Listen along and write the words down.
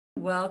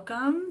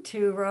Welcome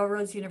to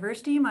Royal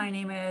University. My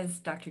name is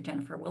Dr.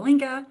 Jennifer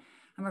Walinga.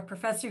 I'm a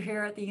professor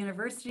here at the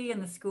university in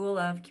the School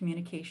of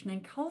Communication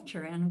and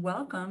Culture, and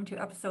welcome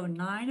to episode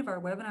 9 of our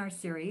webinar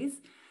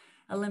series,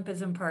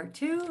 Olympism Part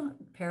 2,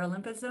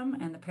 Paralympism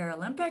and the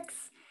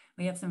Paralympics.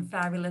 We have some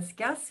fabulous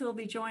guests who will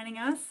be joining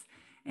us.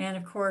 And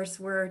of course,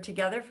 we're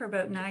together for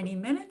about 90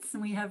 minutes,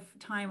 and we have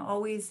time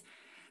always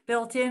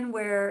built in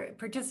where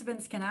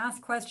participants can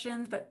ask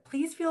questions, but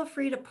please feel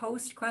free to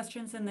post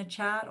questions in the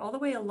chat all the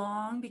way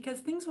along because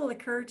things will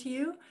occur to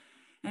you.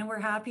 And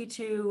we're happy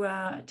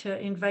to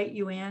invite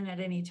you in at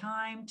any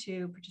time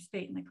to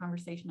participate in the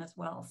conversation as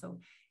well. So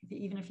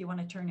even if you want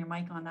to turn your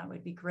mic on, that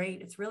would be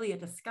great. It's really a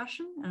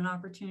discussion and an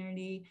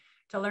opportunity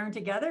to learn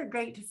together.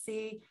 Great to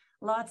see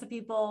lots of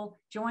people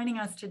joining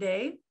us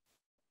today.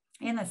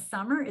 In the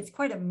summer, it's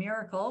quite a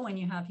miracle when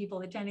you have people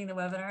attending the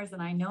webinars,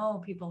 and I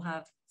know people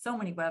have so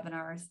many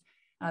webinars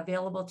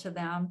available to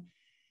them.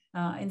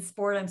 In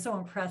sport, I'm so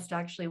impressed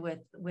actually with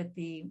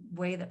the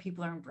way that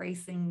people are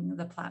embracing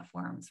the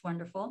platform. It's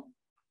wonderful.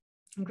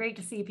 And great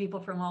to see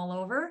people from all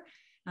over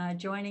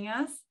joining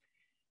us.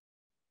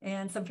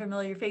 And some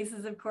familiar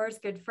faces, of course,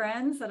 good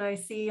friends that I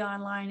see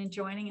online and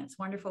joining. It's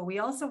wonderful. We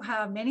also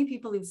have many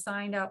people who've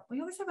signed up.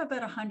 We always have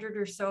about 100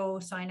 or so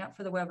sign up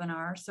for the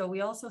webinar. So we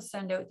also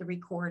send out the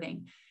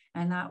recording.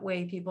 And that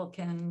way people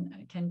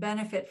can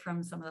benefit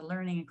from some of the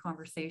learning and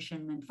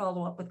conversation and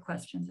follow up with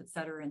questions, et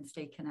cetera, and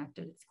stay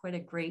connected. It's quite a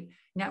great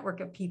network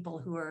of people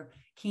who are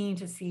keen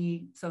to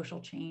see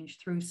social change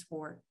through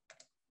sport.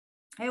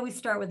 I always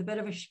start with a bit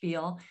of a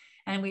spiel,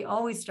 and we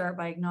always start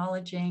by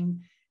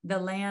acknowledging the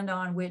land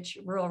on which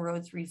Rural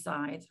Roads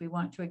resides. We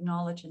want to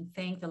acknowledge and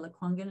thank the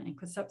Lekwungen and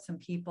Kusupsim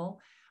people,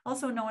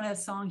 also known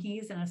as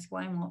Songhees and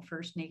Esquimalt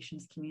First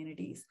Nations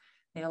communities.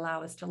 They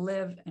allow us to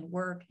live and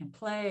work and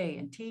play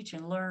and teach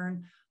and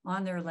learn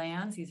on their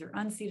lands. These are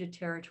unceded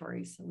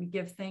territories. So we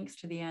give thanks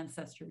to the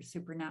ancestors,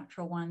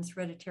 supernatural ones,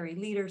 hereditary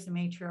leaders and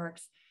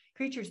matriarchs,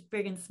 creatures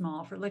big and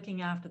small, for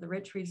looking after the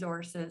rich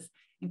resources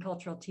and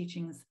cultural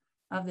teachings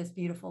of this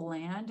beautiful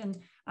land. And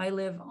I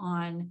live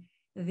on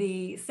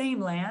the same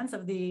lands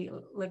of the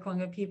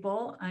Lekwungen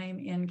people. I'm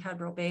in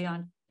Cadbro Bay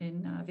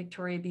in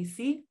Victoria,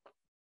 BC,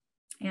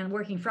 and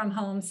working from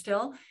home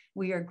still.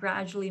 We are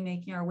gradually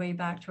making our way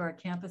back to our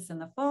campus in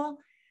the fall.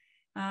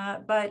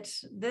 But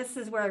this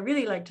is where I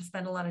really like to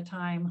spend a lot of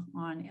time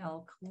on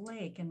Elk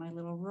Lake in my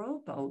little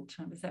rowboat.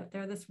 I was out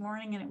there this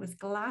morning and it was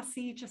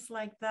glassy just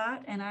like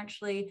that. And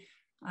actually,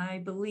 I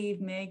believe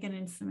Megan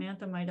and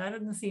Samantha I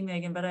didn't see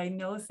Megan, but I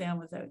know Sam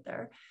was out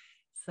there.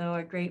 So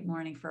a great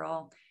morning for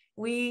all.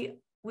 We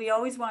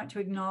always want to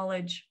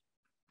acknowledge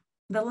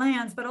the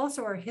lands, but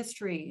also our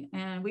history.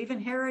 And we've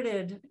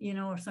inherited,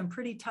 some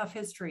pretty tough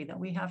history that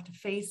we have to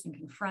face and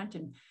confront.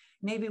 And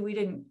maybe we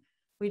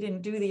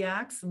didn't do the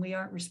acts, and we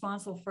aren't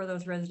responsible for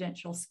those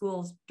residential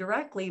schools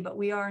directly, but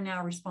we are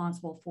now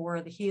responsible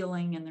for the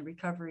healing and the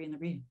recovery and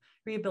the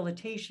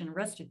rehabilitation,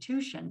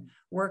 restitution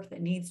work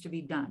that needs to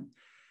be done.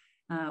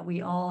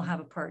 We all have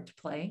a part to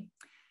play.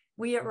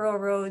 We at Rural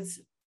Roads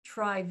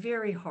try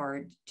very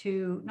hard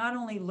to not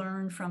only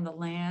learn from the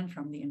land,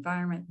 from the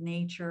environment,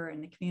 nature,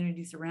 and the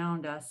communities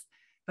around us,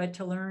 but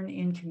to learn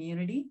in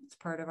community. It's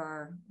part of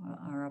our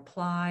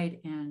applied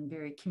and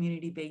very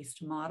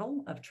community-based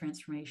model of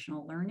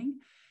transformational learning.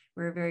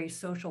 We're a very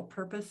social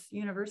purpose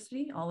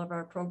university. All of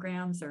our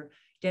programs are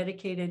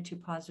dedicated to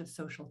positive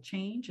social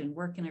change and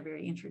work in a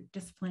very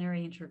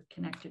interdisciplinary,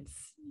 interconnected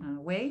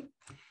way.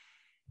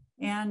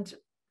 And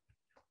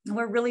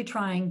we're really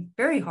trying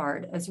very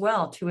hard as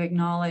well to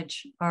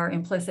acknowledge our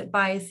implicit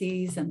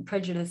biases and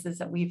prejudices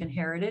that we've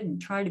inherited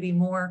and try to be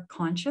more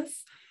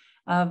conscious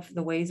of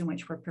the ways in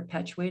which we're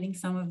perpetuating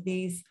some of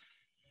these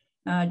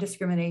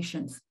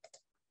discriminations.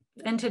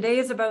 And today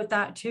is about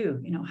that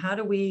too. How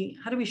do we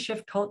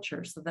shift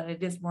culture so that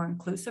it is more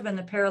inclusive? And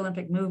the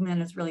Paralympic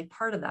movement is really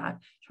part of that,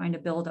 trying to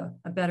build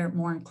a better,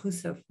 more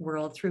inclusive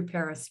world through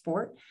para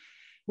sport.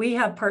 We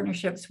have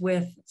partnerships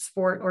with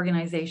sport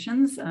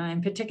organizations,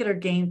 in particular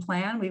Game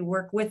Plan. We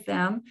work with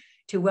them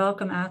to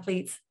welcome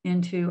athletes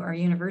into our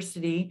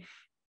university,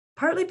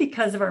 partly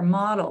because of our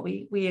model.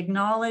 We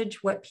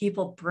acknowledge what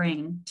people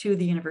bring to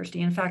the university.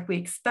 In fact, we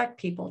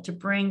expect people to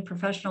bring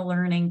professional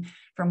learning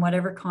from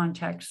whatever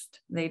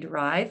context they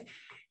derive,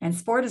 and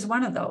sport is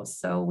one of those.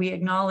 So we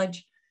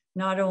acknowledge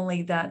not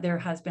only that there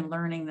has been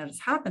learning that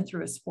has happened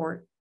through a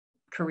sport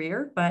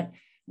career, but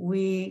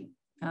we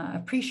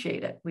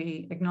appreciate it.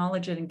 We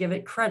acknowledge it and give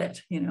it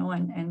credit,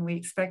 and we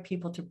expect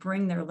people to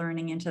bring their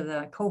learning into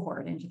the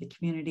cohort, into the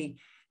community,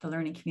 the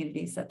learning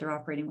communities that they're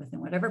operating within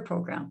whatever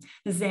program.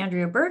 This is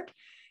Andrea Burke.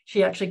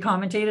 She actually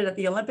commentated at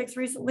the Olympics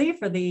recently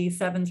for the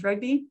Sevens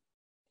rugby.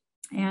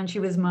 And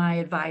she was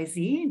my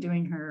advisee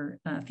doing her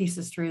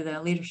thesis through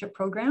the leadership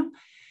program.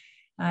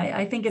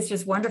 I think it's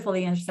just wonderful,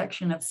 the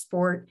intersection of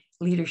sport,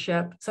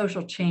 leadership,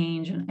 social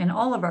change, and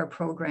all of our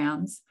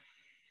programs.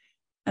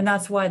 And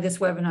that's why this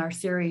webinar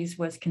series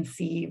was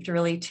conceived,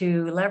 really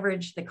to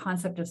leverage the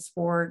concept of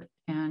sport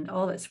and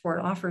all that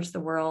sport offers the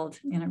world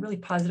in a really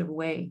positive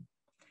way.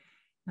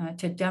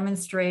 to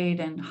demonstrate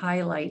and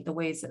highlight the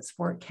ways that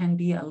sport can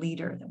be a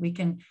leader, that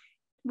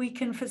we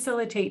can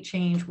facilitate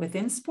change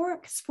within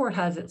sport. Sport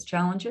has its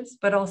challenges,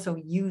 but also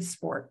use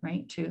sport,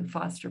 right, to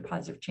foster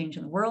positive change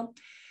in the world.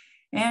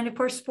 And of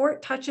course,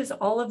 sport touches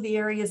all of the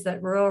areas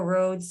that Royal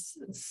Roads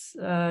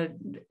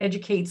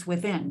educates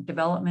within: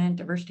 development,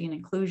 diversity and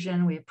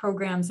inclusion. We have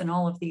programs in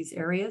all of these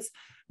areas.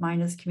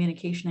 Mine is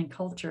communication and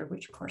culture,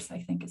 which of course I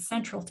think is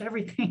central to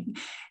everything.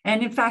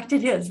 And in fact,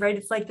 it is, right?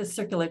 It's like the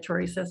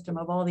circulatory system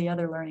of all the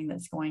other learning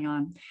that's going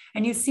on.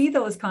 And you see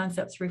those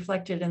concepts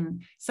reflected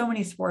in so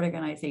many sport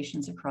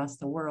organizations across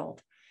the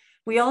world.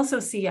 We also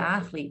see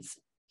athletes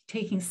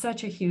taking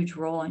such a huge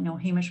role. I know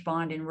Hamish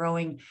Bond in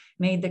rowing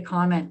made the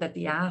comment that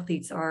the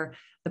athletes are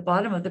the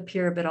bottom of the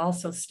pyramid, but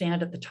also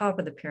stand at the top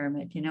of the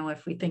pyramid, you know,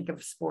 if we think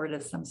of sport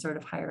as some sort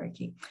of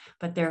hierarchy.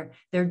 But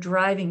they're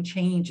driving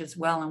change as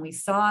well. And we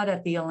saw it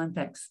at the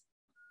Olympics.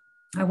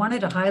 I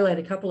wanted to highlight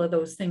a couple of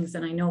those things,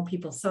 and I know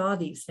people saw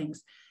these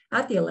things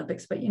at the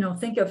Olympics, but, you know,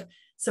 think of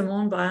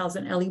Simone Biles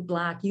and Ellie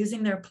Black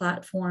using their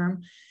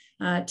platform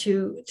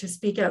to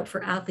speak out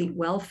for athlete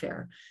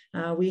welfare.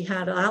 We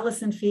had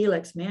Alison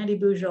Felix, Mandy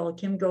Boujol,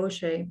 Kim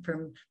Gaucher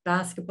from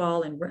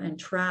basketball and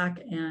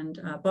track and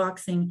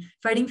boxing,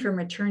 fighting for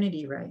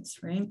maternity rights,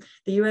 right?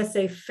 The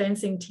USA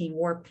fencing team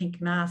wore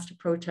pink masks to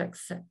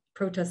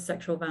protest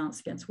sexual violence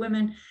against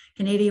women.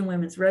 Canadian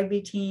women's rugby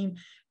team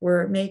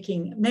were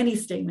making many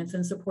statements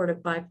in support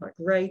of BIPOC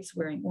rights,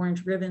 wearing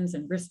orange ribbons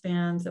and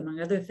wristbands, among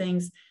other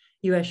things.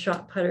 U.S.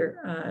 shot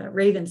putter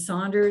Raven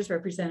Saunders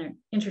represented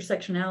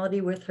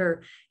intersectionality with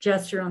her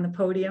gesture on the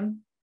podium.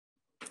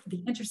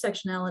 The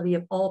intersectionality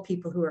of all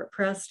people who are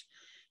oppressed.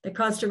 The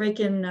Costa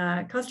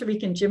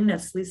Rican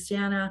gymnast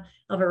Luciana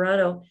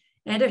Alvarado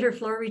ended her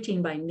floor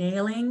routine by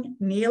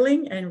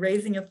kneeling and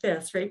raising a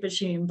fist, right? But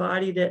she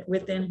embodied it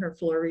within her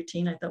floor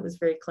routine. I thought was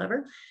very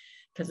clever.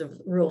 Because of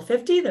Rule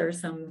 50, there are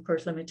some, of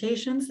course,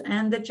 limitations.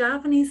 And the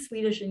Japanese,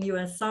 Swedish, and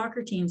US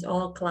soccer teams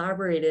all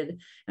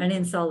collaborated and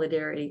in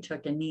solidarity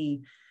took a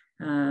knee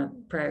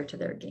prior to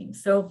their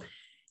games. So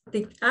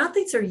the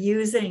athletes are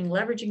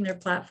leveraging their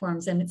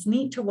platforms, and it's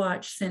neat to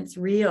watch since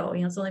Rio.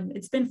 You know,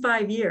 it's been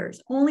 5 years,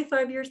 only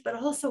 5 years, but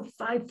also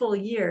 5 full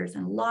years,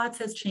 and lots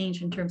has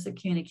changed in terms of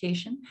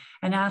communication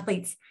and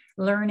athletes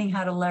learning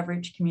how to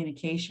leverage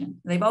communication.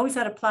 They've always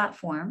had a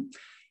platform.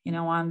 You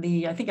know,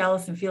 I think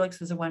Alison Felix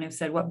was the one who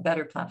said, what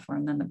better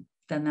platform than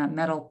that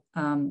metal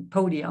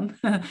podium?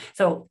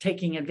 So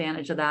taking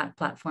advantage of that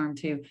platform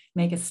to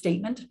make a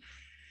statement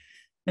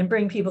and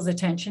bring people's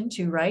attention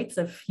to rights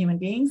of human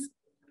beings.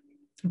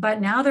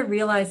 But now they're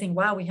realizing,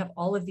 wow, we have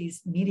all of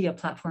these media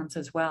platforms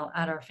as well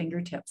at our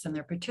fingertips, and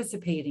they're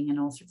participating in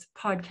all sorts of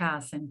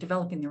podcasts and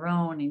developing their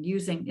own and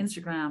using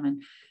Instagram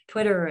and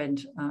Twitter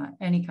and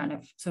any kind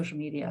of social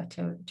media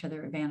to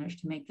their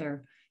advantage to make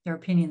their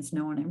opinions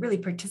known and really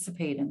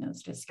participate in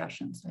those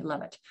discussions. I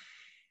love it.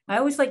 I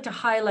always like to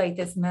highlight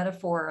this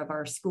metaphor of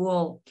our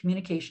school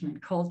communication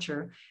and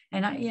culture.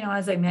 And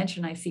as I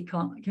mentioned, I see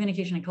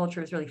communication and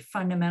culture is really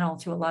fundamental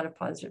to a lot of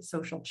positive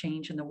social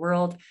change in the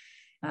world.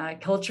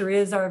 Culture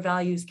is our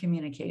values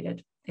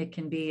communicated. It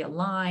can be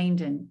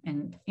aligned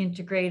and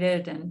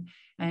integrated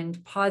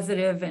and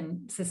positive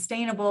and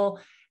sustainable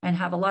and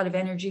have a lot of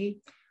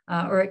energy,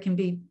 or it can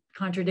be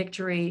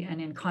contradictory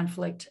and in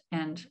conflict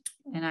and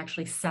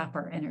actually sap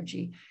our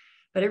energy.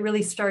 But it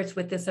really starts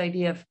with this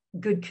idea of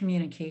good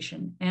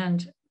communication.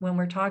 And when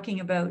we're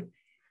talking about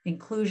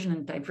inclusion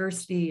and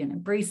diversity and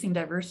embracing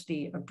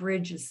diversity, a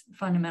bridge is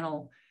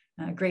fundamental,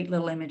 great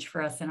little image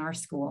for us in our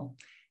school,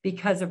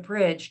 because a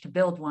bridge, to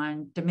build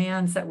one,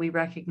 demands that we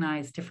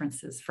recognize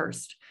differences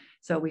first.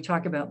 So we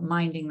talk about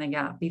minding the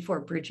gap before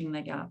bridging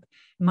the gap,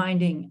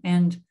 minding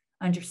and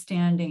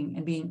understanding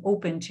and being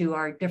open to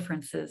our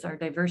differences, our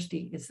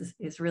diversity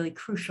is really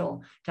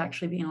crucial to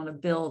actually being able to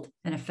build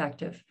an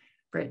effective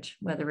bridge,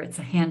 whether it's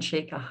a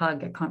handshake, a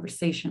hug, a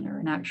conversation, or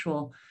an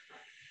actual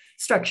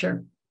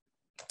structure.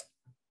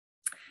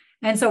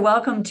 And so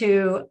welcome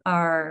to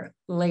our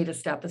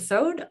latest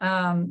episode.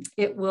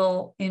 It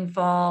will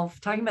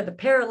involve talking about the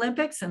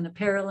Paralympics and the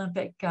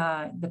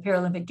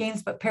Paralympic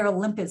Games, but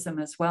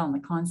Paralympism as well, and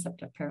the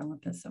concept of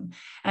Paralympism.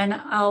 And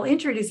I'll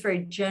introduce very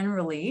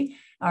generally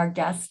our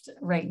guest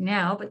right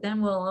now, but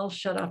then I'll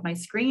shut off my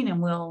screen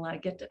and we'll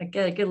get a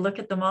good look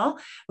at them all.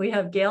 We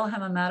have Gail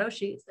Hamamoto.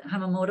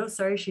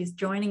 She's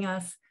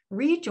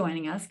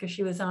rejoining us because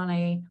she was on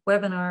a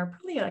webinar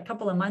probably a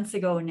couple of months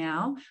ago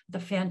now, with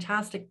a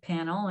fantastic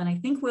panel. And I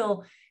think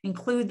we'll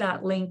include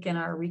that link in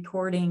our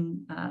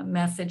recording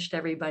message to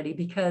everybody,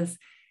 because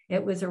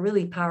it was a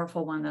really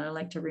powerful one that I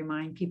like to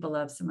remind people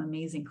of. Some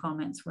amazing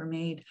comments were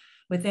made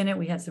within it.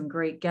 We had some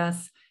great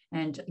guests,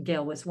 and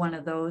Gail was one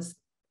of those.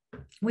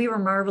 We were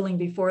marveling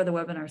before the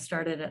webinar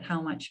started at how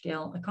much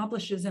Gail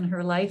accomplishes in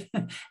her life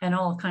and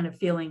all kind of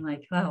feeling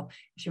like, wow,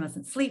 she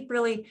mustn't sleep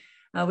really.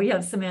 We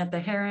have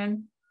Samantha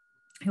Heron,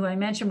 who I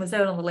mentioned was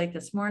out on the lake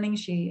this morning.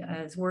 She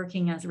is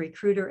working as a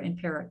recruiter and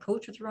para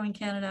coach with Rowing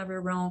Canada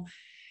Aviron.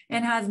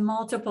 and has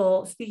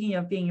multiple, speaking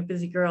of being a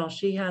busy girl,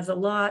 she has a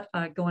lot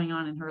going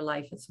on in her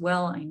life as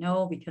well. I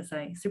know because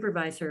I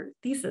supervise her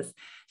thesis.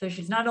 So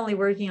she's not only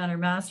working on her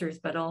master's,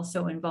 but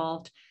also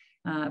involved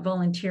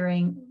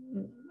volunteering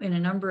in a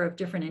number of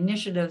different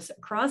initiatives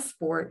across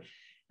sport,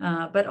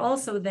 but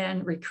also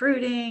then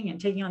recruiting and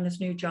taking on this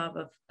new job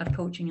of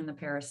coaching in the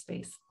para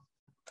space.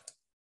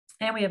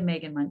 And we have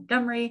Meghan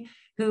Montgomery,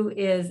 who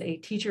is a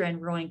teacher and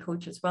rowing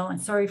coach as well.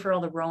 And sorry for all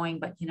the rowing,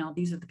 but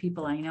these are the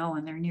people I know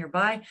and they're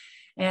nearby.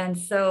 And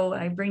so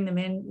I bring them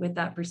in with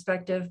that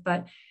perspective.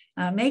 But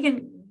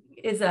Meghan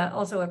is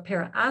also a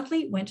para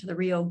athlete, went to the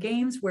Rio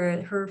Games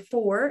where her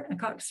a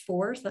coxed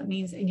four, so that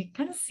means, and you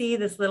kind of see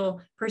this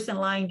little person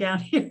lying down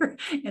here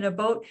in a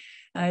boat.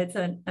 It's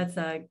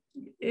a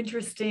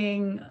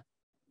interesting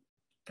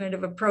kind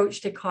of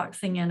approach to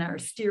coxing and or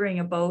steering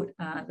a boat.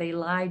 They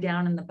lie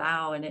down in the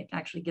bow and it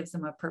actually gives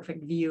them a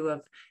perfect view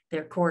of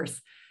their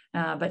course.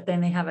 But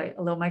then they have a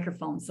little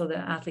microphone so the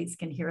athletes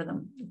can hear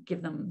them,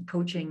 give them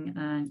coaching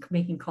and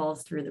making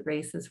calls through the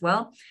race as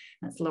well.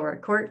 That's Laura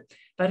Court.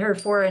 But her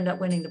four ended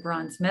up winning the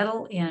bronze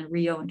medal in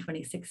Rio in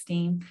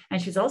 2016.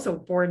 And she's also a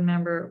board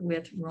member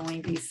with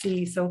Rowing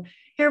BC. So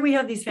here we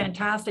have these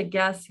fantastic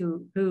guests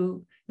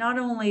who not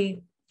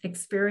only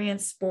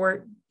experience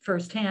sport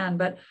firsthand,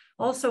 but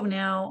also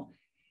now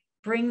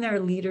bring their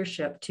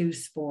leadership to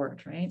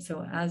sport, right?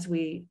 So as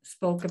we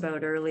spoke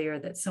about earlier,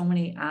 that so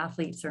many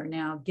athletes are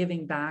now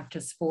giving back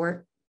to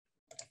sport.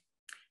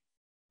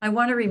 I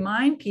want to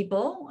remind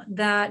people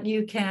that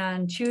you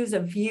can choose a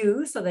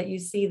view so that you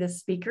see the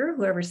speaker,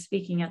 whoever's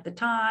speaking at the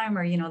time,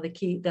 or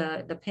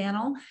the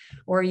panel,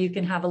 or you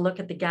can have a look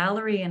at the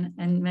gallery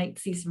and might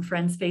see some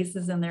friends'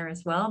 faces in there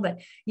as well. But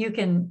you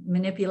can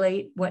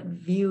manipulate what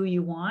view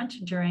you want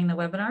during the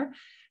webinar.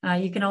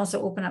 You can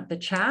also open up the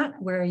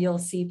chat where you'll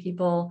see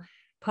people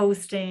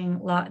posting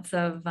lots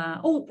of,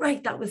 oh,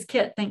 right, that was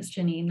Kit. Thanks,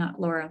 Janine, not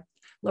Laura.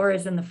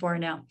 Laura's in the fore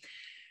now.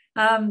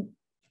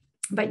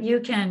 But you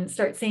can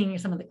start seeing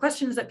some of the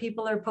questions that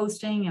people are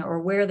posting or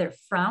where they're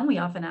from. We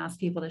often ask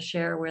people to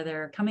share where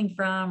they're coming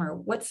from or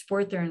what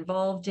sport they're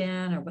involved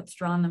in or what's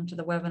drawn them to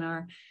the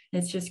webinar.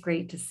 It's just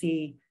great to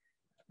see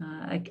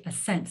get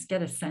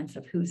a sense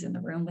of who's in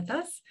the room with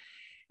us.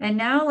 And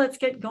now let's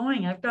get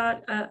going. I've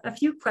got a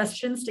few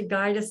questions to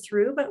guide us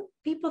through, but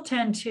people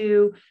tend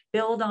to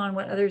build on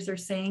what others are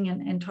saying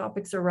and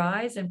topics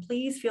arise. And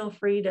please feel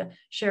free to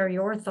share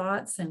your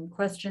thoughts and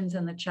questions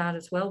in the chat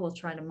as well. We'll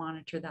try to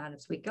monitor that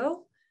as we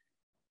go.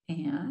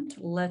 And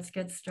let's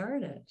get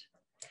started.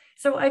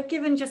 So I've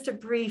given just a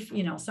brief,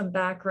 some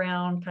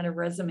background, kind of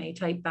resume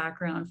type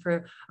background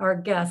for our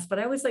guests, but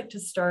I always like to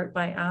start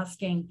by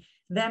asking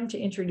them to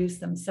introduce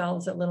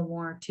themselves a little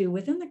more too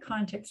within the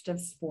context of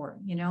sport.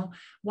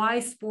 Why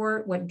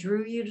sport, what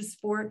drew you to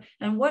sport,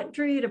 and what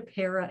drew you to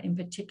para in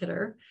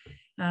particular?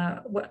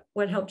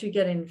 What helped you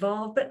get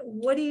involved, but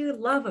what do you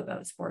love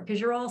about sport? Because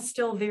you're all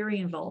still very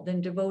involved in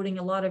devoting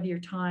a lot of your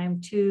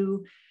time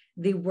to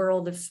the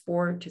world of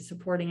sport, to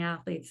supporting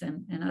athletes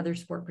and other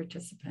sport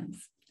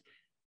participants.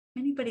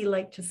 Anybody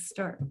like to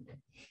start?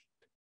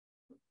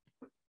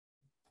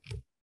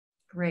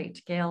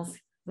 Great, Gail's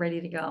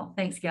ready to go.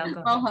 Thanks, Gail.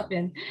 Go I'll hop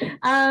in.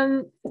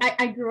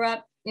 I grew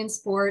up in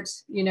sport,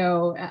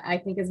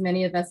 I think as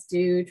many of us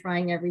do,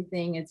 trying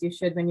everything as you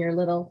should when you're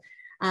little.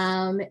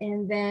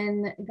 And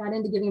then got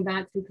into giving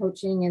back through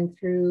coaching and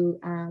through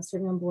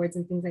serving on boards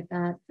and things like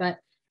that. But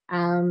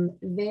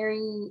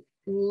very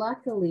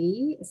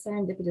luckily,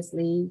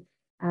 serendipitously,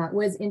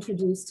 was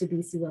introduced to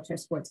BC Wheelchair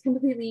Sports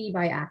completely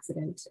by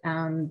accident.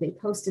 They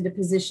posted a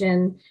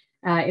position.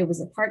 It was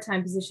a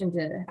part-time position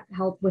to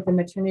help with a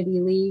maternity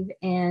leave,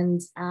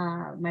 and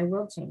my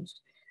world changed.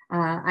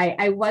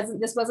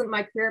 This wasn't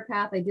my career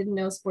path. I didn't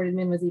know sport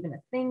admin was even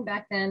a thing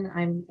back then.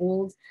 I'm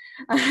old.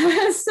 And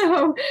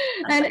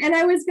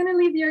I was going to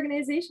leave the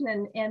organization,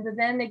 and the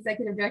then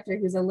executive director,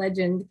 who's a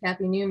legend,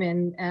 Kathy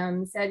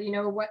Newman, said,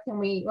 what can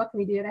we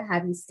do to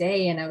have you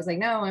stay? And I was like,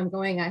 no, I'm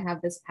going. I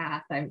have this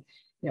path. I'm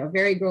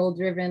very goal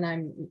driven.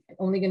 I'm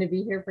only going to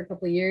be here for a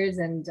couple of years.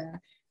 And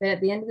but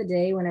at the end of the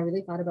day, when I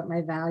really thought about my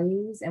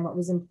values and what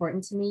was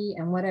important to me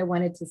and what I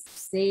wanted to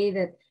say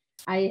that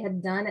I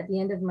had done at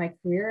the end of my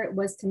career, it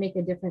was to make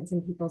a difference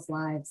in people's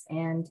lives.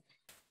 And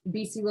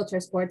BC Wheelchair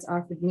Sports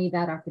offered me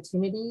that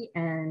opportunity.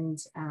 And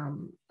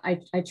I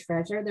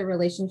treasure the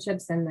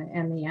relationships and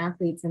the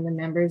athletes and the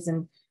members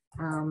and,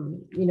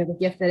 the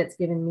gift that it's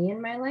given me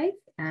in my life.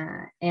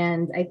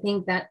 And I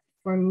think that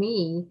for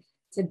me,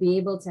 to be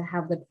able to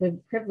have the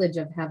privilege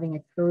of having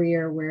a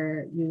career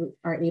where you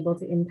are able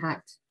to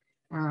impact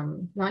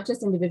not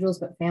just individuals,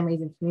 but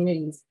families and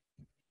communities,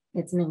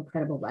 it's an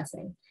incredible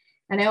blessing.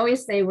 And I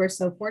always say we're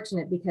so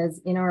fortunate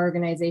because in our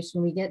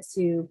organization, we get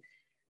to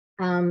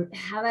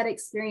have that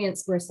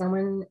experience where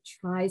someone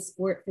tries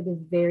sport for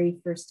the very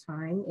first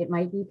time. It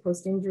might be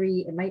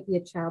post-injury, it might be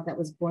a child that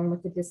was born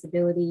with a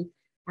disability,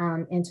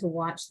 and to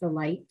watch the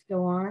light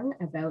go on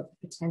about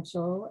the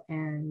potential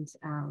and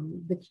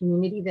the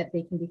community that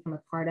they can become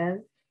a part of,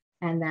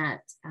 and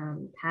that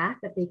path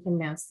that they can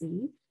now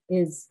see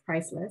is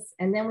priceless.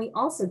 And then we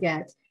also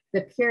get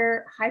the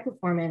pure high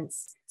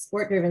performance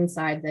sport driven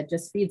side that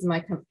just feeds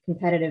my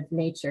competitive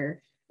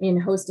nature in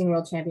hosting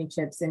world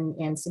championships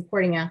and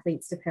supporting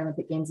athletes to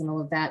Paralympic Games and all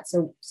of that.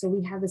 So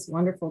we have this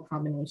wonderful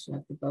combination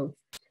of the both.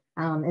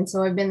 And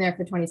so I've been there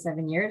for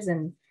 27 years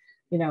and,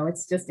 you know,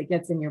 it's just, it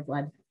gets in your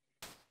blood.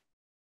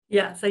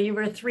 Yeah. So you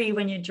were 3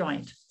 when you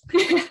joined.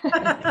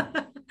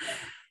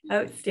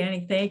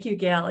 Outstanding. Thank you,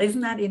 Gail.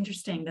 Isn't that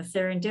interesting? The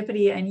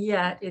serendipity, and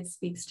yet it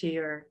speaks to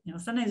your, you know,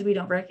 sometimes we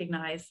don't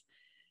recognize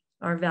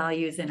our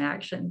values in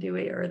action, do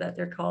we? Or that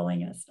they're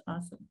calling us.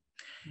 Awesome.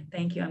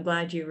 Thank you. I'm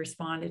glad you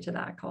responded to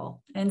that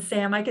call. And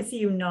Sam, I could see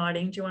you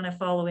nodding. Do you want to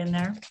follow in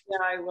there? Yeah,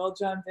 I will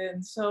jump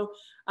in. So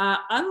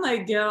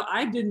unlike Gail,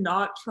 I did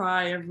not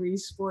try every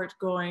sport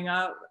growing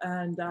up.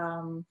 And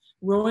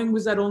rowing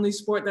was that only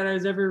sport that I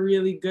was ever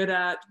really good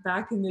at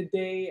back in the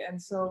day.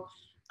 And so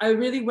I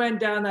really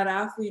went down that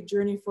athlete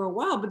journey for a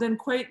while, but then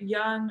quite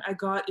young, I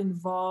got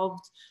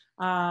involved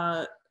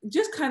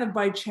just kind of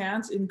by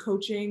chance in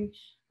coaching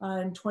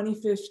in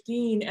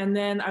 2015. And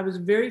then I was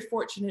very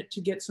fortunate to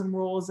get some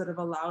roles that have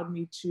allowed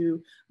me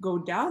to go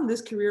down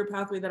this career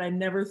pathway that I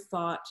never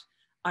thought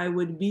I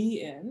would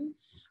be in.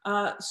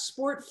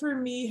 Sport for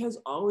me has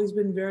always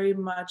been very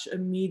much a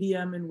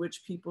medium in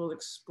which people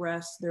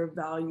express their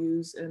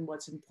values and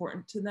what's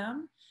important to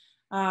them.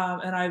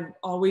 And I've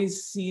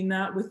always seen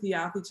that with the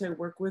athletes I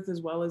work with,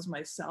 as well as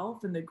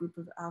myself and the group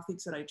of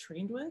athletes that I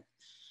trained with.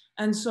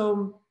 And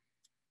so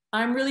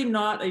I'm really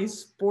not a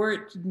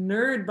sport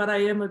nerd, but I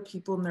am a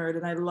people nerd.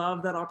 And I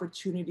love that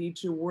opportunity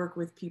to work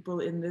with people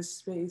in this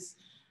space.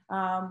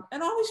 And I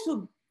always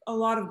feel a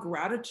lot of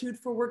gratitude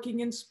for working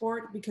in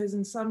sport, because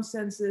in some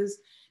senses,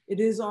 it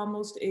is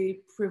almost a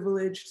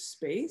privileged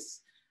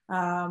space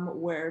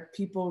where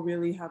people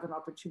really have an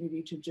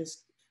opportunity to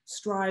just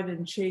strive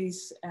and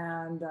chase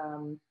and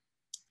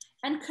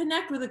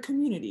connect with a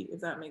community, if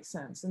that makes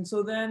sense. And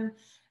so then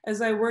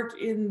as I worked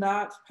in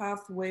that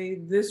pathway,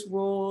 this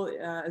role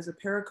as a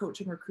para coach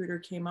and recruiter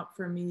came up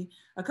for me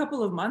a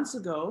couple of months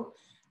ago.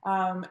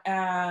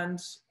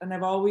 And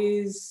I've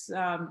always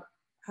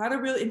had a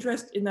real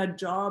interest in a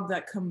job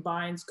that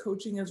combines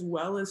coaching as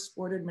well as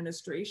sport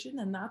administration.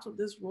 And that's what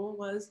this role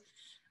was.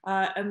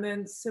 And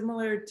then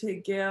similar to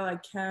Gail, I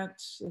can't,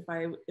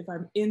 if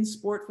I'm in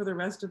sport for the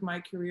rest of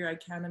my career, I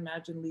can't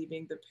imagine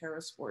leaving the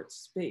para sports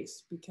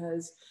space,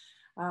 because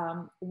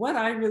what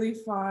I really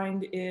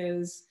find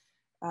is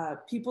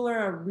people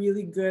are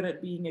really good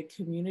at being a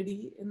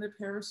community in the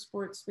para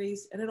sport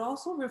space. And it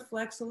also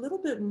reflects a little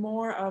bit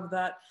more of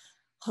that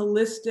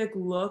holistic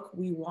look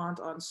we want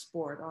on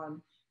sport,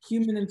 on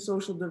human and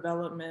social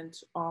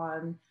development,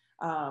 on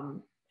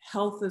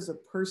health as a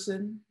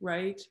person,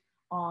 right?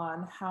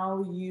 On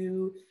how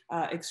you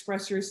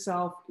express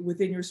yourself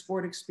within your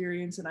sport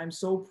experience. And I'm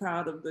so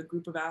proud of the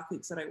group of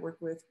athletes that I work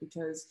with,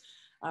 because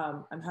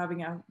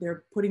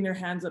they're putting their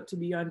hands up to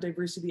be on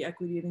diversity,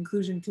 equity, and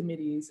inclusion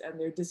committees, and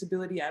they're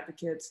disability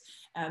advocates,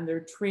 and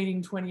they're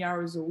training 20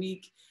 hours a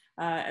week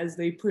as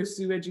they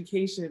pursue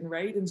education,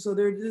 right? And so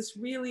they're this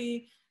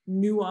really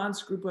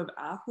nuanced group of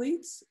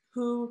athletes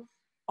who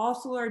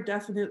also are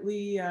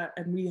definitely,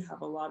 and we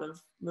have a lot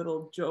of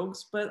little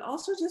jokes, but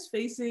also just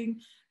facing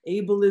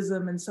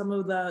ableism and some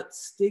of the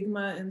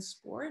stigma in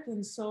sport.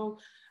 And so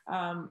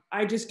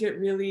I just get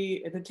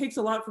really, and it takes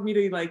a lot for me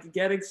to like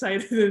get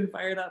excited and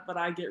fired up, but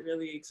I get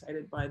really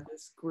excited by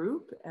this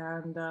group.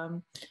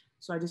 And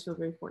so I just feel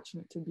very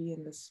fortunate to be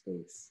in this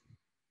space.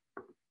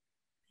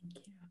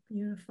 Thank you.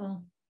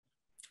 Beautiful.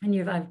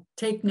 And I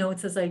take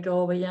notes as I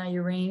go, but yeah,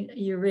 you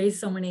raise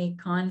so many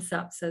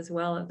concepts as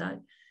well, of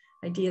that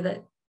idea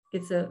that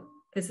it's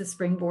a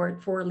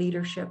springboard for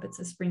leadership. It's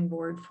a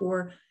springboard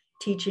for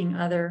teaching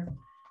other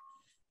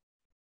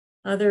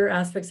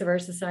aspects of our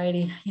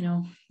society, you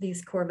know,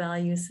 these core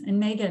values.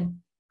 And Meghan,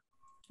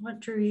 what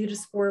drew you to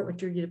sport? What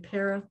drew you to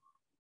para?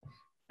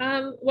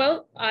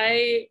 Well,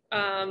 I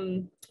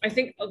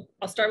think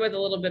I'll start with a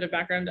little bit of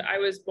background. I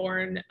was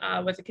born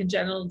with a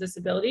congenital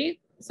disability.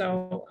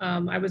 So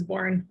I was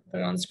born, put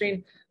it on the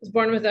screen, I was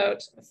born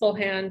without a full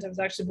hand. I was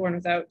actually born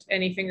without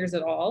any fingers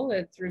at all.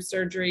 Through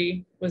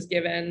surgery was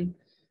given.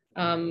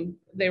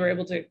 They were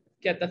able to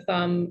get the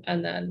thumb,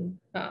 and then,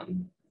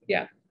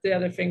 the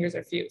other fingers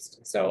are fused.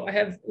 So I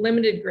have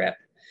limited grip.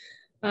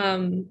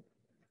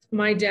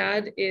 My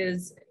dad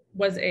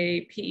was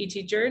a PE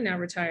teacher, now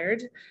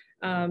retired.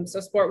 So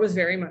sport was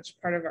very much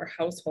part of our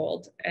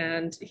household,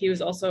 and he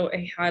was also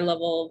a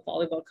high-level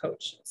volleyball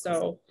coach.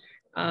 So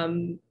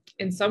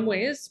in some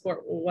ways,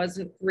 sport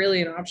wasn't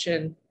really an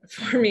option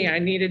for me. I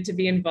needed to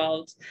be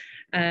involved,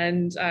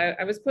 and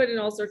I was put in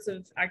all sorts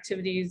of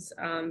activities,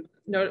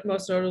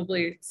 most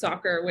notably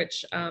soccer,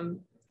 which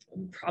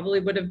probably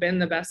would have been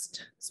the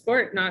best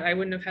sport. I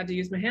wouldn't have had to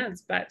use my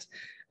hands, but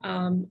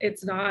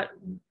it's not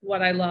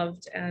what I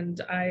loved.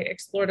 And I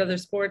explored other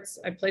sports.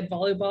 I played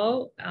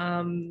volleyball,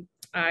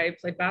 I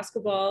played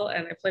basketball,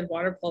 and I played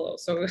water polo.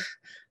 So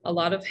a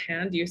lot of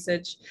hand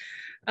usage.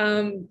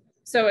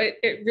 So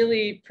it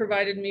really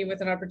provided me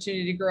with an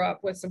opportunity to grow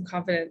up with some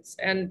confidence.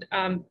 And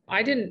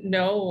I didn't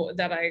know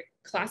that I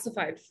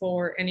classified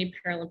for any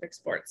Paralympic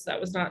sports. That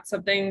was not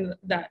something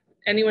that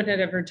anyone had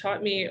ever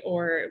taught me,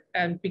 or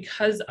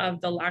because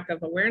of the lack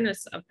of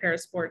awareness of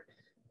parasport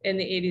in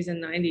the 80s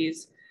and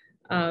 90s,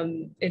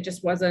 it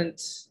just wasn't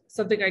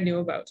something I knew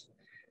about.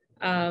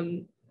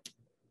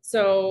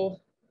 So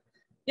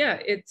yeah,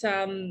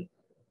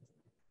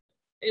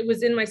 it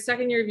was in my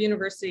second year of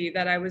university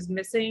that I was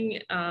missing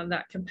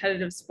that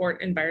competitive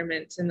sport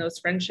environment and those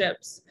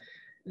friendships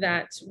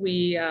that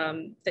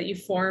that you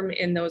form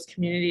in those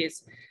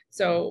communities.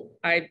 So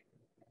I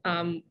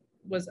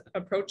was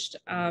approached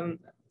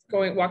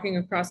walking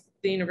across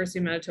the University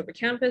of Manitoba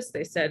campus.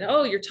 They said,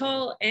 "Oh, you're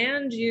tall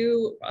and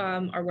you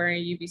are wearing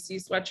a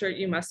UBC sweatshirt.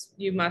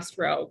 You must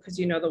row because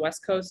you know the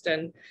West Coast."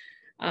 And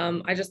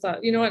I just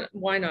thought, you know what,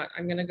 why not?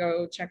 I'm going to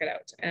go check it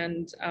out.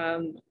 And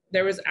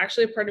there was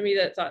actually a part of me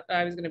that thought that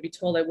I was going to be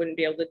told I wouldn't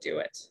be able to do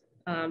it.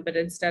 But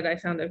instead, I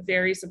found a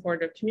very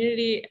supportive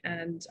community,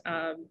 and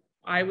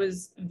I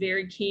was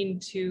very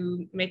keen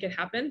to make it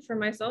happen for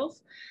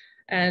myself.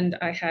 And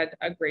I had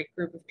a great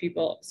group of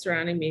people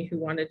surrounding me who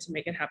wanted to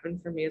make it happen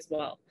for me as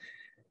well.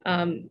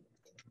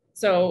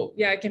 So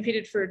yeah, I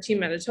competed for Team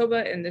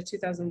Manitoba in the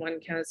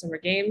 2001 Canada Summer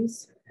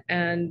Games,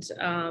 and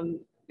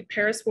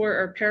parasport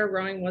or para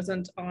rowing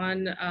wasn't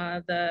on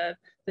the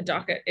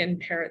docket in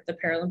the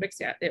Paralympics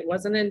yet. It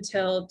wasn't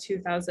until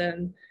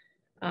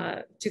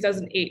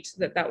 2008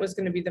 that was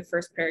going to be the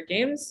first para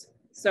games.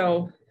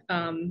 So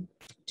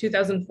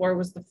 2004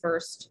 was the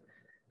first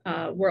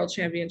World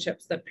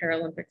Championships that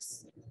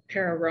Paralympics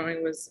para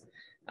rowing was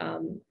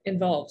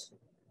involved.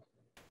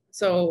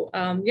 So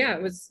yeah,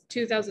 it was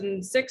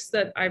 2006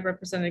 that I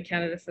represented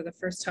Canada for the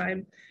first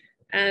time,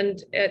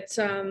 and it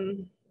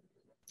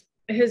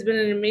has been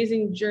an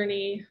amazing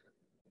journey.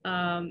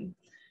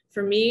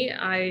 For me,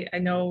 I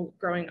know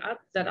growing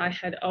up that I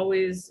had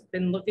always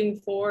been looking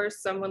for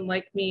someone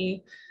like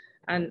me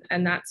and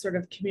that sort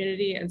of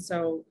community. And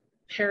so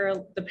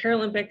the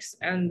Paralympics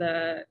and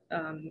the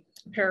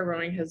para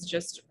rowing has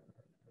just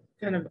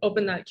kind of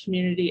opened that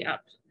community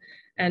up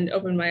and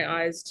opened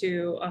my eyes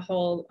to a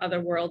whole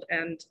other world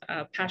and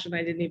passion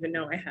I didn't even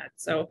know I had.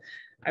 So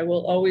I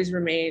will always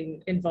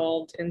remain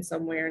involved in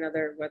some way or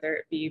another, whether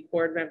it be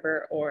board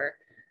member or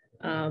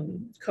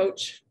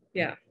coach.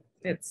 Yeah,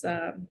 it's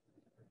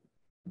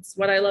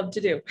what I love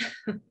to do.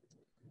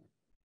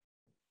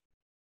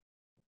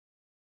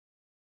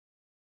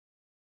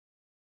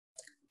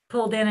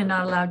 Pulled in and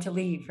not allowed to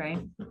leave, right?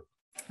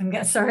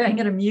 Sorry, I'm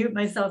going to mute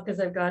myself because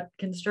I've got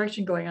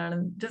construction going on.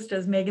 And just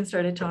as Megan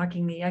started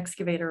talking, the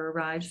excavator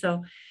arrived.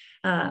 So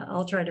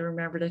I'll try to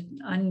remember to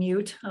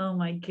unmute. Oh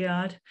my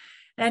God.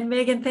 And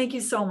Megan, thank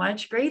you so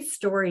much. Great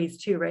stories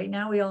too. Right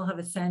now, we all have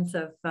a sense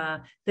of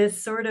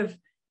this sort of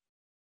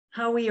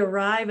how we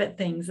arrive at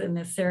things in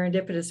this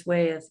serendipitous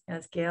way,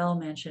 as Gail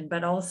mentioned,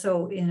 but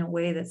also in a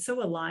way that's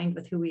so aligned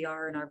with who we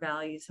are and our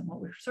values and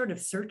what we're sort of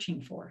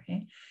searching for.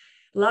 Hey?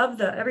 Love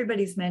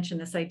everybody's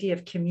mentioned this idea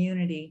of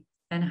community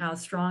and how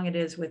strong it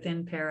is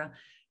within para.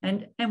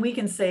 And we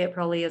can say it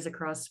probably is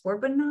across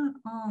sport, but not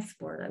all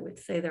sport. I would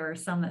say there are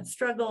some that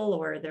struggle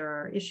or there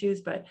are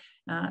issues, but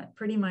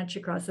pretty much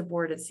across the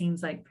board, it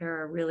seems like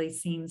para really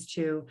seems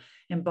to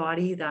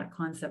embody that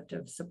concept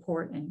of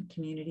support and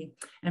community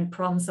and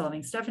problem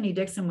solving. Stephanie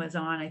Dixon was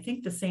on, I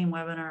think, the same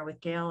webinar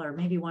with Gail, or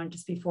maybe one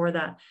just before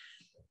that.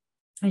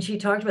 And she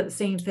talked about the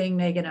same thing,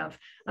 Megan, of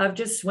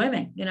just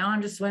swimming. You know,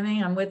 I'm just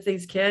swimming. I'm with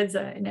these kids.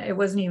 It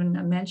wasn't even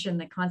a mention,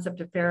 the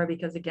concept of para,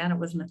 because again, it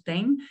wasn't a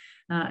thing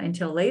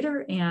until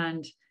later.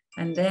 And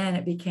then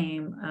it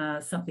became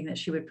something that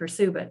she would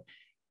pursue.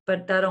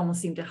 But that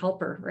almost seemed to help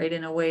her, right,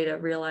 in a way to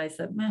realize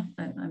that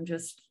I'm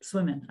just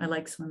swimming. I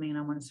like swimming and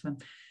I want to swim.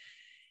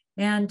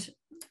 And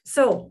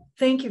so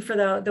thank you for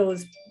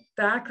those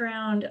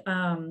background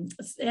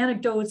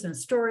anecdotes and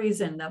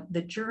stories and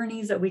the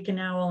journeys that we can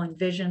now all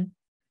envision.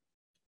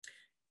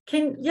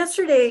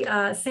 Yesterday,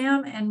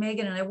 Sam and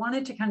Megan and I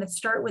wanted to kind of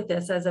start with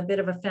this as a bit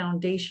of a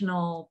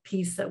foundational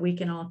piece that we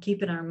can all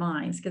keep in our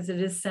minds, because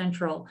it is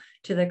central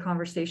to the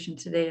conversation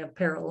today of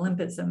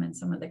Paralympism and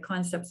some of the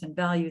concepts and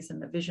values and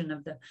the vision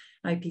of the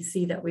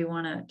IPC that we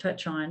want to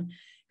touch on.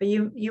 But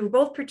you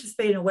both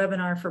participated in a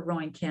webinar for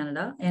Rowing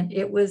Canada, and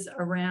it was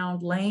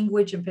around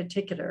language in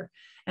particular,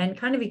 and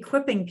kind of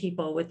equipping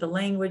people with the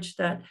language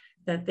that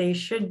they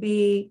should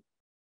be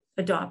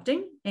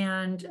adopting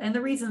and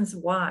the reasons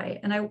why.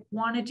 And I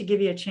wanted to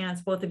give you a chance,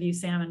 both of you,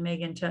 Sam and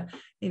Megan, to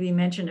maybe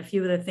mention a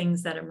few of the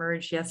things that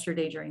emerged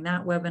yesterday during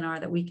that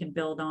webinar that we can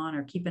build on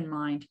or keep in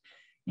mind.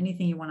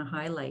 Anything you want to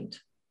highlight?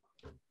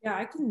 Yeah,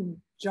 I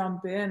can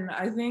jump in.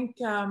 I think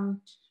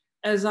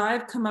as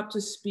I've come up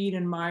to speed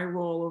in my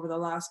role over the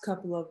last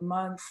couple of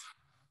months,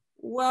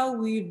 well,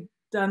 we've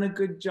done a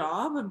good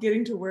job of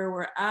getting to where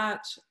we're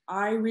at.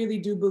 I really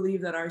do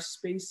believe that our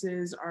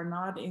spaces are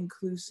not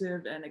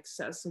inclusive and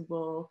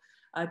accessible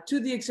to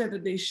the extent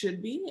that they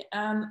should be,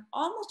 and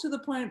almost to the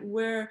point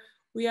where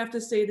we have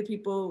to say to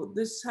people,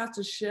 this has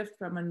to shift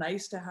from a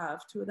nice to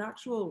have to an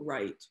actual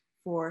right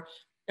for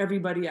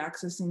everybody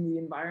accessing the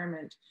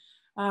environment.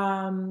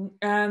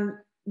 And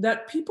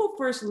that people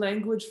first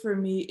language for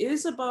me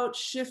is about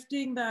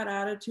shifting that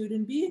attitude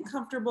and being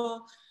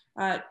comfortable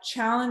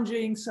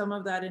challenging some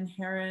of that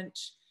inherent,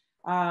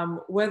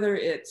 whether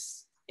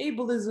it's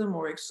ableism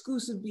or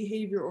exclusive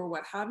behavior or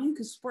what have you,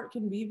 because sport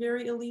can be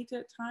very elite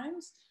at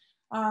times.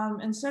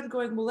 Instead of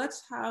going, well,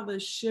 let's have a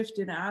shift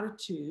in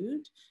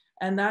attitude.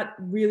 And that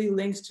really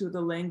links to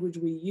the language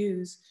we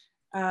use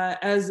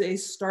as a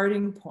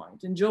starting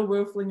point. And Jill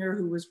Wolflinger,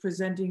 who was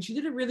presenting, she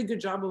did a really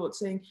good job about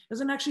saying it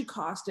doesn't actually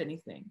cost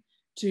anything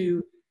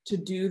to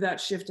do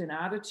that shift in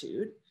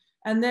attitude.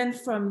 And then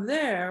from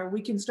there,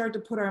 we can start to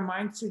put our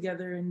minds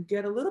together and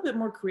get a little bit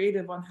more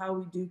creative on how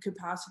we do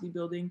capacity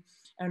building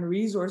and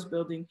resource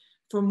building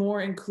for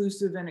more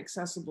inclusive and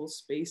accessible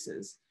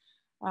spaces.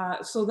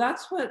 So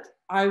that's what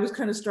I was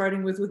kind of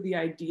starting with the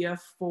idea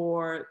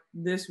for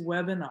this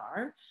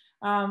webinar.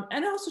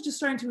 And also just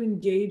starting to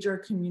engage our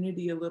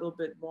community a little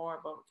bit more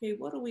about, okay,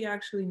 what do we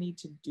actually need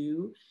to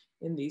do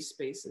in these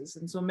spaces?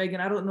 And so Megan,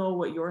 I don't know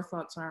what your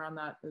thoughts are on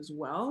that as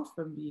well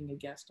from being a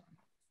guest on.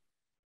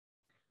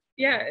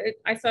 Yeah,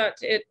 I thought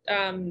it,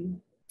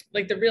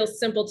 like the real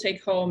simple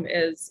take home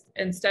is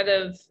instead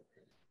of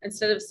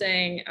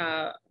saying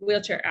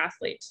wheelchair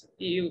athlete,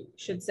 you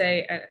should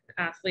say an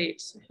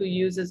athlete who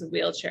uses a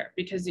wheelchair,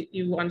 because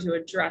you want to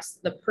address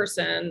the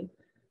person,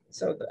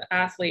 so the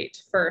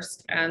athlete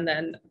first, and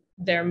then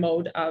their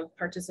mode of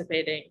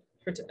participating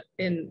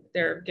in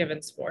their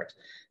given sport.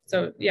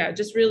 So yeah,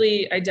 just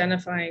really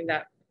identifying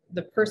that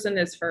the person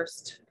is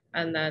first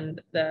and then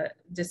the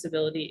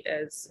disability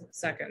is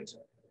second.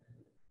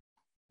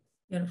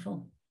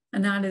 Beautiful.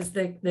 And that is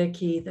the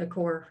key, the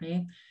core,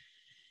 right?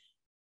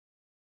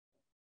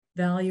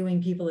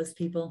 Valuing people as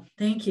people.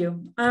 Thank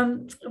you.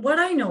 What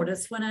I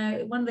noticed one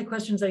of the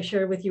questions I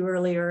shared with you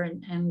earlier,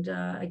 and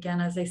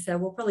again, as I said,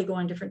 we'll probably go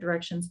in different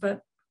directions,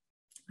 but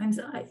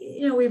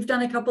we've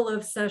done a couple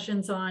of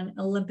sessions on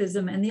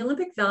Olympism, and the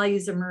Olympic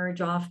values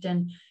emerge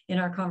often in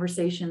our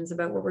conversations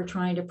about what we're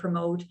trying to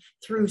promote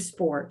through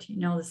sport.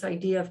 This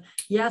idea of,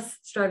 yes,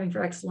 striving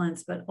for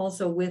excellence, but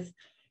also with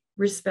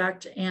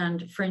respect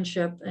and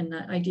friendship and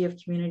the idea of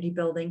community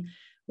building.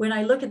 When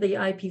I look at the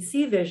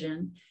IPC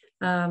vision,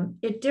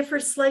 it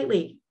differs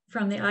slightly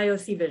from the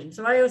IOC vision.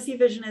 So IOC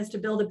vision is to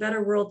build a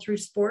better world through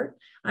sport.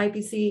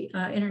 IPC,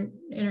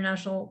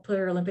 International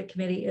Paralympic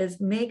Committee, is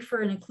make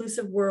for an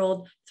inclusive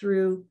world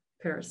through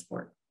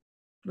parasport,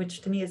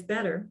 which to me is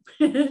better.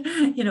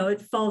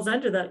 It falls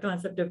under that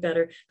concept of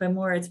better, but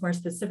it's more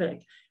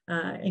specific.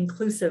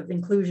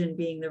 Inclusion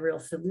being the real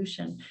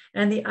solution.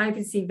 And the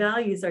IPC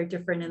values are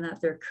different in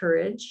that they're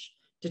courage,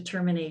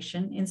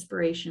 determination,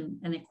 inspiration,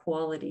 and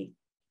equality.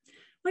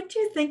 What do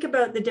you think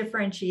about the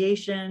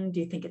differentiation? Do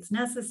you think it's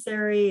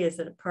necessary? Is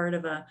it a part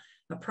of a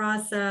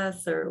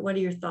process? Or what are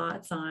your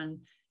thoughts on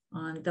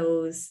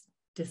those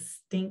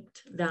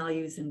distinct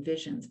values and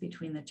visions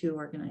between the two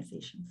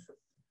organizations?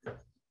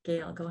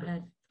 Gail, go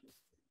ahead.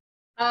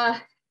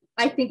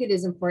 I think it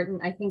is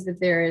important. I think that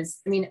there is,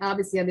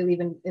 obviously I believe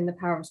in the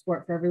power of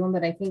sport for everyone,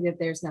 but I think that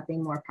there's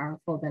nothing more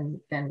powerful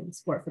than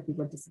sport for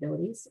people with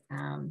disabilities.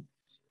 I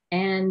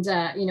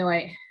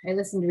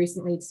listened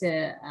recently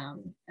to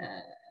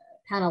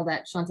panel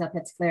that Chantal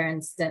Petitclerc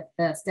and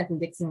Stephanie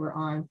Dixon were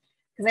on,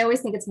 because I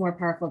always think it's more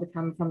powerful to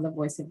come from the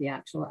voice of the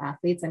actual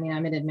athletes. I'm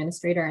an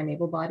administrator, I'm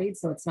able-bodied,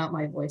 so it's not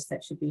my voice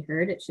that should be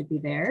heard, it should be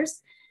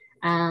theirs.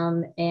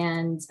 One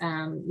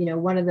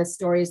of the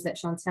stories that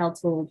Chantal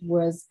told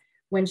was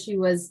when she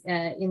was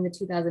in the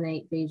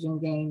 2008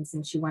 Beijing Games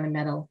and she won a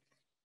medal.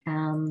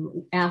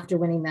 After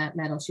winning that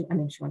medal, she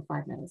won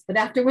 5 medals, but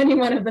after winning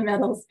one of the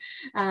medals,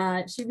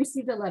 she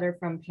received a letter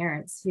from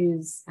parents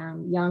whose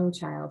young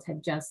child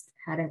had just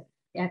had an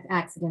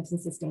accident and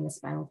sustained a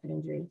spinal cord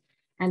injury.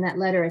 And that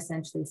letter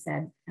essentially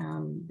said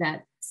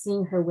that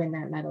seeing her win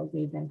that medal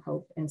gave them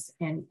hope and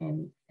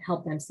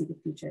helped them see the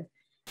future.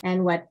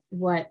 And what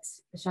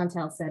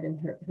Chantal said in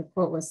her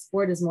quote was,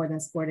 "Sport is more than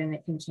sport, and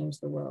it can change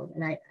the world."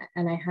 And I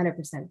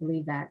 100%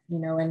 believe that,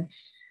 and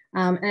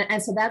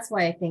so that's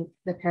why I think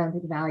the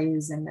Paralympic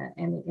values and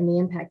the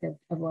impact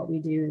of what we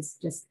do is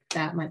just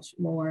that much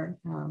more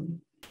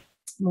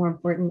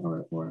important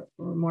or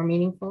more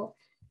meaningful.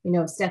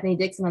 Stephanie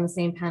Dixon on the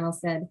same panel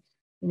said,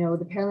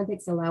 the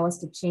Paralympics allow us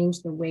to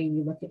change the way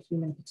you look at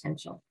human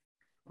potential,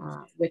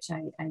 which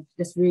I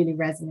just really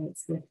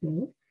resonates with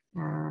me.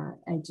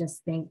 I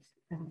just think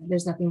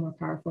there's nothing more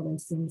powerful than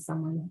seeing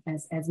someone,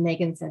 as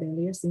Megan said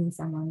earlier, seeing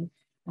someone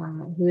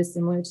who is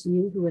similar to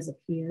you, who is a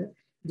peer,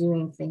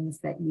 doing things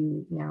that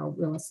you now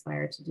will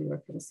aspire to do or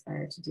could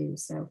aspire to do.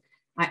 So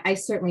I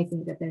certainly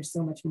think that there's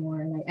so much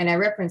more. And I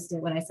referenced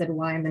it when I said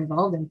why I'm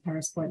involved in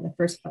parasport in the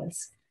first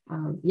place.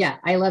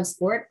 I love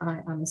sport.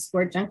 I'm a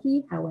sport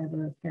junkie.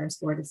 However,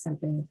 parasport is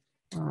something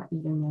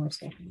even more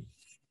special.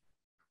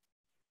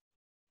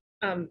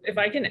 If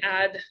I can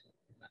add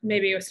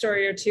maybe a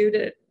story or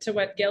two to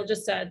what Gail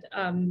just said.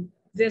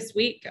 This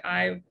week,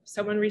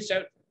 someone reached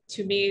out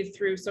to me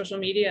through social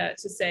media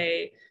to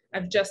say,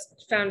 I've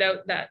just found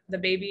out that the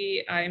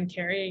baby I'm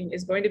carrying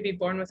is going to be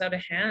born without a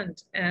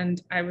hand.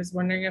 And I was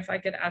wondering if I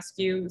could ask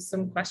you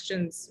some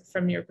questions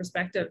from your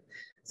perspective.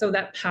 So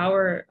that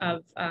power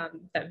of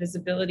that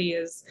visibility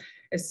is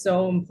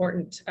so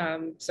important.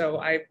 So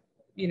I,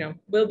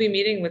 will be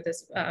meeting with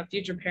this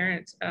future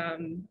parent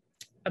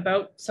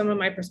about some of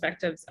my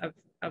perspectives of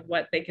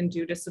what they can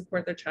do to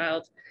support their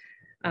child.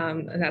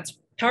 And that's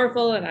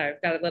powerful. And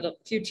I've got a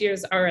few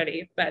tears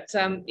already, but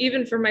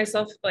even for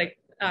myself, like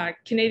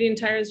Canadian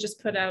Tires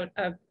just put out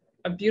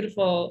a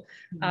beautiful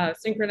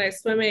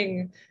synchronized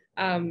swimming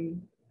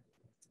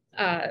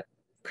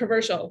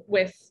commercial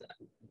with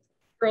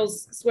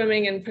girls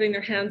swimming and putting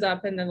their hands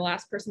up, and then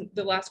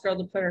the last girl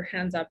to put her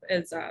hands up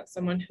is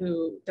someone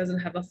who doesn't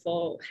have a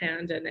full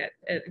hand, and it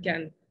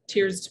again,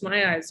 tears to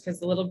my eyes, because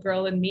the little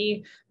girl in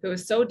me who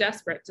was so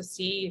desperate to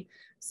see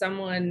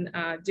someone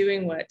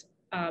doing what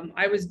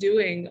I was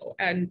doing,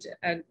 and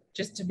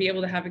just to be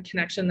able to have a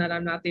connection that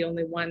I'm not the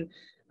only one,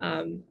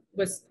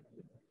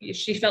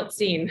 she felt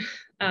seen.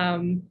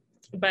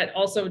 But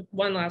also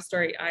one last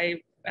story,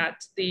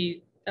 at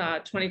the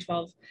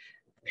 2012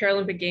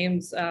 Paralympic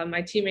Games,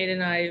 my teammate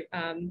and I,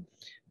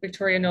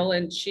 Victoria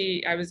Nolan,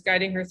 I was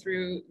guiding her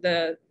through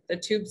the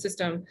tube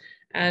system,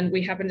 and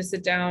we happened to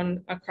sit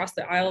down across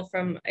the aisle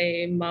from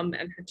a mom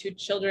and her 2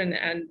 children,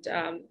 and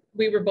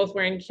we were both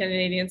wearing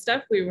Canadian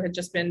stuff. We had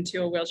just been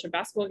to a wheelchair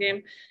basketball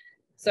game.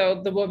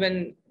 So the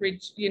woman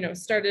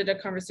started a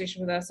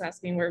conversation with us,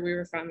 asking where we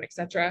were from,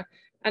 etc.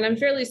 And I'm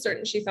fairly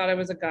certain she thought I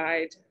was a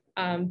guide.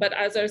 But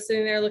as I was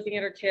sitting there looking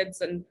at her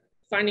kids and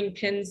finding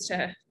pins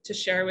to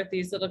share with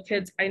these little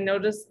kids, I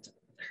noticed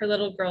her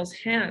little girl's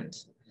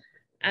hand,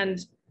 and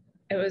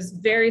it was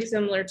very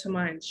similar to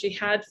mine. She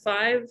had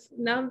 5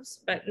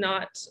 nubs, but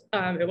not,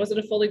 it wasn't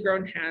a fully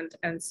grown hand.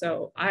 And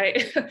so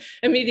I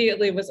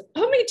immediately was,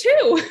 oh, me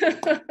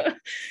too,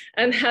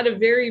 and had a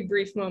very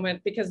brief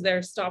moment, because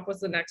their stop was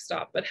the next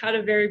stop, but had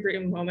a very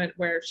brief moment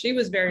where she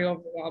was very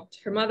overwhelmed.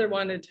 Her mother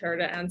wanted her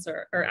to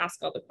answer or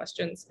ask all the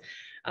questions.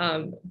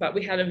 But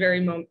we had a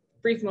very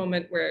brief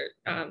moment where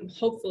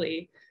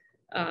hopefully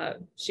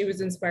she was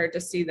inspired to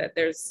see that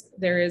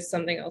there is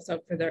something else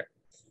out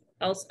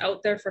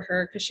there for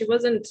her, because she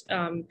wasn't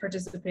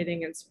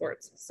participating in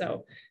sports.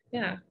 So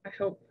yeah, I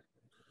hope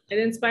it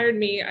inspired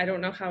me. I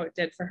don't know how it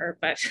did for her,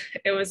 but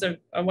it was a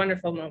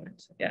wonderful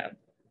moment. Yeah.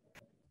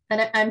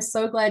 And I'm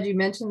so glad you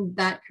mentioned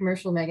that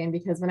commercial, Megan,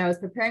 because when I was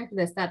preparing for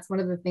this, that's one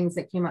of the things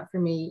that came up for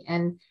me.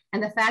 And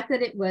the fact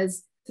that it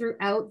was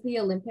throughout the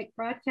Olympic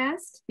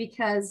broadcast,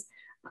 because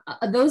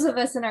those of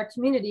us in our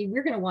community,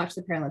 we're going to watch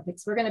the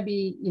Paralympics. We're going to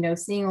be,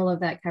 seeing all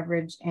of that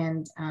coverage,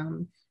 and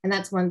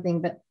that's one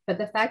thing. But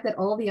the fact that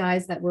all the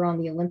eyes that were on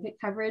the Olympic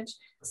coverage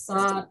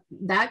saw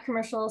that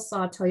commercial,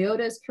 saw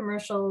Toyota's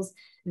commercials,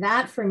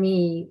 that for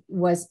me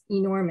was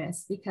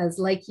enormous, because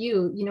like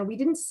you, we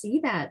didn't see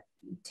that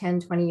 10,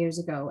 20 years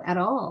ago at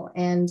all.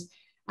 And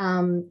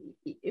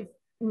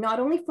not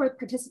only for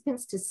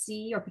participants to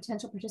see, or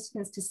potential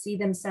participants to see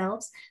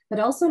themselves, but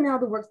also now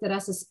the work that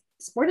us as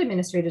sport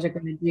administrators are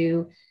going to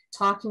do,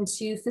 talking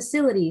to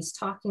facilities,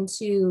 talking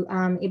to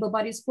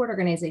able-bodied sport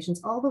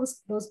organizations, all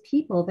those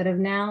people that have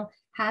now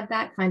had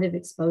that kind of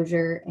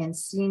exposure and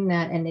seen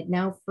that, and it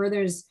now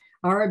furthers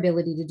our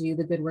ability to do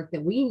the good work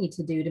that we need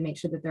to do to make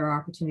sure that there are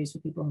opportunities for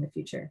people in the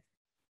future.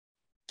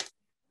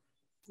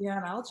 Yeah,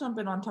 and I'll jump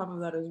in on top of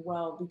that as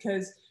well,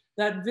 because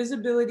that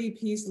visibility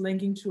piece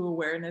linking to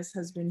awareness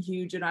has been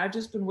huge. And I've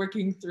just been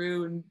working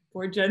through, and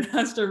poor Jen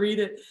has to read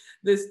it,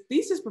 this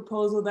thesis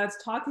proposal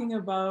that's talking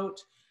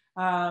about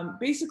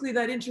basically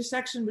that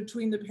intersection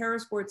between the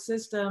parasport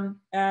system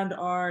and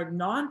our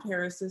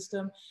non-para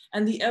system,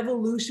 and the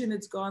evolution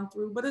it's gone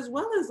through, but as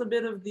well as a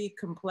bit of the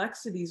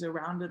complexities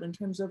around it in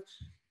terms of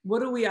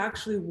what do we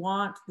actually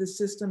want the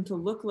system to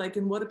look like,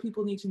 and what do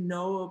people need to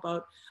know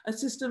about a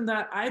system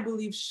that I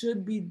believe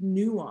should be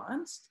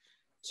nuanced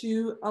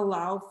to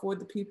allow for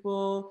the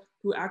people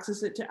who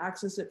access it to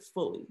access it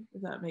fully,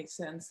 if that makes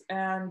sense.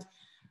 And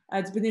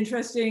it's been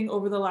interesting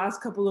over the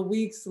last couple of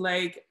weeks,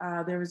 like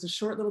there was a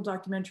short little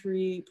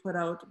documentary put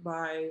out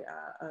by,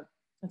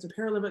 it's a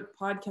Paralympic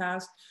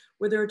podcast,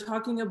 where they're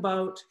talking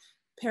about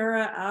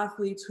para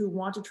athletes who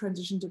want to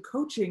transition to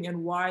coaching and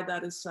why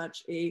that is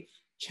such a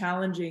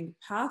challenging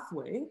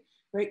pathway,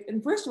 right?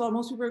 And first of all,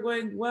 most people are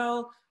going,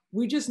 well,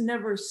 we just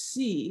never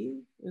see,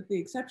 with the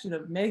exception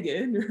of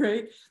Megan,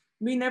 right?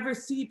 We never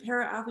see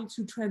para athletes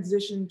who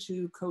transition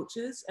to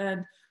coaches.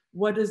 And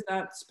what does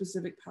that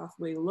specific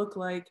pathway look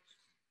like?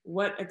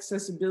 What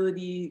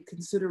accessibility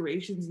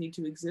considerations need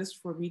to exist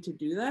for me to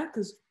do that?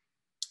 Because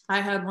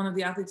I had one of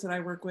the athletes that I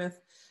work with,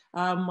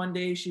 one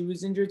day she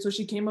was injured, so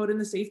she came out in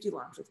the safety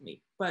lounge with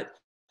me. But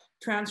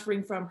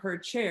transferring from her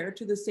chair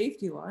to the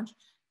safety lounge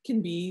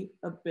can be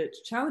a bit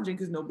challenging,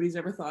 because nobody's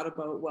ever thought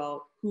about,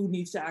 well, who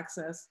needs to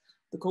access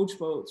the coach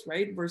boats,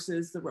 right?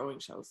 Versus the rowing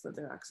shells that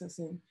they're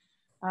accessing.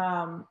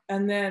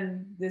 And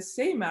then this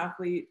same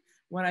athlete,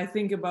 when I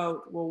think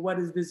about, well, what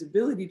is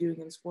visibility doing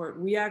in sport?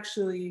 We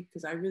actually,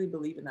 because I really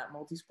believe in that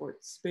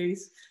multi-sport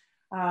space,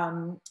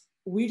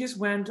 we just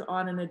went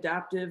on an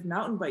adaptive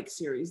mountain bike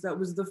series that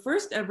was the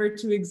first ever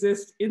to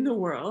exist in the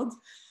world.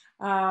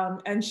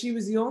 And she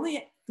was the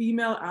only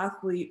female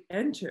athlete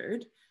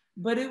entered,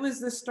 but it was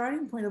the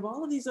starting point of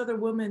all of these other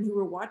women who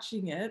were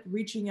watching it,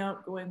 reaching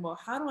out, going, well,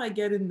 how do I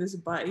get in this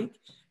bike?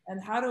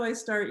 And how do I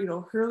start,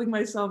 hurling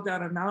myself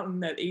down a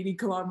mountain at 80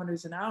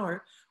 kilometers an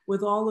hour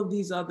with all of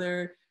these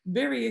other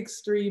very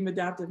extreme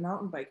adaptive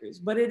mountain bikers?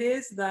 But it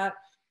is that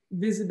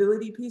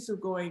visibility piece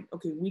of going,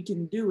 okay, we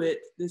can do it.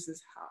 This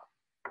is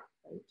how.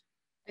 Right?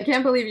 I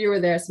can't believe you were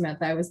there,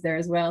 Samantha. I was there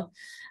as well.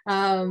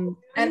 And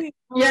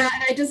yeah,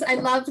 I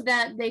loved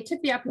that they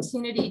took the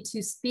opportunity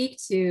to speak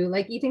to,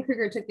 like Ethan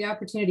Kruger took the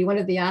opportunity, one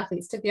of the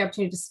athletes took the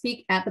opportunity to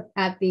speak at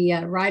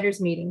the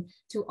riders meeting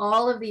to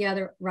all of the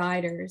other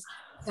riders.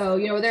 So,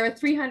 there were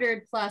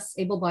 300 plus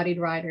able-bodied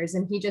riders,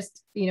 and he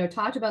just,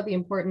 talked about the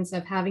importance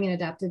of having an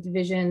adaptive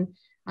division.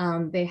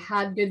 They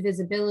had good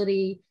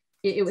visibility.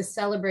 It was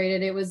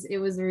celebrated. It was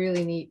a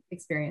really neat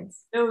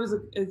experience. It was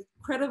an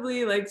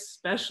incredibly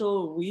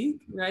special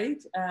week,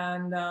 right?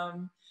 And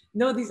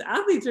no, these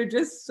athletes are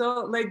just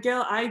so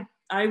Gail, I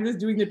was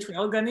doing the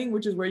trail gunning,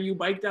 which is where you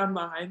bike down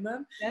behind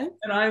them. Yeah.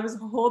 And I was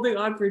holding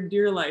on for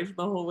dear life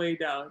the whole way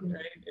down,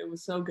 right? It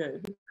was so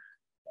good.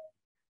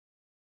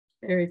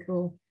 Very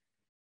cool.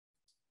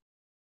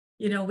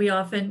 We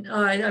often,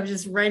 I was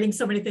just writing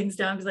so many things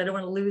down because I don't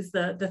want to lose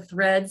the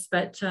threads,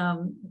 but,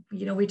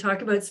 we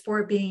talk about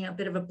sport being a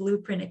bit of a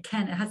blueprint. It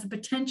has the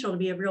potential to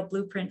be a real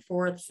blueprint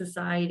for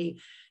society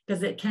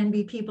because it can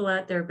be people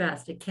at their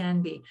best. It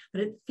can be,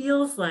 but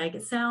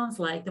it sounds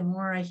like the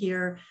more I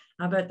hear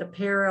about the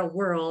para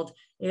world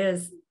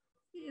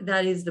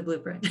that is the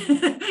blueprint,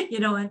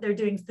 and they're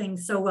doing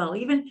things so well.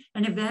 Even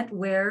an event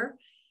where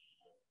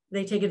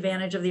they take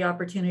advantage of the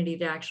opportunity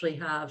to actually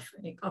have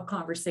a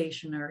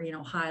conversation or,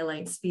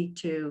 highlight, speak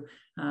to,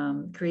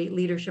 create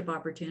leadership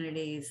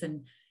opportunities.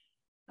 And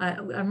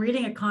I'm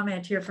reading a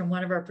comment here from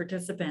one of our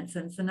participants,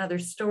 and it's another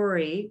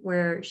story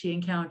where she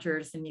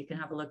encounters, and you can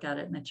have a look at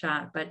it in the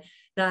chat, but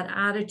that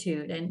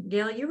attitude. And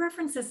Gail, you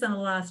referenced this in the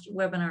last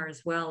webinar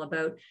as well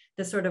about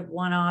the sort of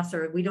one-offs,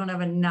 or we don't have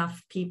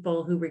enough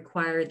people who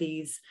require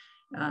these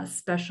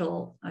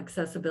special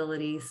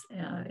accessibilities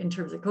in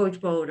terms of coach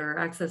boat or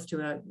access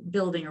to a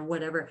building or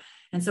whatever.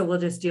 And so we'll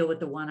just deal with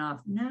the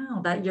one-off.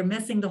 No, that you're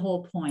missing the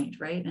whole point,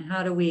 right? And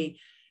how do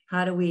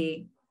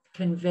we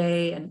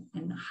convey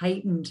and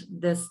heighten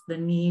the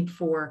need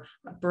for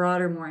a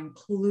broader, more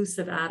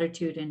inclusive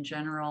attitude in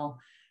general?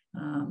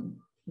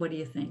 What do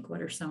you think?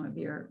 What are some of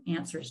your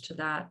answers to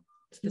that?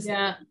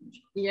 Yeah,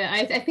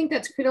 I think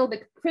that's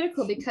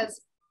critical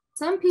because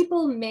some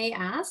people may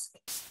ask,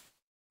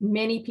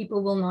 many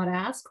people will not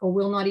ask or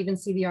will not even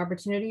see the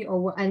opportunity,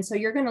 and so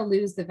you're going to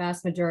lose the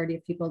vast majority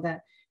of people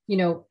that,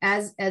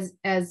 as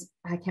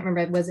I can't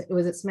remember, was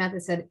it Samantha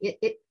said,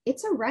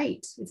 it's a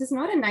right. This is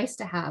not a nice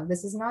to have.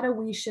 This is not a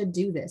we should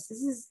do this.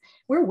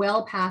 We're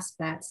well past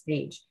that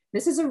stage.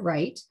 This is a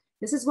right.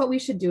 This is what we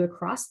should do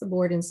across the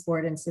board in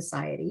sport and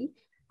society.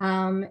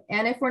 And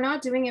if we're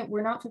not doing it,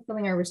 we're not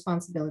fulfilling our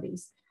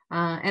responsibilities.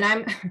 And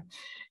I'm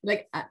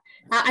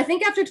I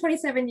think after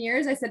 27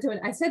 years, I said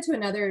to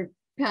another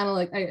panel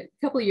a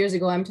couple of years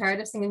ago, I'm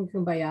tired of singing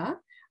Kumbaya.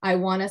 I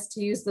want us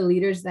to use the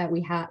levers that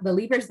we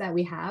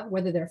have,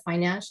 whether they're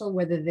financial,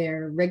 whether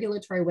they're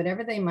regulatory,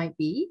 whatever they might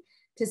be,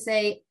 to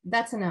say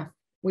that's enough.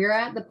 We're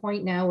at the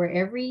point now where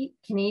every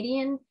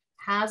Canadian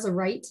has a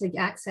right to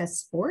access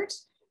sport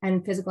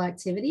and physical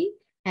activity.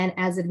 And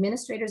as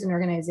administrators and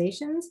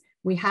organizations,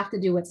 we have to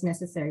do what's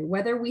necessary,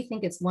 whether we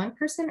think it's one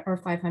person or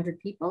 500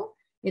 people.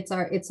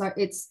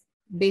 It's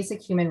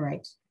basic human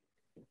right.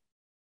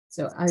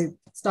 So I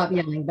stop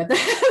yelling, but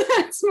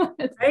that's what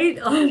right.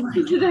 Oh my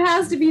God. It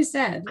has to be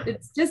said.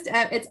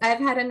 I've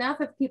had enough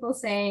of people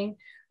saying,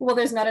 well,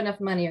 there's not enough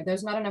money or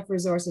there's not enough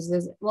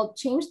resources. Well,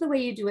 change the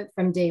way you do it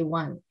from day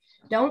one.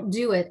 Don't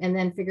do it and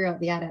then figure out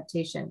the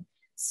adaptation.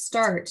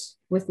 Start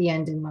with the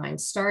end in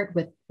mind. Start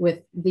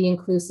with the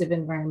inclusive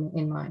environment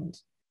in mind.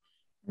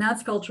 And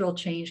that's cultural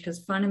change, because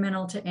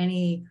fundamental to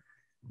any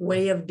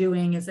way of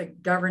doing is a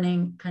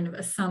governing kind of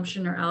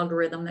assumption or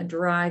algorithm that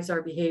drives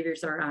our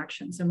behaviors, our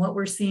actions. And what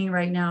we're seeing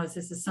right now is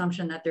this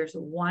assumption that there's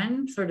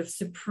one sort of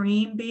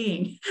supreme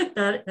being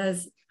that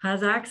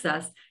has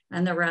access,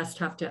 and the rest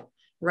have to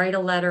write a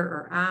letter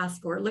or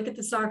ask, or look at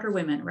the soccer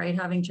women, right?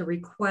 Having to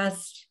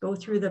request, go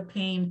through the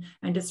pain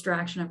and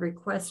distraction of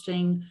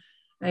requesting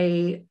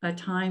a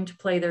time to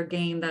play their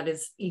game that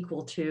is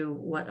equal to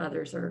what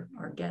others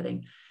are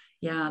getting.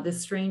 Yeah, this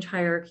strange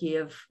hierarchy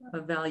of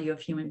value of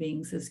human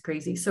beings is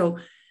crazy. So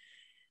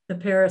the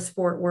para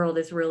sport world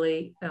is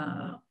really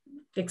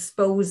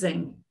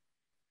exposing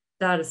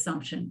that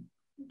assumption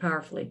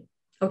powerfully.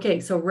 Okay,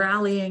 so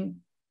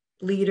rallying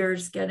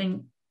leaders,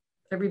 getting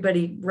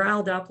everybody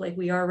riled up like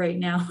we are right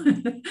now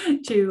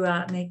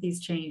to make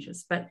these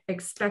changes, but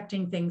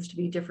expecting things to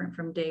be different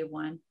from day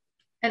one.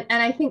 And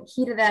I think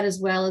key to that as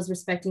well is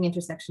respecting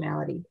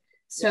intersectionality.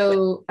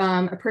 So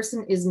a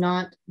person is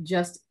not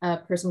just a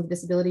person with a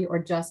disability or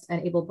just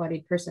an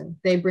able-bodied person.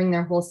 They bring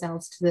their whole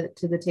selves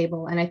to the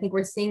table. And I think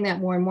we're seeing that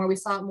more and more. We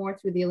saw it more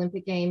through the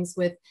Olympic Games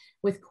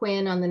with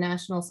Quinn on the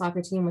national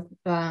soccer team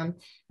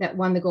that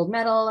won the gold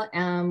medal.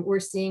 We're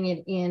seeing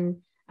it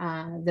in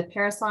the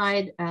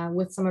paraside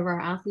with some of our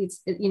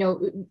athletes.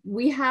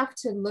 We have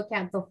to look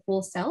at the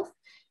whole self.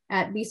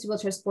 At BC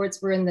Wheelchair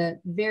Sports, we're in the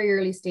very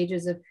early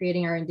stages of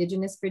creating our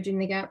Indigenous Bridging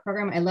the Gap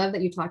program. I love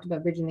that you talked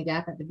about Bridging the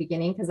Gap at the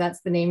beginning, because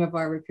that's the name of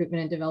our recruitment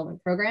and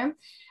development program.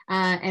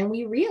 And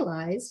we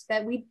realized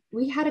that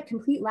we had a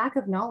complete lack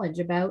of knowledge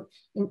about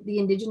the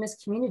Indigenous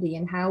community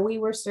and how we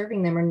were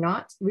serving them or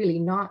not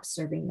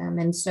serving them.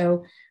 And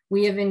so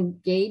we have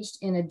engaged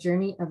in a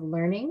journey of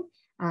learning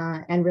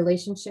and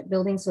relationship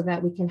building so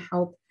that we can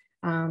help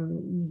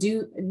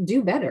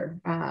do better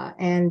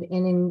and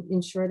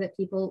ensure that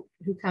people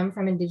who come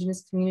from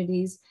Indigenous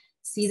communities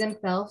see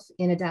themselves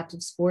in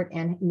adaptive sport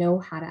and know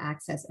how to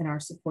access and are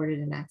supported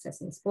in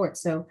accessing sport.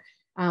 So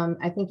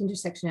I think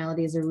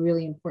intersectionality is a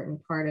really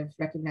important part of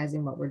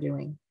recognizing what we're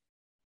doing.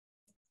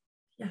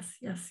 Yes,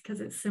 because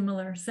it's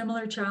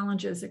similar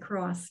challenges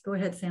across. Go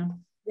ahead,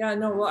 Sam. Yeah,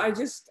 no, well, I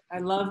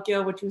love,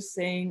 Gail, what you're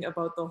saying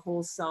about the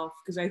whole self,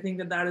 because I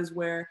think that is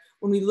where,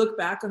 when we look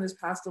back on this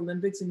past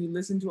Olympics and you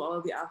listen to all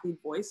of the athlete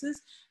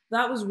voices,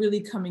 that was really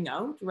coming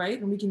out,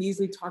 right? And we can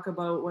easily talk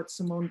about what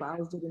Simone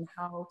Biles did and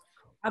how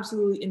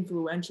absolutely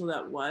influential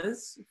that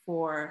was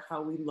for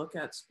how we look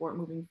at sport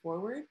moving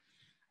forward.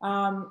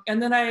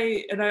 And then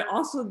I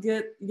also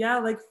get,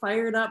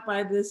 fired up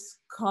by this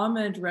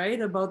comment,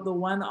 right, about the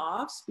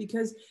one-offs,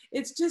 because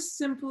it's just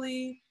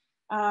simply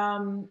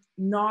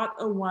not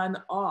a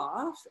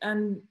one-off,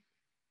 and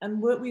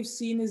what we've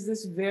seen is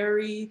this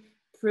very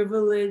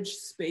privileged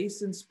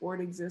space in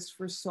sport exists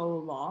for so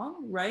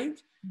long, right?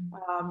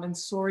 And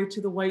sorry to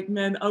the white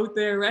men out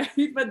there, right?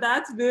 But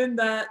that's been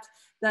that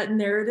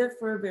narrative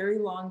for a very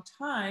long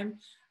time,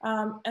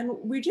 and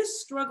we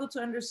just struggle to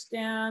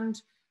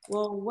understand,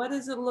 well, what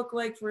does it look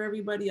like for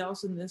everybody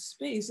else in this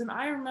space? And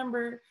I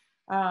remember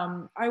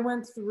I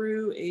went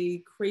through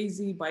a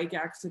crazy bike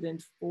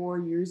accident 4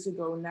 years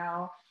ago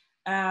now.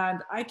 And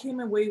I came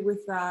away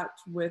with that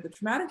with a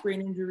traumatic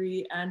brain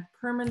injury and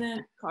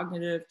permanent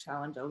cognitive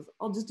challenge.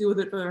 I'll just deal with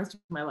it for the rest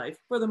of my life,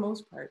 for the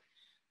most part.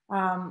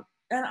 And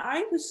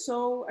I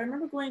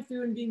remember going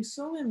through and being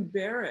so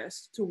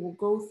embarrassed to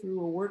go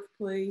through a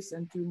workplace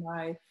and through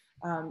my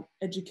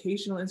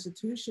educational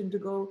institution to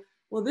go,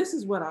 well, this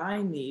is what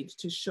I need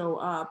to show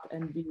up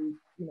and be,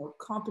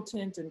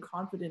 competent and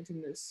confident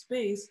in this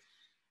space.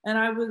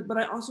 But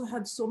I also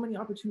had so many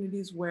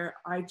opportunities where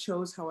I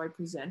chose how I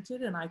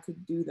presented and I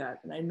could do that.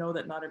 And I know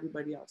that not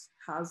everybody else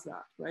has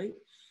that, right?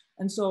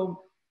 And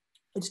so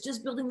it's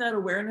just building that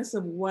awareness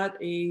of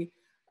what a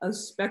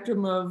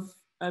spectrum of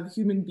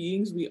human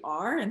beings we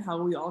are and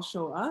how we all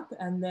show up.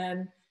 And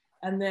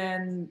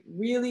then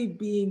really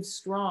being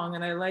strong.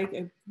 And I like,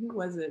 who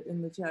was it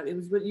in the chat? It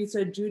was what you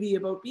said, Judy,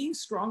 about being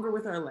stronger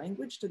with our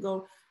language to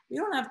go, we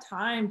don't have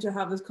time to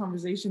have this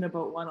conversation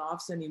about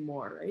one-offs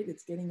anymore, right?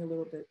 It's getting a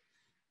little bit,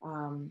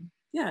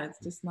 it's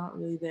just not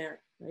really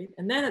there, right?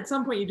 And then at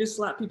some point you just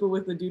slap people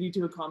with the duty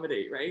to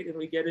accommodate, right? And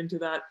we get into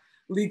that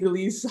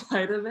legalese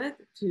side of it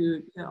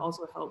to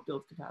also help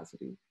build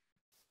capacity.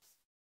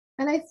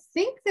 And I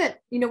think that,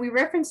 we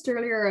referenced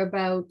earlier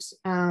about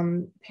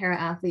para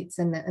athletes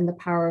and the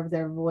power of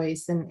their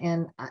voice.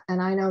 And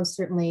I know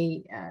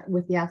certainly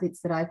with the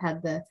athletes that I've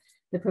had the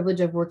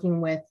privilege of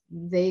working with,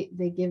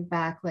 they give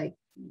back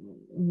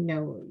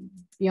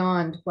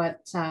beyond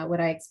what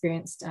I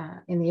experienced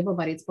in the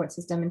able-bodied sports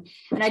system.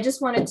 And I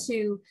just wanted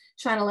to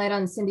shine a light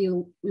on Cindy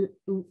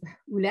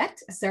Ouellette,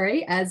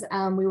 as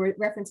we were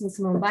referencing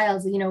Simone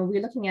Biles.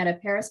 We're looking at a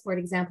parasport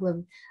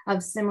example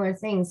of similar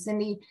things.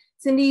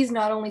 Cindy's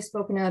not only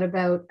spoken out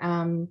about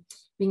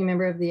being a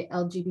member of the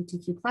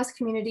LGBTQ+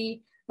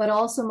 community, but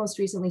also most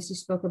recently she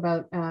spoke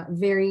about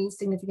very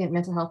significant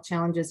mental health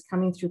challenges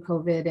coming through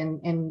COVID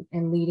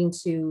and leading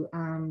to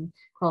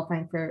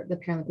qualifying for the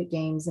Paralympic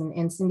Games.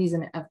 And Cindy's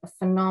a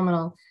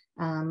phenomenal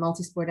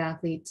multi-sport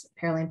athlete,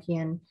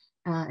 Paralympian,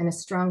 and a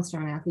strong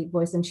athlete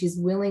voice. And she's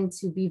willing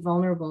to be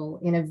vulnerable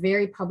in a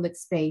very public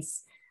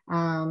space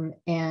and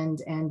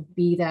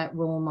be that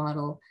role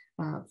model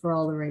for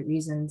all the right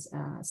reasons.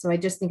 So I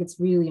just think it's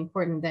really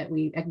important that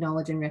we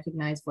acknowledge and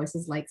recognize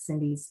voices like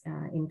Cindy's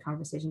in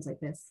conversations like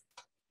this.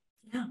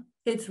 Yeah,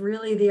 it's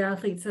really the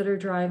athletes that are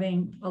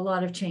driving a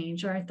lot of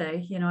change, aren't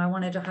they? I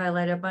wanted to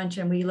highlight a bunch,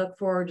 and we look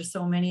forward to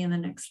so many in the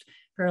next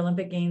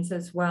Paralympic Games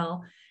as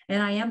well.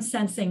 And I am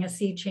sensing a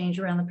sea change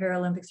around the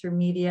Paralympics through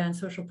media and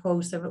social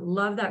posts. I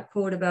love that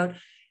quote about,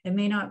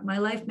 my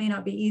life may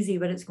not be easy,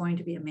 but it's going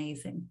to be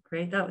amazing,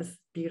 right? That was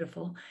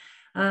beautiful.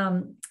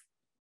 And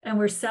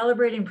we're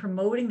celebrating,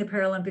 promoting the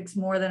Paralympics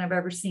more than I've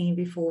ever seen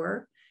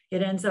before.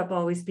 It ends up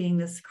always being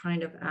this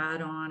kind of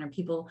add-on, or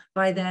people,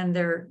 by then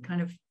they're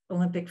kind of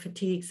Olympic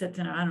fatigue sets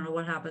in. I don't know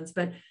what happens,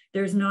 but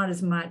there's not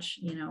as much,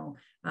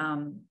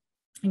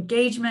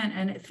 engagement,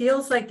 and it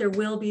feels like there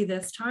will be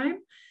this time.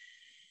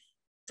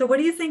 So what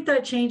do you think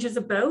that change is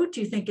about? Do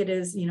you think it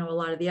is, a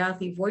lot of the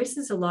athlete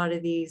voices, a lot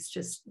of these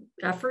just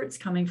efforts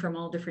coming from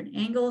all different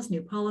angles,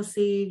 new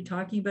policy,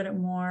 talking about it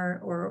more,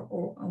 or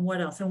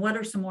what else? And what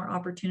are some more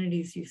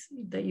opportunities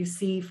that you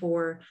see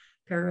for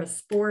para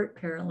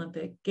sport,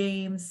 Paralympic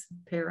Games,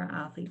 para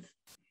athletes?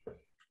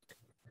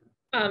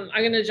 I'm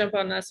going to jump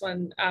on this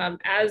one.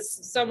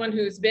 As someone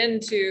who's been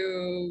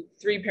to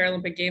 3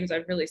 Paralympic Games,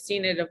 I've really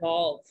seen it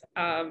evolve.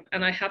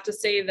 And I have to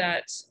say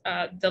that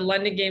the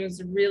London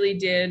Games really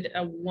did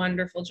a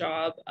wonderful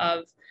job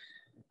of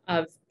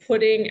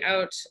putting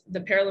out the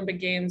Paralympic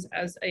Games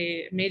as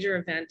a major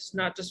event,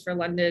 not just for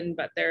London,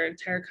 but their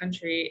entire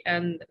country.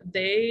 And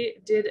they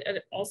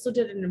also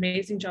did an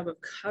amazing job of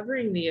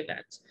covering the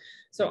event.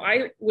 So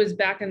I was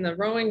back in the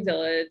rowing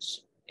village,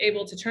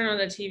 able to turn on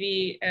the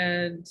TV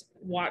and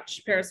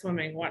watch para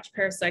swimming, watch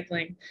para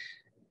cycling.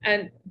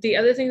 And the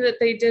other thing that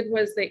they did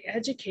was they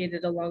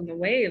educated along the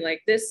way.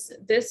 Like this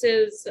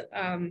is,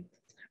 I'm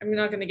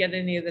not going to get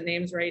any of the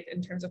names right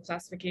in terms of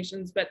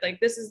classifications, but like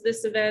this is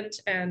this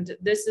event, and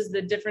this is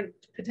the different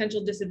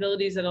potential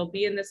disabilities that'll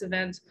be in this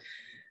event.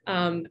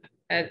 And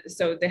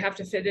so they have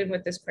to fit in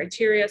with this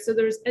criteria. So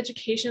there's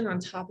education on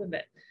top of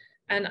it.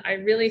 And I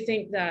really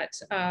think that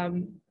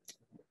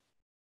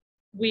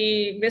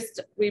we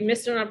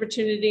missed an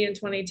opportunity in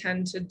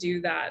 2010 to do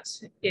that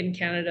in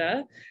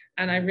Canada.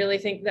 And I really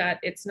think that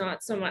it's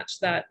not so much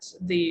that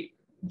the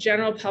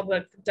general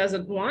public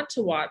doesn't want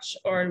to watch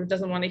or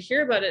doesn't want to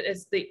hear about it,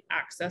 it's the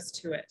access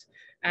to it.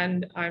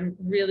 And I'm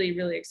really,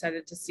 really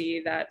excited to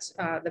see that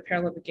the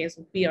Paralympic Games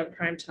will be on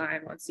prime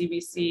time on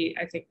CBC.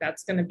 I think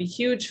that's going to be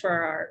huge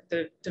for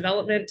the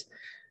development,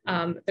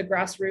 the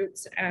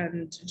grassroots,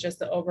 and just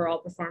the overall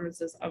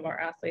performances of our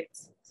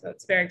athletes. So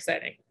it's very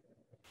exciting.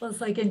 Well, it's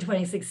like in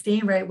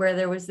 2016, right, where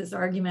there was this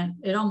argument,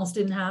 it almost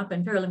didn't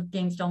happen, Paralympic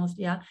Games almost,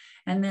 yeah.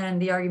 And then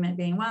the argument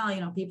being,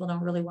 well, people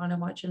don't really want to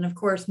watch. And of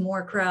course,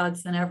 more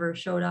crowds than ever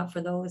showed up for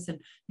those.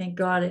 And thank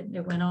God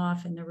it went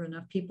off and there were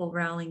enough people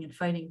rallying and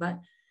fighting. But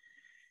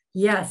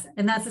yes,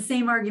 and that's the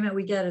same argument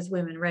we get as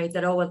women, right?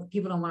 That, oh, well,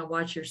 people don't want to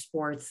watch your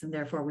sports and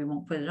therefore we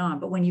won't put it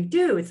on. But when you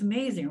do, it's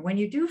amazing. Or when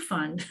you do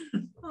fund,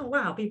 oh,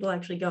 wow, people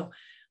actually go.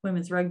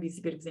 Women's rugby is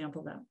a good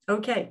example of that.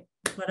 Okay,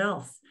 what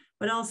else?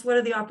 What else? What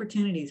are the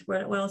opportunities?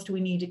 What else do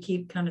we need to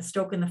keep kind of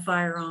stoking the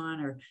fire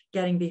on or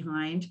getting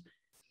behind?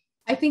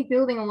 I think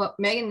building on what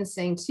Megan is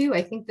saying too,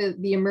 I think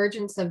the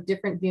emergence of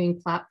different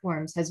viewing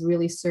platforms has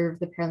really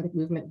served the Paralympic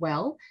movement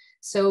well.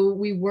 So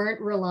we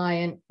weren't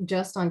reliant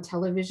just on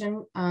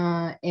television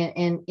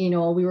and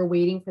we were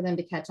waiting for them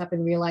to catch up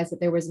and realize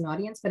that there was an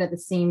audience, but at the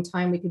same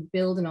time, we could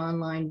build an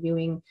online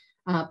viewing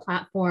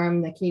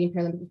platform. The Canadian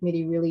Paralympic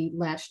Committee really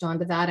latched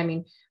onto that. I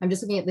mean, I'm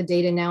just looking at the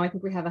data now. I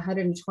think we have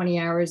 120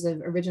 hours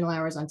of original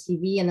hours on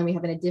TV, and then we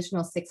have an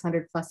additional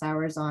 600 plus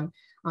hours on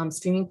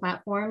streaming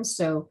platforms.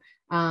 So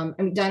I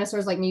mean,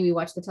 dinosaurs like me, we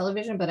watch the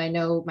television, but I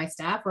know my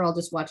staff are all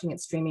just watching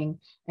it streaming.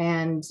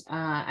 And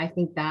I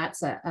think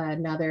that's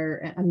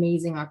another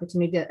amazing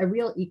opportunity, a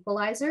real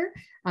equalizer,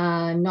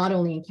 not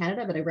only in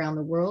Canada, but around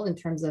the world in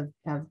terms of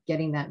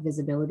getting that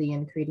visibility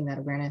and creating that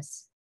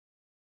awareness.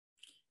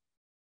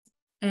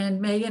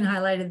 And Megan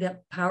highlighted the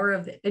power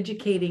of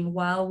educating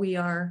while we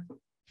are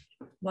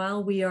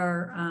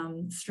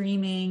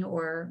streaming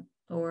or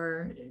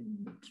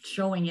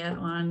showing it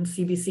on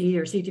CBC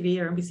or CTV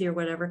or NBC or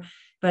whatever,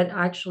 but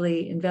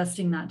actually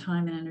investing that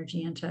time and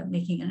energy into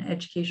making an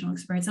educational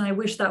experience. And I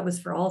wish that was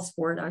for all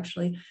sport,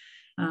 actually,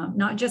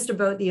 not just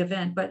about the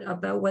event, but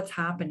about what's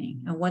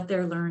happening and what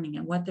they're learning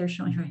and what they're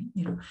showing,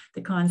 right?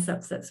 The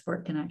concepts that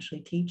sport can actually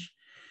teach.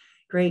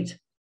 Great.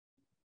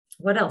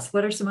 What else?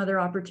 What are some other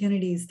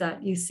opportunities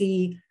that you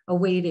see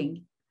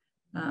awaiting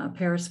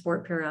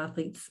parasport,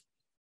 para-athletes?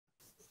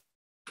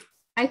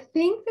 I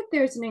think that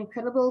there's an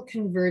incredible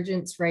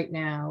convergence right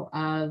now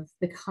of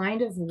the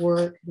kind of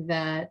work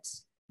that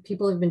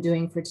people have been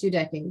doing for 2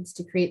 decades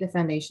to create the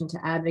foundation, to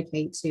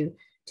advocate, to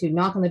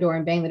knock on the door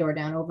and bang the door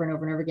down over and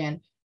over and over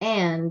again.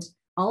 And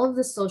all of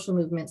the social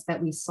movements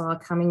that we saw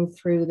coming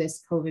through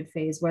this COVID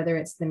phase, whether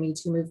it's the Me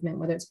Too movement,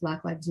 whether it's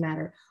Black Lives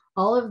Matter,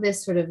 all of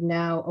this sort of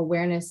now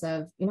awareness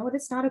of,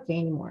 it's not okay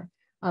anymore.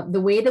 The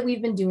way that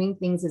we've been doing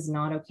things is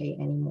not okay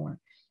anymore.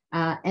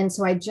 And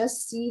so I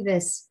just see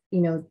this,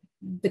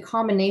 the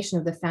combination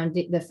of the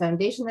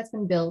foundation that's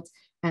been built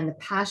and the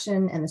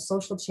passion and the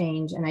social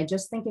change. And I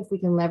just think if we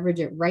can leverage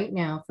it right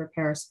now for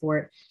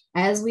parasport,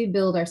 as we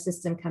build our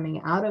system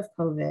coming out of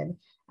COVID,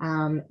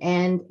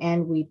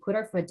 and we put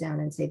our foot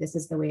down and say, this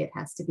is the way it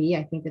has to be,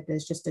 I think that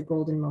there's just a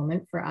golden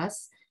moment for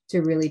us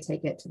to really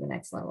take it to the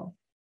next level.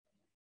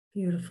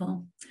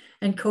 Beautiful.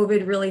 And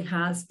COVID really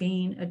has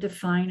been a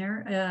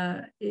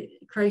definer.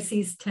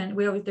 Crises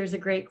there's a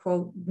great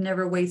quote,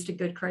 never waste a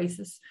good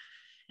crisis.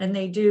 And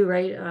they do,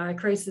 right?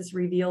 Crisis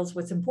reveals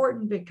what's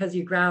important, because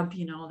you grab,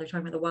 they're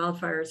talking about the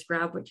wildfires,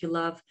 grab what you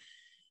love,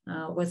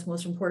 what's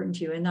most important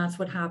to you. And that's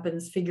what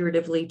happens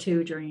figuratively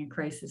too during a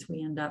crisis.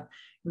 We end up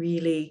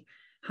really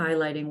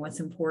highlighting what's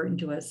important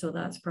to us. So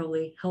that's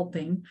probably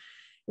helping.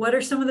 What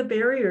are some of the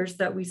barriers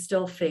that we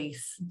still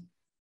face?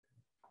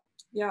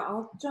 Yeah,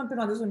 I'll jump in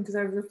on this one because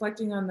I was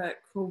reflecting on that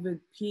COVID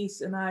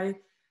piece, and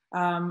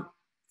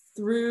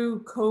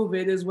through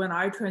COVID is when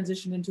I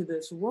transitioned into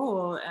this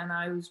role, and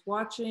I was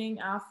watching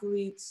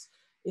athletes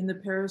in the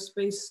para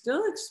space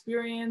still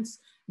experience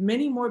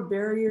many more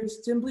barriers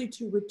simply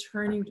to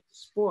returning to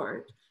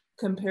sport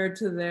compared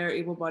to their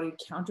able-bodied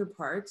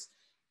counterparts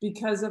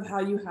because of how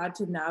you had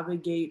to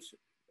navigate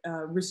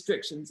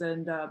restrictions.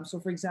 And so,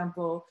 for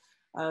example,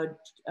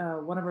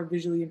 one of our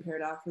visually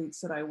impaired athletes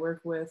that I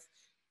work with,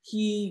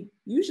 he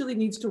usually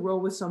needs to row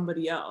with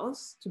somebody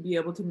else to be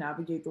able to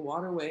navigate the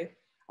waterway.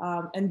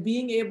 And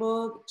being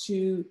able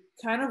to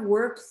kind of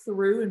work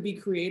through and be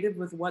creative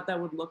with what that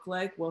would look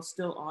like while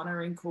still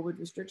honoring COVID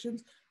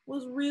restrictions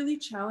was really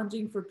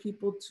challenging for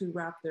people to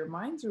wrap their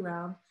minds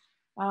around.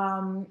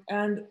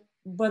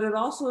 But it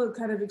also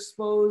kind of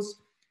exposed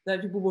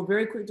that people were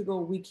very quick to go,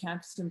 we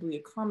can't simply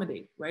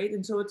accommodate, right?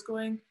 And so it's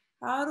going,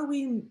 how do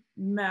we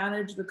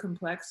manage the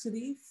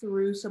complexity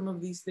through some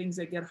of these things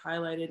that get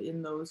highlighted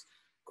in those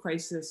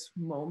crisis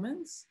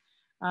moments?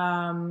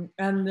 And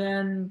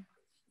then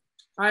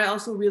I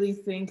also really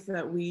think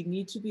that we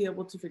need to be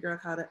able to figure out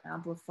how to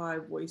amplify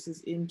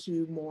voices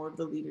into more of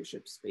the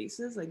leadership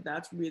spaces. Like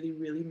that's really,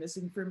 really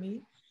missing for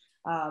me,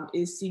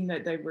 is seeing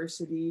that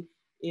diversity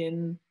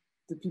in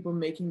the people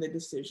making the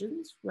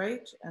decisions,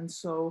 right? And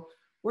so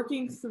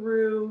working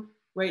through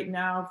right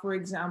now, for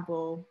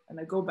example, and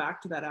I go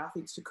back to that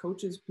athletes to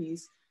coaches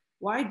piece,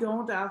 why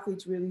don't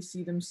athletes really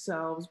see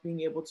themselves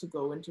being able to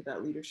go into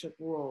that leadership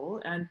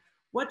role? And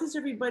what does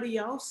everybody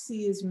else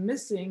see is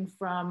missing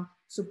from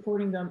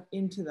supporting them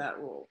into that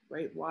role,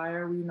 right? Why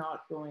are we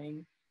not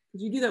going,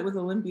 because you do that with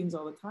Olympians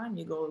all the time.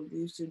 You go,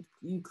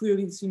 you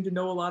clearly seem to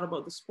know a lot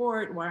about the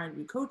sport. Why aren't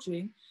you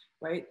coaching,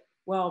 right?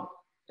 Well,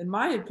 in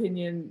my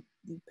opinion,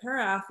 the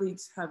para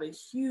athletes have a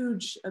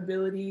huge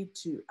ability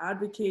to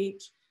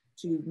advocate,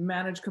 to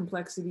manage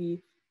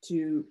complexity,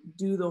 to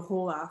do the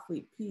whole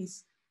athlete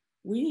piece.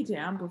 We need to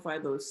amplify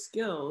those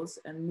skills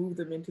and move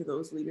them into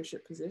those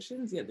leadership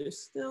positions, yet there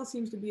still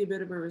seems to be a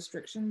bit of a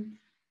restriction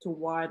to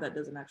why that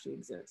doesn't actually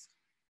exist.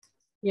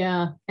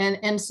 Yeah,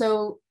 and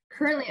so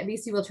currently at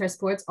BC Wheelchair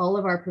Sports, all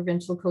of our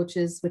provincial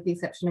coaches, with the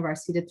exception of our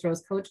seated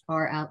throws coach,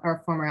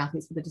 are former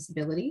athletes with a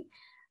disability.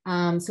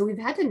 So we've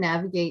had to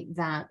navigate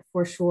that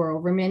for sure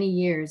over many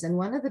years. And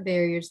one of the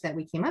barriers that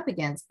we came up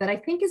against that I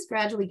think is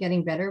gradually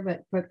getting better,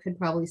 but could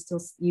probably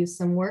still use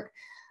some work,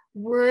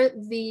 were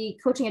the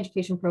coaching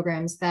education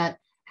programs that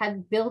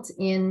had built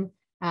in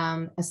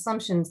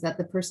assumptions that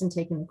the person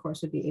taking the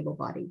course would be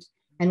able-bodied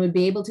and would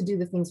be able to do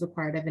the things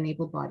required of an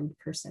able-bodied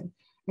person.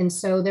 And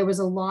so there was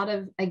a lot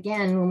of,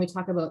 again, when we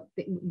talk about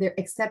their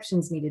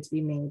exceptions needed to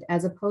be made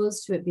as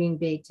opposed to it being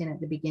baked in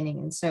at the beginning.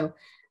 And so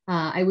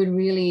I would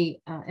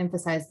really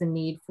emphasize the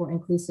need for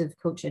inclusive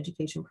coach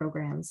education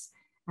programs,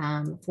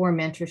 for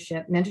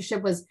mentorship.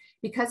 Mentorship was,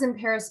 because in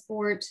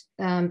parasport,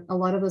 a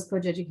lot of those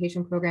coach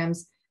education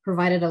programs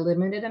provided a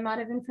limited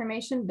amount of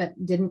information, but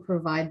didn't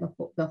provide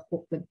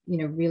the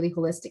really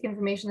holistic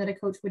information that a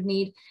coach would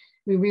need.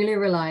 We really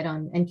relied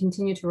on and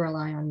continue to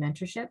rely on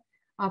mentorship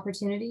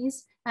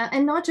opportunities,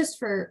 and not just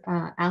for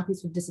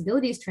athletes with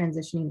disabilities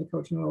transitioning to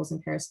coaching roles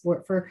in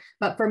parasport,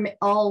 but for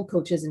all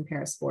coaches in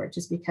parasport,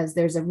 just because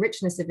there's a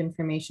richness of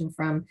information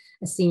from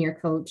a senior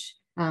coach,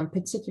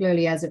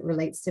 particularly as it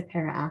relates to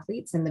para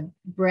athletes and the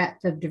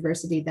breadth of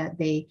diversity that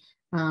they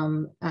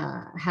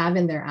have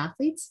in their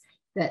athletes.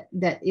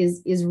 That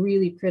is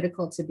really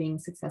critical to being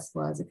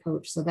successful as a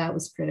coach. So that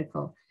was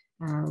critical.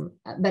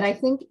 But I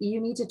think you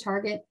need to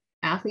target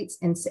athletes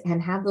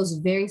and have those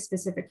very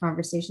specific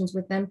conversations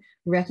with them,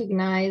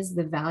 recognize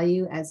the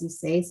value, as you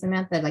say,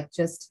 Samantha, like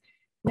just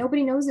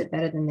nobody knows it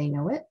better than they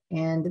know it.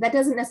 And that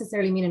doesn't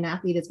necessarily mean an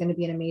athlete is going to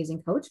be an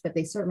amazing coach, but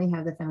they certainly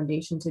have the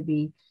foundation to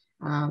be,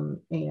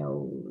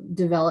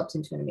 developed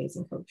into an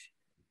amazing coach.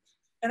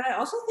 And I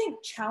also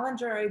think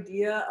challenge our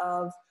idea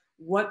of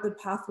what the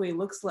pathway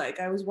looks like.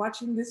 I was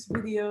watching this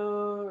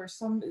video or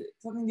something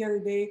the other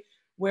day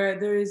where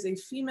there is a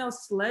female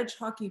sledge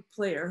hockey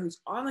player who's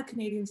on the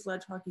Canadian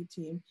sledge hockey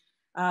team,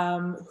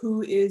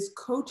 who is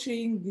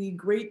coaching the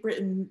Great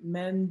Britain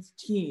men's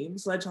team,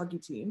 sledge hockey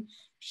team.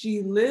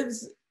 She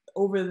lives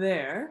over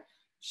there.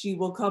 She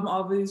will come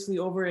obviously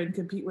over and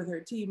compete with her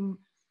team.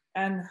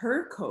 And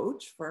her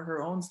coach for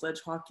her own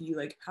sledge hockey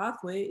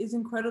pathway is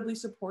incredibly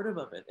supportive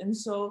of it. And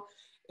so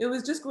it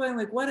was just going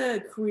what a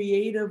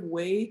creative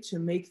way to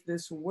make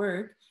this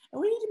work.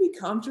 And we need to be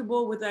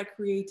comfortable with that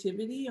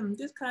creativity and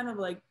just kind of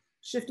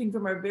shifting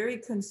from our very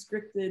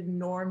constricted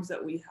norms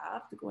that we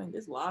have to going,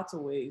 there's lots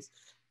of ways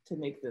to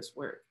make this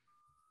work.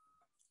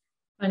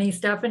 Funny,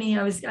 Stephanie,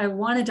 I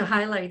wanted to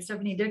highlight,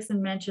 Stephanie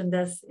Dixon mentioned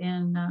this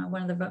in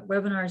one of the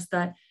webinars,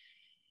 that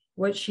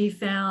what she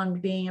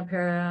found being a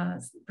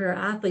para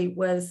athlete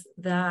was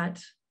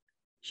that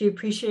she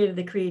appreciated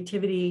the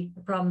creativity,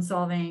 the problem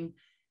solving,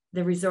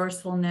 the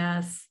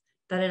resourcefulness,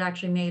 that it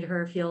actually made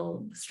her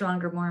feel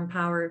stronger, more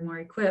empowered, more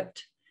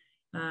equipped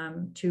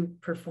to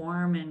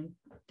perform and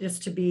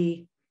just to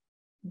be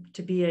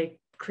a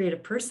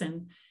creative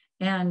person.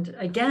 And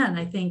again,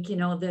 I think, you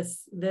know,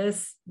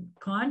 this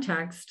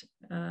context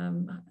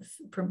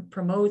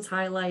promotes,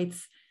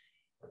 highlights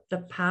the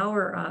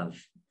power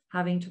of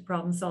having to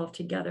problem solve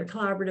together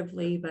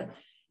collaboratively,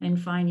 and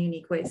find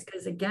unique ways.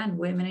 Because again,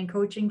 women in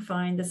coaching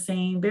find the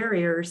same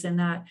barriers in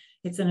that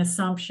it's an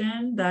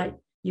assumption that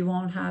you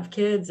won't have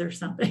kids or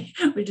something,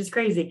 which is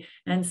crazy.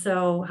 And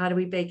so how do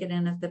we bake it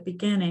in at the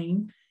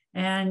beginning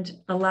and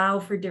allow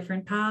for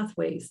different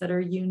pathways that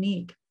are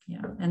unique?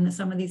 Yeah. And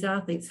some of these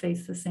athletes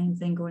face the same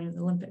thing going to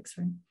the Olympics,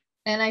 right?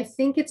 And I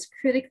think it's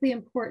critically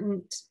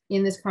important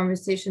in this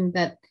conversation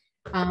that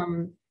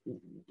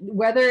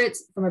whether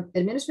it's from an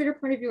administrator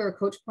point of view or a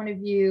coach point of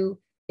view,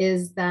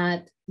 is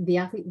that the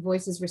athlete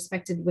voice is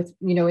respected with,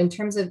 you know, in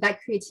terms of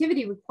that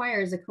creativity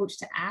requires a coach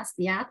to ask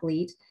the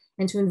athlete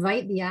and to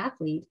invite the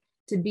athlete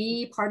to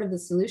be part of the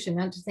solution,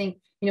 not to think,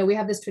 you know, we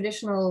have this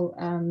traditional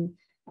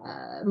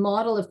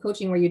model of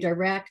coaching where you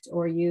direct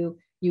or you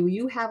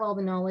have all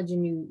the knowledge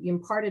and you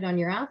impart it on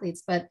your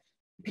athletes, but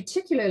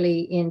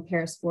particularly in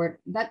parasport,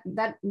 that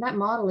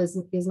model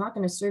is not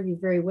going to serve you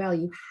very well.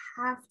 You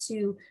have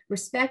to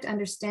respect,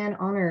 understand,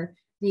 honor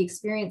the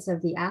experience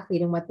of the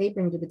athlete and what they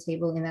bring to the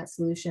table in that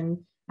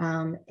solution.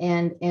 And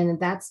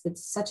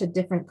it's such a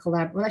different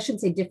well, I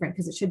shouldn't say different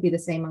because it should be the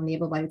same on the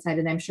able-bodied side,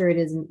 and I'm sure it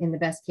is in the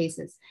best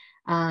cases.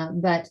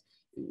 But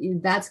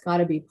that's got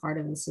to be part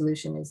of the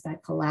solution, is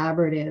that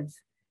collaborative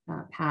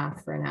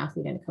path for an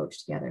athlete and a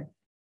coach together.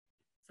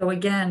 So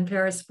again,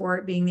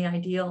 parasport being the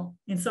ideal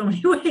in so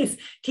many ways,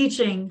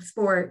 teaching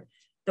sport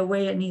the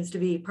way it needs to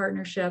be: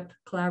 partnership,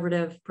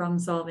 collaborative, problem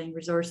solving,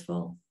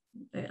 resourceful,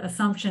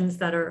 assumptions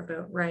that are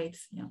about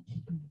rights. Yeah.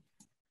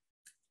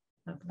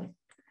 Lovely.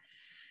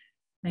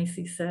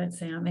 Nicely said,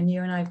 Sam. And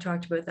you and I have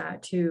talked about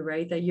that too,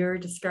 right? That you're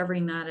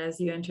discovering that as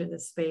you enter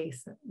this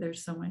space.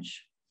 There's so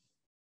much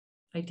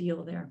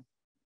ideal there.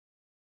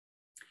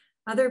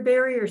 Other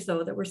barriers,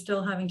 though, that we're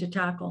still having to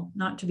tackle,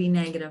 not to be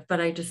negative,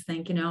 but I just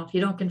think, you know, if you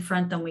don't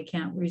confront them, we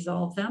can't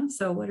resolve them.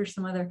 So what are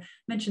some other,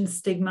 mentioned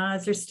stigma?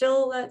 Is there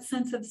still that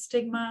sense of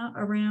stigma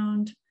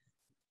around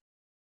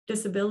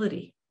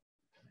disability?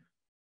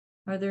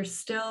 Are there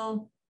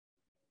still?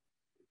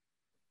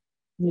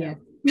 Yeah.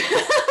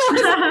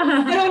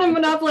 I don't want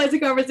to monopolize the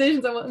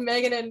conversation, so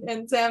Megan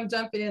and Sam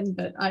jump in,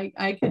 but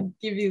I could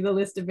give you the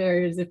list of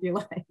barriers if you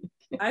like.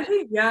 I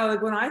think, yeah,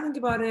 like when I think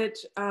about it,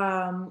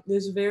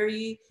 there's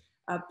very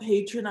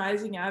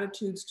patronizing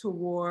attitudes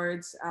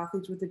towards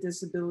athletes with a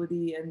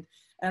disability,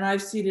 and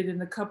I've seen it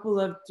in a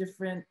couple of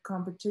different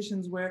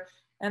competitions where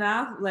an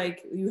athlete,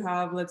 like you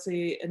have, let's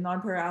say, a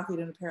non-para athlete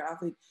and a para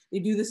athlete, they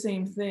do the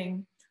same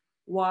thing.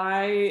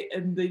 Why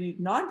the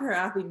non-para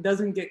athlete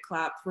doesn't get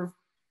clapped for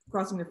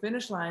crossing the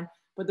finish line,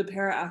 but the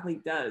para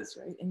athlete does,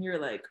 right? And you're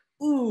like,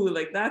 ooh,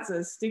 like that's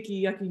a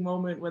sticky, yucky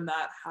moment when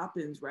that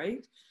happens,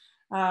 right?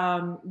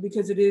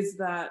 Because it is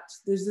that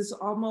there's this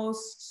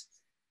almost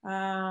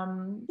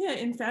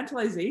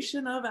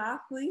infantilization of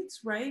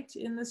athletes, right,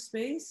 in this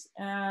space,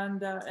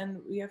 and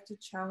we have to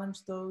challenge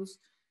those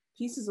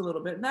pieces a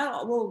little bit. And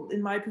that, well,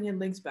 in my opinion,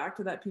 links back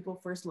to that people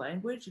first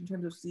language in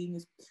terms of seeing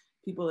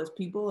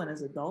people and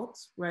as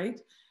adults, right?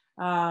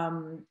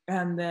 And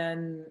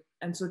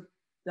so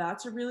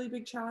that's a really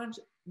big challenge.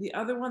 The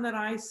other one that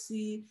I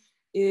see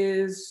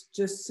is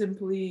just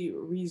simply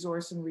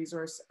resource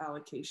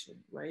allocation,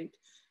 right?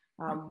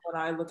 When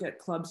I look at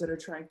clubs that are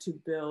trying to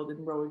build,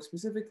 in rowing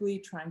specifically,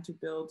 trying to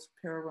build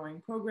para rowing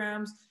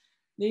programs,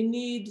 they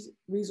need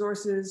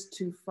resources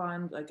to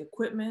fund like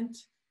equipment,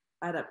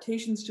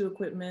 adaptations to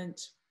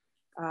equipment,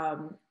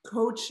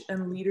 coach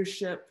and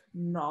leadership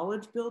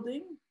knowledge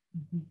building,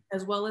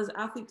 as well as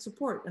athlete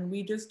support. And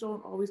we just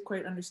don't always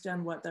quite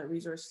understand what that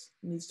resource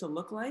needs to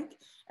look like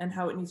and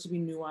how it needs to be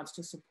nuanced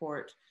to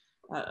support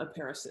a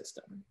para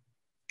system.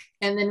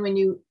 And then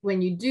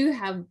when you do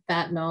have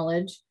that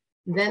knowledge,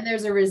 then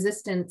there's a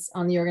resistance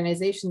on the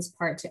organization's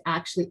part to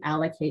actually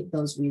allocate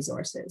those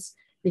resources,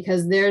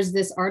 because there's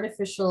this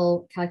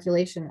artificial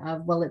calculation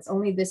of, well, it's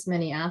only this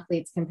many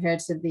athletes compared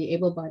to the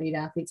able-bodied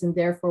athletes, and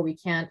therefore we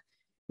can't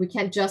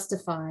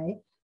justify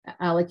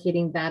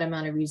allocating that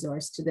amount of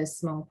resource to this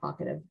small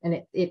pocket of, and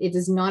it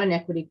is not an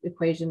equity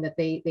equation that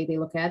they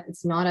look at.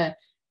 It's not a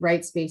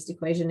rights-based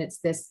equation. It's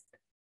this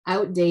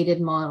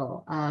outdated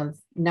model of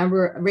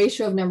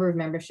ratio of number of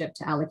membership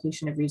to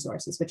allocation of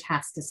resources, which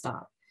has to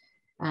stop.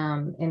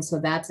 And so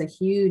that's a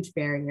huge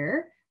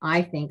barrier,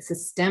 I think,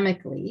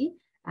 systemically,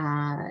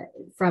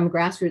 from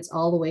grassroots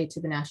all the way to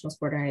the national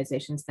sport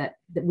organizations, that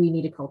we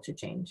need a culture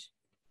change.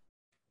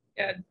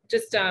 Yeah,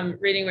 just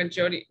reading what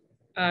Judy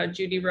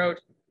wrote,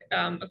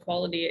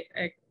 equality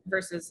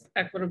versus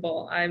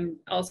equitable. I'm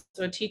also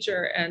a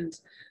teacher, and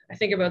I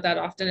think about that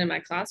often in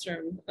my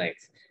classroom. Like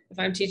if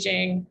I'm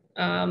teaching,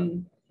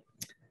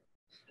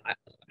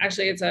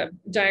 actually it's a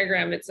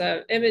diagram, it's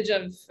an image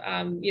of,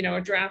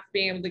 a giraffe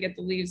being able to get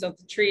the leaves off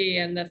the tree,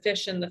 and the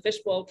fish in the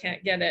fishbowl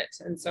can't get it.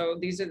 And so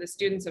these are the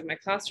students of my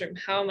classroom.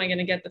 How am I going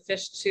to get the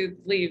fish to the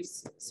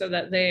leaves so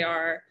that they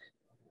are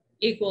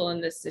equal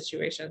in this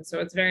situation? So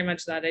it's very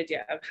much that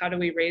idea of how do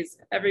we raise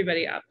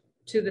everybody up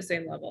to the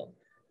same level.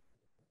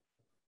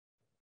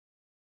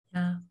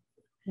 Yeah.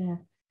 Yeah.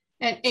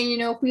 And you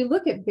know, if we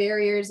look at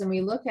barriers and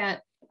we look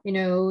at, you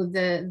know,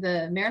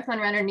 the marathon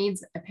runner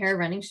needs a pair of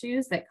running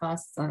shoes that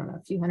costs, I don't know,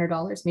 a few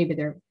 $100s, maybe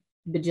they're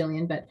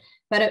bajillion,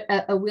 but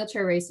a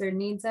wheelchair racer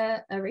needs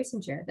a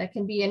racing chair that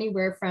can be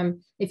anywhere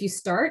from, if you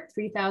start,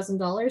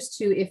 $3,000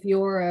 to, if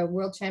you're a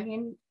world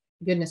champion,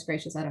 goodness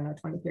gracious, I don't know,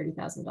 $20,000,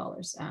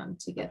 $30,000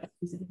 to get that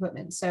piece of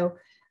equipment. So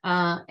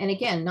and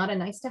again, not a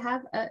nice to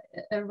have,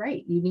 a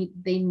right.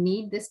 They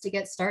need this to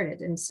get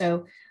started. And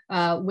so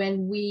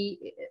when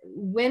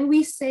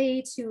we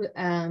say to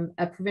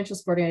a provincial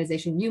sport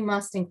organization, you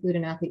must include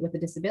an athlete with a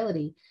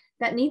disability,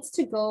 that needs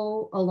to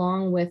go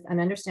along with an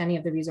understanding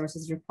of the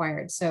resources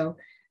required. So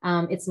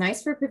it's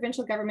nice for a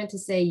provincial government to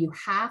say you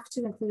have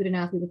to include an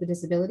athlete with a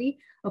disability.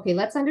 Okay,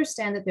 let's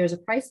understand that there's a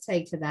price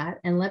tag to that,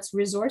 and let's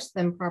resource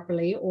them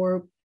properly,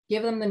 or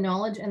give them the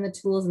knowledge and the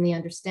tools and the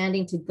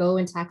understanding to go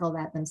and tackle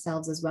that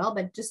themselves as well.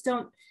 But just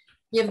don't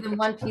give them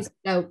one piece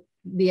without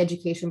the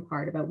education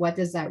part about what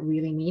does that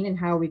really mean and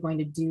how are we going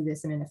to do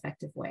this in an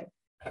effective way.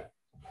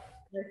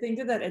 I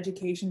think that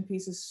education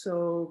piece is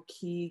so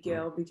key,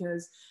 Gail,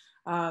 because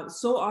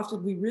so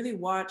often we really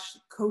watch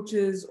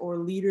coaches or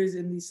leaders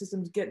in these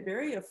systems get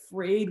very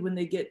afraid when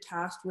they get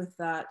tasked with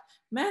that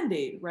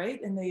mandate, right?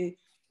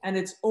 And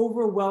it's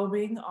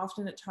overwhelming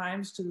often at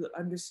times to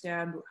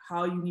understand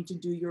how you need to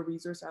do your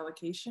resource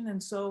allocation.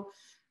 And so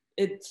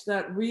it's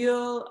that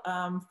real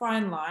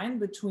fine line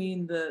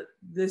between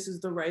this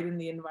is the right in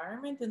the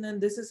environment, and then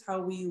this is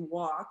how we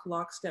walk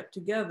lockstep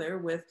together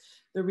with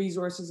the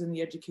resources and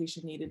the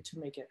education needed to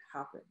make it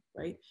happen,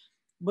 right?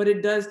 But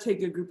it does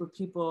take a group of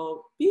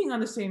people being on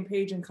the same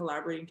page and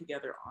collaborating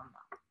together on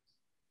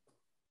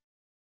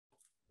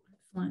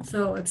that. Excellent.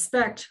 So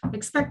expect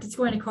it's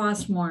going to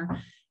cost more.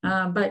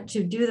 But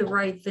to do the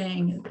right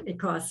thing, it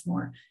costs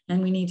more.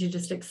 And we need to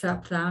just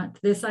accept that.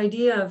 This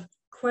idea of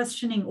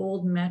questioning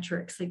old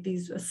metrics, like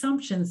these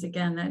assumptions,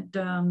 again,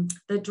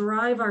 that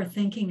drive our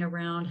thinking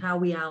around how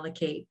we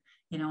allocate,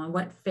 you know, and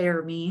what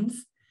fair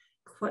means,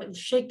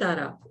 shake that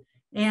up.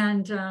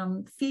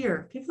 And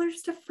fear, people are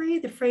just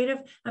afraid of,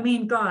 I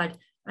mean, God,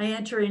 I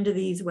enter into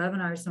these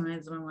webinars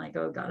sometimes when I'm like,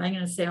 oh God, I'm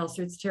going to say all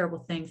sorts of terrible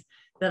things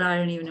that I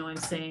don't even know I'm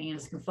saying, and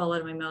it's going to fall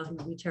out of my mouth and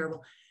it'll be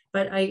terrible.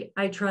 But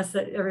I trust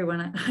that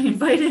everyone I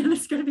invite in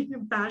is going to be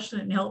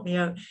compassionate and help me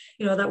out,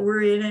 you know, that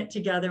we're in it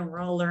together and we're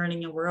all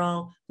learning, and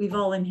we've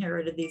all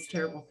inherited these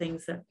terrible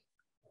things that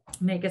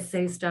make us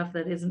say stuff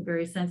that isn't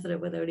very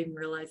sensitive without even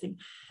realizing.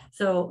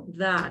 So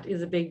that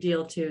is a big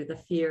deal too, the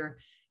fear.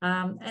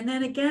 And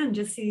then again,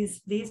 just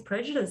these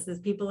prejudices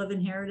people have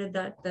inherited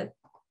that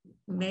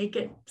make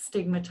it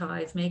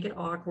stigmatized, make it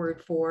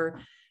awkward for,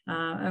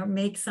 or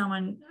make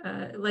someone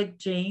like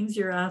James,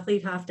 your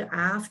athlete, have to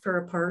ask for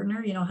a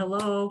partner, you know,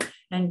 hello,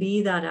 and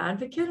be that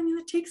advocate. I mean,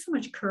 it takes so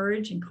much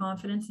courage and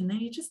confidence, and then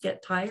you just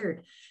get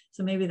tired.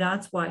 So maybe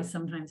that's why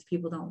sometimes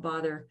people don't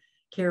bother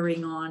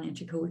carrying on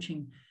into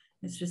coaching.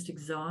 It's just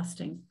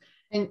exhausting.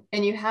 And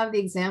you have the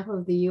example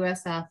of the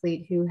US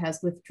athlete who has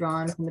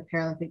withdrawn from the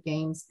Paralympic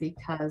Games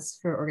because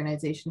her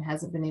organization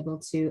hasn't been able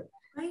to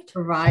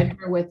provide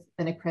her with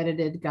an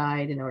accredited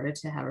guide in order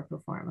to have her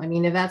perform. I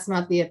mean, if that's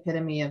not the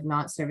epitome of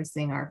not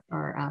servicing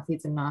our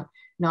athletes and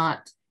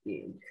not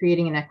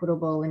creating an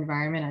equitable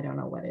environment, I don't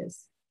know what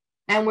is.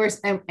 And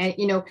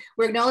you know,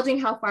 we're acknowledging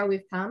how far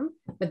we've come,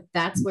 but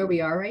that's where we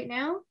are right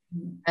now.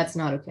 That's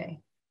not okay.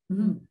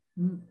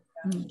 Mm-hmm. Mm-hmm.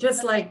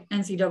 Just like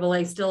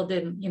NCAA still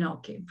didn't, you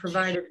know,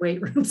 provided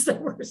weight rooms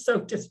that were so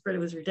disparate, it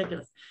was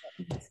ridiculous.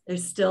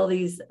 There's still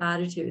these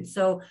attitudes.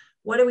 So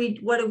what do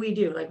we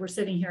do? Like, we're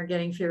sitting here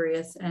getting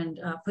furious,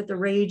 and put the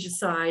rage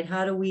aside.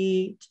 How do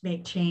we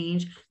make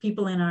change? We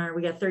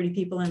got 30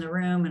 people in the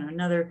room and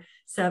another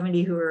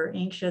 70 who are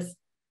anxious.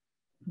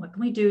 What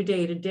can we do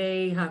day to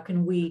day? How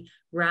can we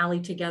rally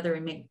together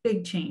and make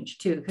big change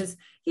too? Because,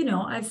 you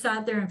know, I've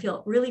sat there and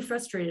feel really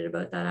frustrated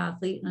about that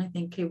athlete, and I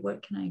think, okay,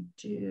 what can I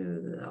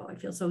do? Oh, I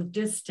feel so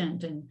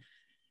distant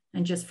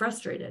and just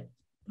frustrated.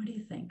 What do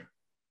you think?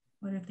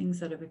 What are things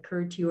that have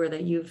occurred to you or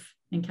that you've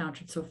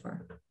encountered so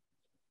far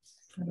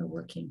that are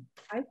working?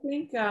 I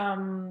think,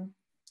 and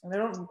I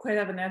don't quite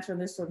have an answer on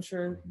this, so I'm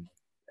sure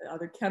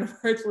other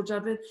counterparts will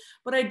jump in,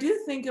 but I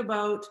do think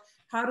about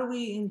how do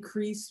we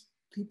increase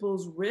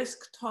people's risk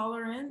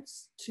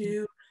tolerance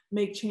to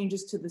make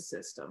changes to the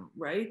system,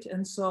 right?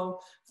 And so,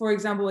 for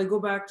example, I go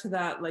back to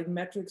that like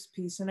metrics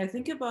piece, and I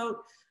think about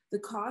the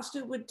cost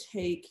it would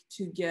take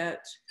to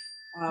get,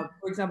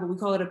 for example, we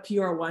call it a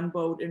PR1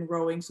 boat in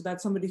rowing. So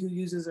that's somebody who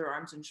uses their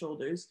arms and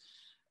shoulders.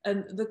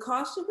 And the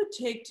cost it would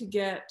take to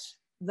get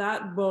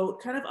that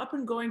boat kind of up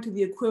and going to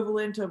the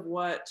equivalent of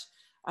what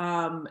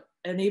an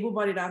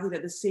able-bodied athlete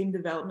at the same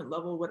development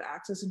level would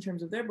access in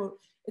terms of their boat,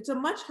 it's a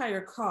much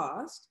higher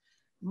cost.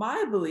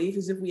 My belief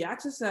is if we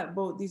access that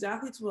boat, these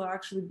athletes will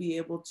actually be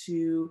able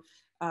to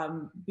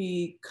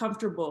be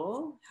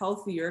comfortable,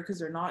 healthier, because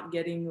they're not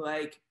getting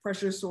like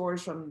pressure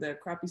sores from the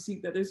crappy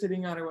seat that they're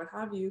sitting on or what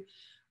have you,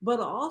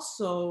 but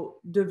also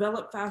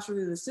develop faster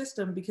through the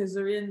system because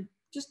they're in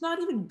just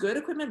not even good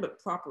equipment,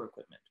 but proper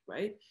equipment,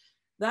 right?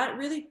 that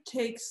really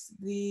takes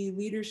the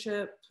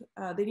leadership,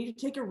 they need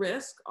to take a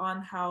risk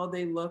on how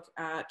they look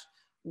at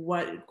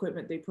what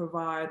equipment they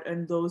provide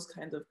and those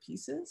kinds of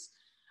pieces.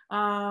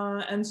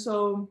 And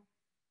so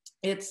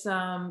it's,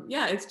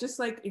 yeah, it's just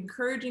like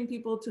encouraging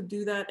people to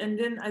do that. And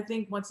then I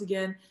think once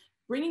again,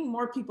 bringing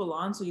more people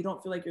on so you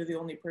don't feel like you're the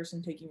only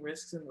person taking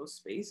risks in those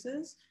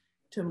spaces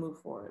to move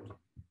forward.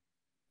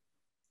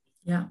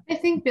 Yeah. I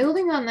think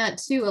building on that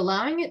too,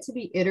 allowing it to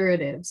be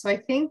iterative. So I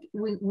think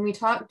when we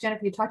talked,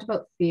 Jennifer, you talked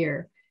about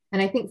fear,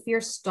 and I think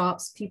fear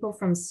stops people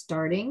from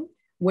starting,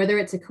 whether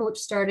it's a coach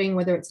starting,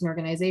 whether it's an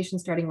organization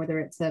starting, whether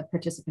it's a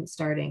participant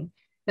starting.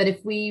 But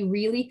if we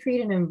really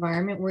create an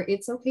environment where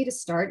it's okay to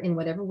start in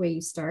whatever way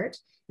you start,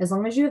 as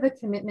long as you have a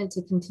commitment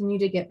to continue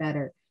to get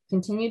better,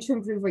 continue to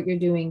improve what you're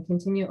doing,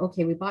 continue,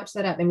 okay, we botched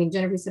that up. I mean,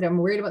 Jennifer said, I'm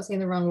worried about saying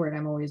the wrong word.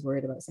 I'm always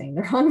worried about saying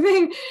the wrong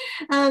thing.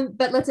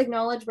 But let's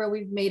acknowledge where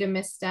we've made a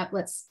misstep.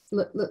 Let's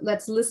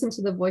listen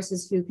to the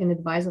voices who can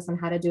advise us on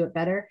how to do it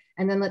better.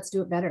 And then let's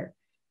do it better.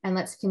 And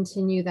let's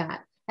continue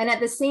that. And at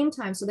the same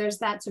time, so there's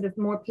that sort of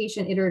more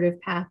patient iterative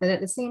path, but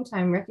at the same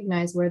time,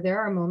 recognize where there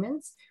are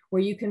moments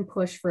where you can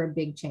push for a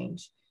big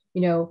change.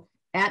 You know,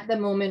 at the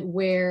moment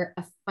where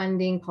a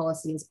funding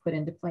policy is put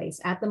into place,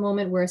 at the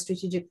moment where a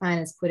strategic plan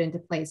is put into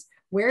place,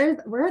 where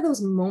are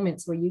those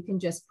moments where you can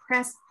just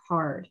press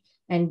hard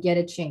and get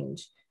a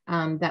change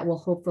that will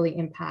hopefully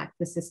impact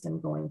the system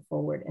going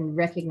forward, and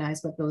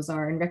recognize what those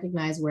are and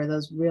recognize where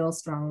those real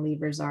strong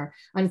levers are.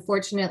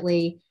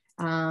 Unfortunately,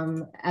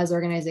 as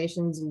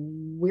organizations,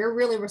 we're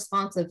really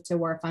responsive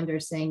to our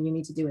funders saying you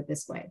need to do it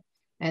this way.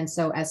 And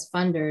so as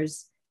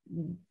funders,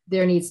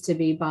 there needs to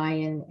be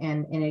buy-in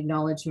and an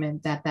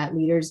acknowledgement that that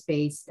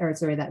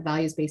that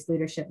values-based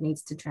leadership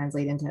needs to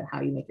translate into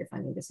how you make your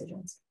funding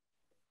decisions.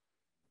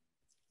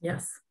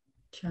 Yes,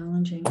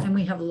 challenging. And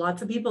we have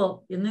lots of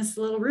people in this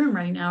little room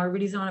right now.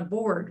 Everybody's on a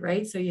board,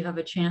 right? So you have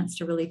a chance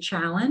to really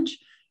challenge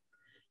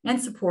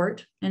and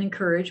support and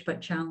encourage,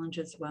 but challenge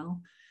as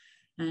well.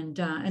 And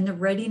the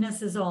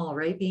readiness is all,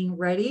 right? Being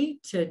ready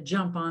to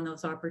jump on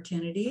those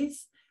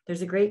opportunities.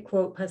 There's a great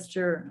quote,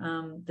 Pastor,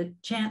 the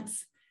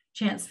chance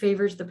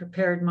favors the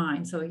prepared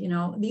mind. So, you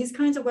know, these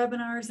kinds of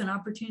webinars and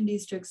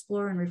opportunities to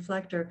explore and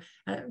reflect are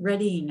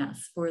readying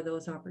us for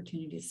those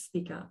opportunities to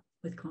speak up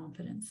with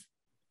confidence.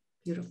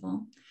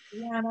 Beautiful.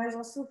 Yeah, and I was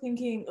also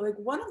thinking, like,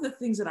 one of the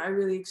things that I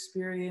really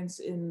experience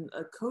in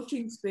a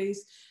coaching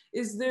space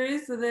is there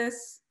is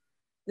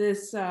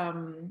this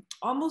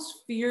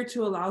almost fear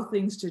to allow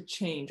things to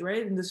change,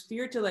 right? And this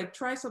fear to like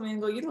try something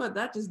and go, you know what,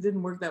 that just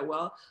didn't work that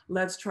well.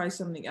 Let's try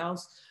something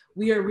else.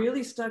 We are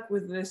really stuck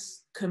with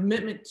this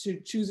commitment to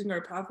choosing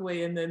our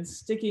pathway and then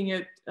sticking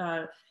it,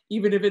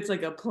 even if it's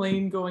like a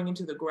plane going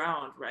into the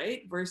ground,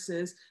 right?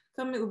 Versus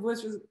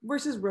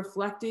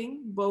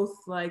reflecting both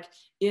like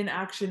in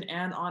action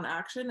and on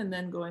action, and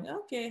then going,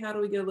 okay, how do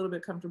we get a little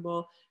bit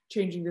comfortable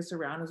changing this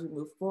around as we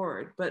move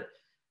forward? But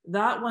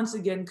that once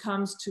again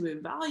comes to a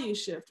value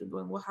shift of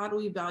going, well, how do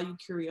we value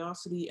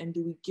curiosity, and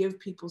do we give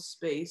people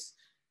space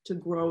to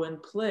grow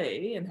and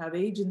play and have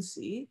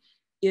agency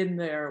in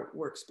their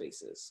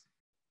workspaces?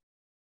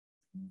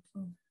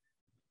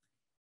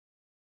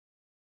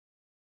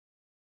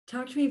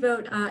 Talk to me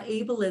about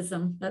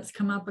ableism. That's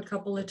come up a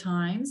couple of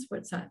times.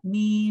 What's that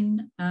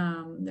mean?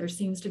 There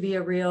seems to be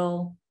a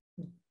real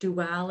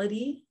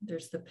duality.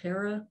 There's the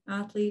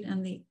para-athlete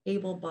and the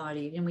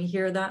able-bodied, and we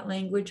hear that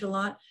language a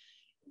lot.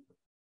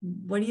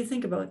 What do you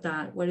think about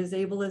that? What is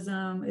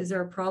ableism? Is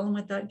there a problem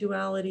with that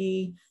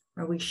duality?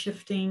 Are we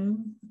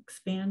shifting,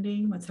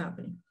 expanding? What's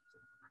happening?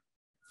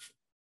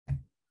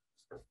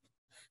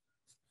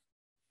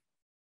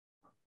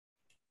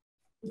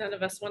 None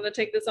of us want to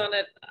take this on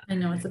it. I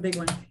know it's a big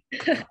one.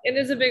 It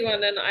is a big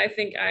one, and I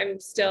think I'm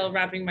still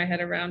wrapping my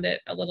head around it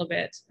a little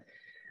bit.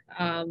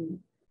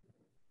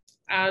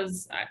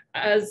 As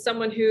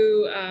someone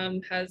who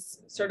has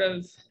sort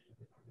of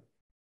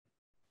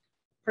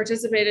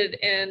participated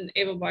in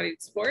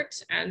able-bodied sport,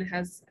 and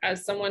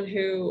as someone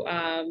who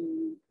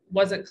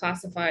wasn't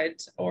classified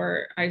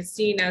or I've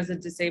seen as a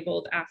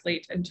disabled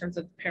athlete in terms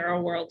of the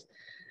para world,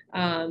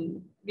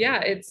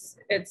 yeah, it's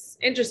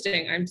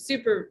interesting. I'm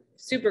super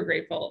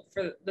grateful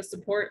for the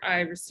support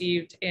I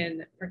received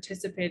in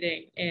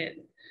participating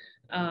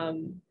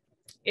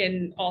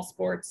in all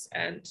sports,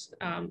 and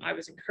I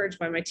was encouraged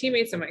by my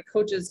teammates and my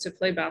coaches to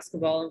play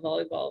basketball and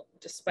volleyball,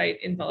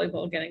 despite in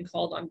volleyball getting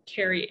called on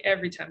carry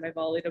every time I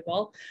volleyed a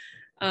ball.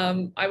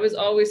 I was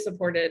always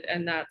supported,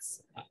 and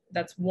that's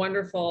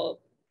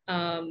wonderful.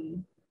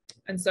 And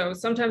so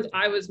sometimes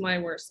I was my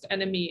worst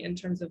enemy in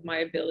terms of my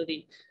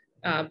ability,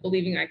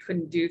 believing I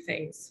couldn't do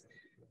things.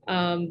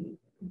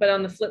 But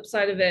on the flip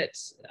side of it,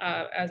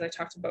 as I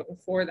talked about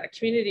before, that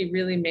community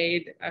really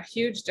made a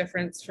huge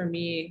difference for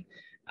me.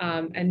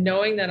 And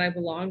knowing that I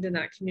belonged in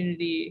that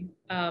community,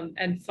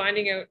 and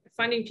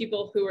finding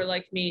people who were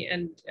like me,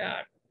 and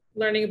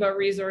learning about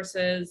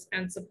resources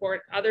and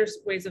support, other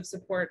ways of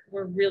support,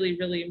 were really,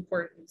 really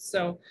important.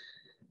 So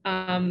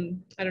I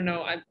don't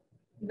know,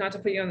 not to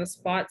put you on the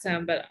spot,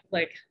 Sam, but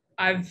like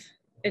I've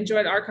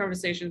enjoyed our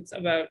conversations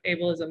about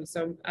ableism.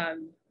 So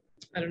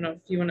I don't know if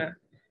you want to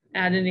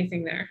add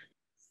anything there.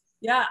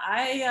 Yeah,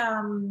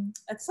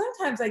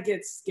 sometimes I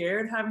get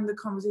scared having the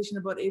conversation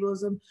about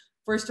ableism.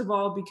 First of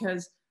all,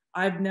 because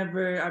I'm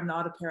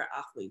not a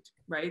para-athlete,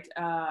 right?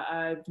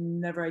 I've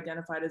never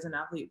identified as an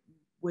athlete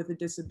with a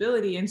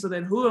disability. And so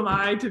then who am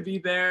I to be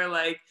there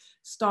like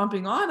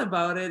stomping on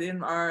about it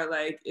in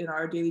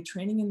our daily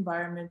training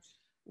environment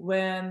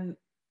when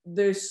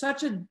there's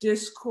such a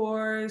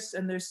discourse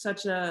and there's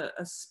such a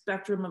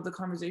spectrum of the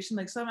conversation.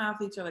 Like some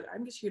athletes are like,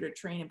 I'm just here to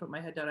train and put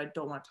my head down. I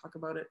don't want to talk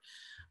about it.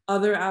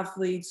 Other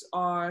athletes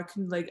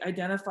can like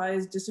identify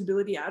as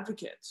disability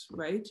advocates,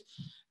 right?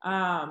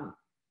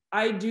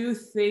 I do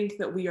think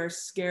that we are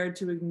scared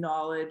to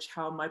acknowledge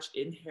how much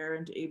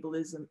inherent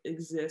ableism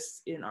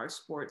exists in our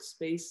sports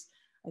space.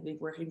 I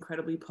think we're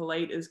incredibly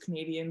polite as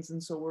Canadians,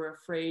 and so we're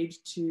afraid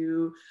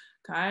to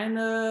kind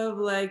of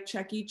like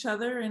check each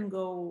other and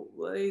go,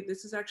 wait,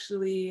 this is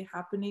actually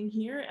happening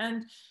here,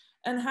 and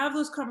have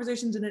those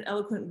conversations in an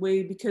eloquent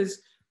way,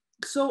 because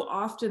so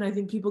often I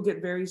think people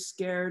get very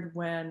scared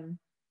when,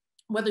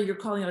 whether you're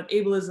calling out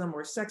ableism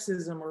or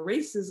sexism or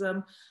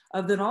racism,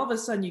 then all of a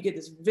sudden you get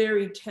this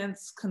very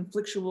tense,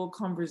 conflictual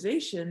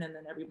conversation, and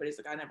then everybody's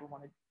like, I never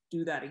want to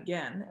do that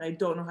again, and I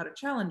don't know how to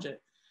challenge it.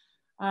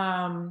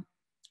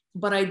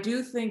 But I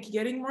do think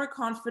getting more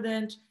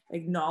confident,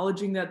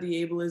 acknowledging that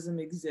the ableism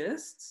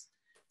exists,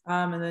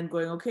 and then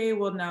going, okay,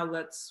 well now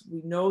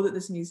we know that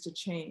this needs to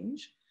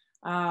change,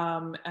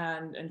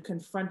 and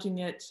confronting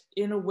it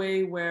in a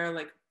way where,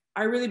 like,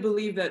 I really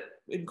believe that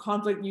in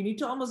conflict, you need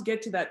to almost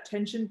get to that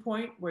tension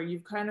point where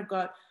you've kind of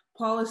got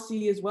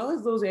policy as well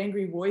as those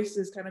angry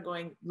voices kind of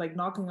going, like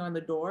knocking on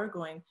the door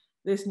going,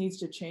 this needs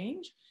to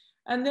change.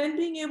 And then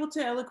being able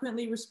to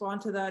eloquently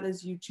respond to that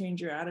as you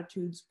change your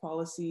attitudes,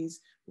 policies,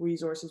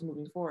 resources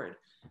moving forward,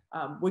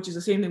 which is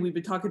the same thing we've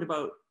been talking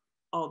about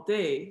all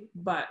day.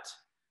 But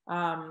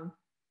I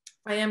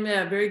am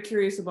very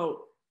curious about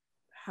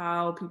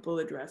how people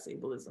address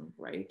ableism,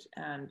 right?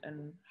 And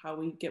how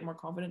we get more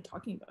confident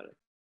talking about it.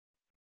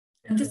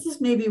 And this is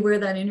maybe where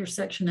that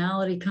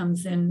intersectionality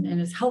comes in and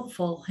is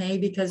helpful, hey,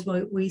 because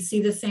we see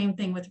the same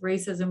thing with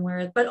racism,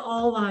 but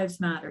all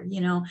lives matter.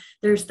 You know,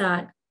 there's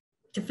that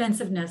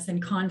defensiveness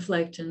and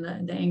conflict and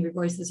the angry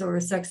voices over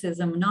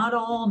sexism, not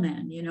all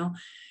men, you know,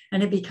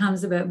 and it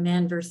becomes about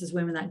men versus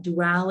women, that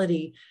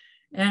duality.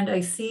 And I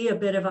see a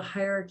bit of a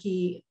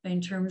hierarchy in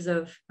terms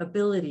of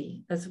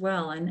ability as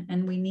well.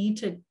 And we need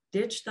to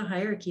ditch the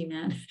hierarchy,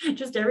 man.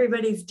 Just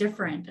everybody's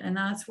different. And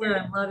that's where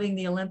I'm loving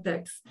the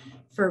Olympics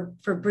for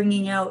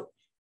bringing out,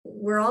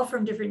 we're all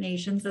from different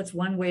nations. That's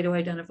one way to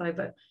identify,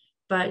 but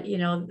you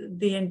know,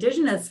 the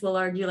Indigenous will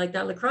argue, like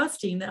that lacrosse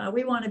team, that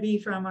we want to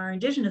be from our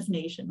Indigenous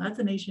nation. That's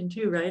a nation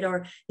too, right?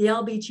 Or the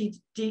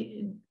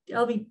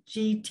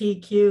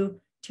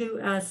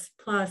LGBTQ2S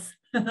plus,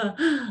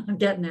 I'm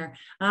getting there,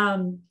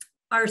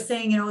 are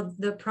saying, you know,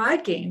 the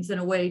Pride Games in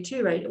a way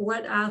too, right?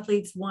 What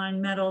athletes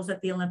won medals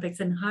at the Olympics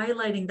and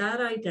highlighting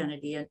that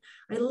identity. And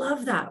I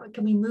love that.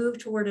 Can we move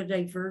toward a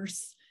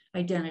diverse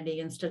identity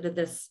instead of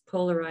this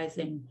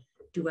polarizing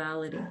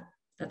duality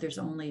that there's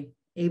only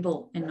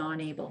able and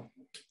non-able?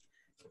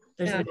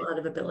 There's a lot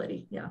of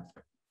ability, yeah.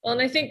 Well,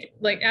 and I think,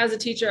 like, as a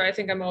teacher, I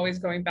think I'm always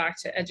going back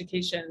to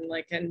education,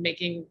 like, and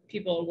making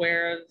people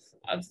aware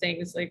of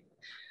things. Like,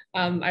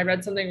 I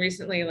read something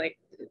recently, like,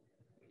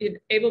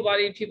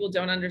 able-bodied people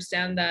don't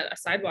understand that a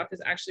sidewalk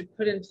is actually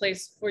put in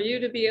place for you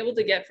to be able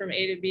to get from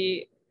A to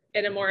B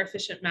in a more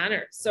efficient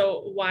manner.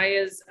 So why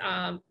is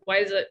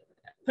it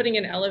putting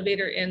an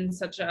elevator in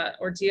such a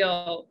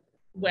ordeal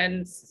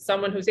when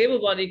someone who's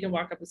able-bodied can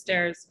walk up the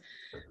stairs,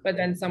 but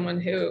then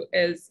someone who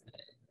is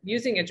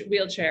using a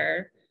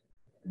wheelchair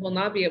will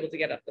not be able to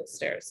get up those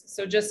stairs?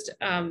 So just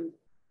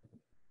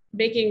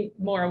making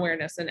more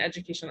awareness and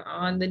education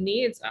on the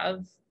needs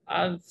of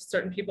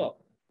certain people.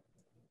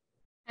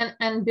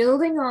 And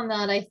building on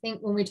that, I think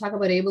when we talk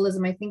about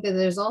ableism, I think that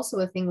there's also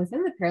a thing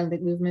within the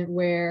Paralympic movement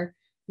where,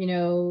 you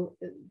know,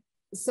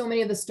 so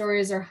many of the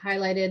stories are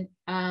highlighted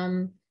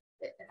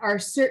are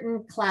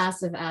certain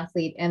class of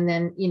athlete. And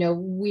then, you know,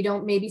 we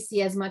don't maybe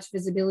see as much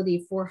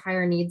visibility for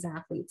higher needs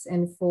athletes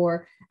and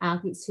for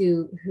athletes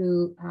who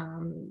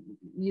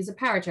use a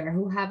power chair,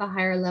 who have a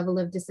higher level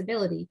of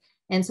disability.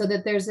 And so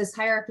that there's this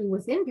hierarchy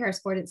within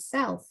parasport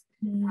itself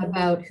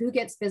about who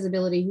gets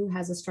visibility, who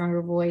has a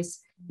stronger voice,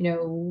 you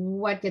know,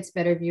 what gets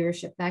better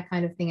viewership, that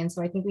kind of thing. And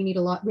so I think we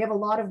have a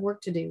lot of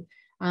work to do,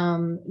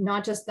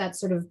 not just that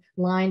sort of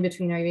line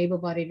between are you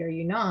able-bodied or are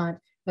you not,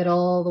 but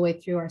all the way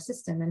through our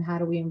system, and how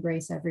do we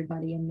embrace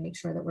everybody and make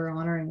sure that we're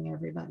honoring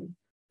everybody.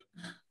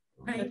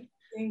 Right.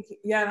 And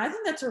I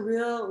think that's a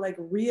real like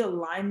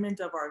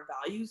realignment of our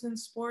values in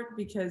sport,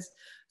 because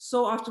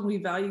so often we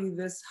value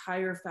this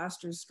higher,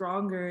 faster,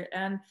 stronger,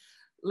 and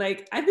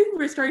like, I think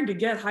we're starting to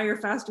get higher,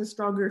 faster,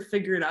 stronger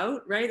figured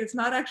out, right? It's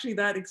not actually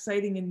that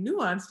exciting and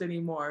nuanced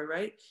anymore,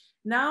 right?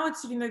 Now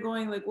it's sitting there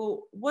going like,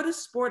 well, what is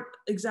sport,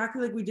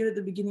 exactly like we did at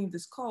the beginning of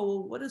this call?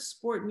 Well, what does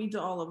sport mean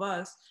to all of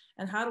us?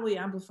 And how do we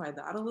amplify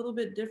that a little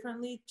bit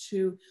differently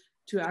to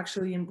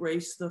actually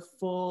embrace the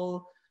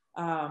full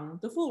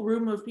the full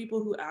room of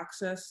people who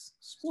access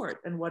sport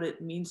and what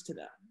it means to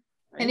them.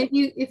 Right? And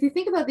if you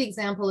think about the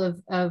example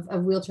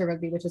of wheelchair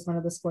rugby, which is one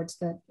of the sports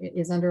that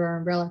is under our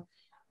umbrella,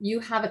 you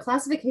have a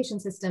classification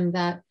system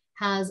that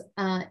has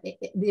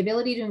the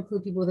ability to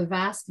include people with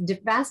vast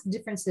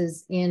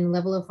differences in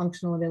level of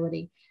functional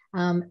ability.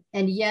 And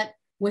yet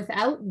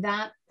without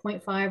that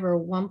 0.5 or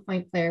 1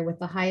 point player with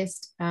the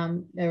highest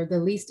or the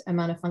least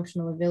amount of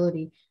functional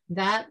ability,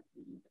 that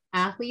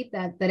athlete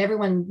that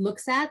everyone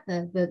looks at,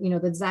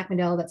 the Zach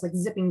Mandela that's like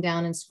zipping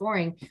down and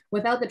scoring,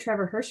 without the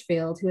Trevor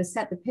Hirschfield who has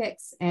set the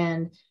picks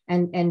and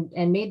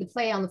made the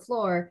play on the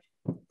floor,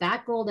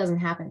 that goal doesn't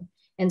happen.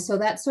 And so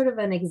that's sort of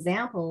an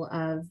example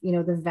of,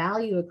 the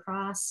value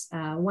across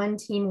one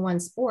team, one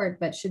sport,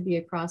 but should be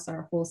across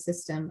our whole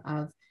system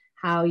of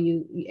how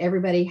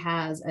everybody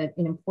has an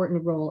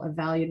important role, a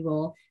valued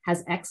role,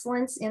 has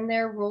excellence in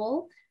their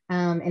role,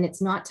 and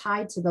it's not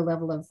tied to the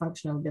level of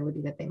functional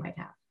ability that they might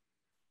have.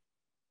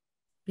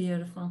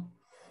 Beautiful.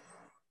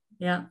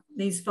 Yeah,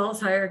 these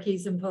false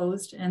hierarchies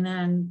imposed. And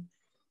then,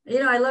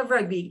 I love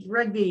rugby.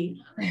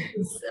 Rugby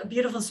is a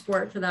beautiful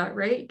sport for that,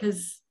 right?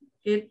 Because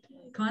it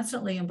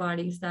constantly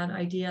embodies that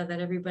idea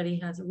that everybody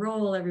has a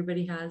role,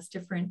 everybody has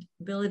different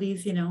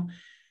abilities,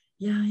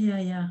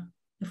 Yeah.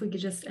 If we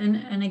could just,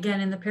 and again,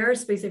 in the para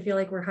space, I feel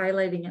like we're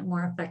highlighting it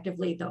more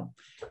effectively though.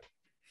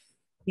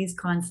 These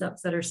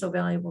concepts that are so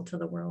valuable to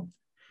the world.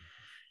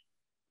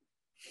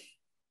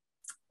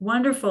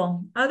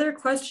 Wonderful. Other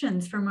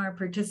questions from our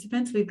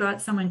participants? We've got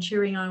someone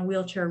cheering on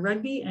wheelchair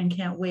rugby and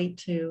can't wait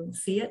to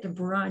see it, to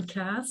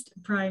broadcast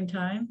prime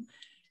time.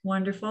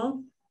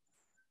 Wonderful.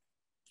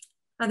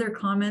 Other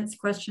comments,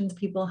 questions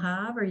people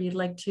have or you'd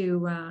like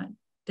to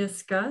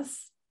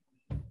discuss?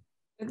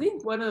 I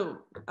think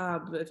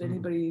if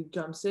anybody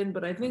jumps in,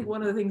 but I think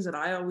one of the things that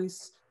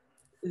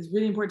is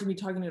really important to me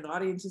talking to an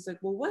audience is like,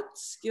 well, what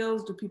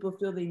skills do people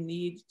feel they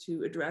need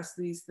to address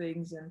these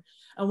things?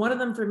 And one of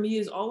them for me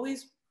is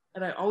always,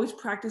 and I always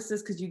practice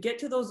this because you get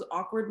to those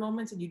awkward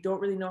moments and you don't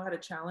really know how to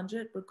challenge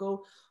it, but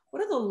go,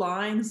 what are the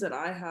lines that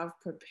I have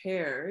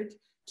prepared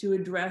to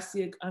address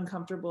the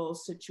uncomfortable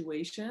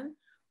situation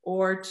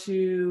or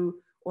to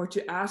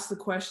ask the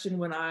question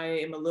when I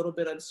am a little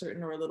bit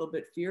uncertain or a little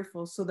bit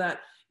fearful, so that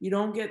you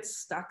don't get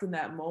stuck in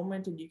that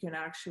moment and you can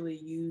actually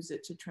use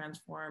it to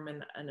transform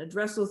and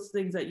address those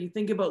things that you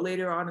think about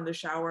later on in the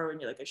shower when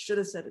you're like, I should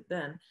have said it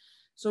then.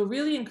 So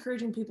really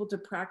encouraging people to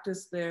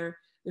practice their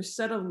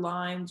set of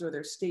lines or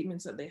their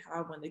statements that they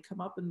have when they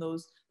come up in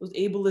those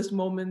ableist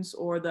moments,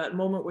 or that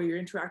moment where you're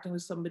interacting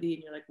with somebody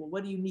and you're like, well,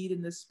 what do you need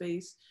in this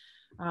space?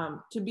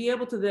 To be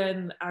able to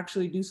then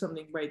actually do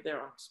something right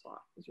there on the spot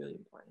is really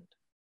important.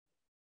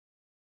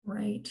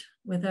 Right.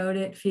 Without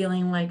it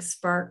feeling like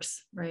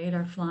sparks, right,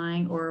 are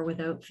flying, or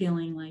without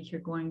feeling like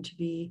you're going to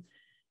be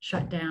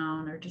shut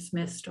down or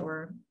dismissed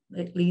or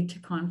it lead to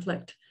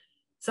conflict.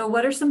 So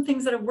what are some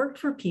things that have worked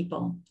for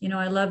people?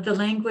 I love the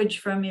language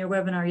from your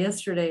webinar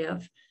yesterday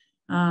of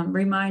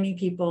reminding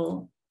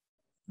people,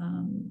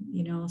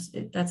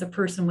 that's a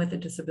person with a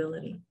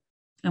disability.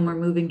 And we're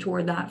moving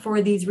toward that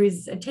for these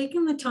reasons, and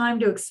taking the time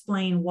to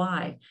explain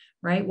why,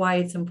 right? Why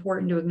it's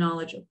important to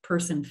acknowledge a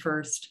person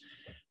first,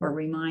 or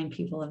remind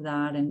people of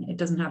that. And it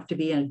doesn't have to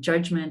be a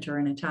judgment or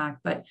an attack,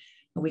 but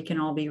we can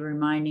all be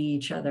reminding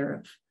each other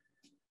of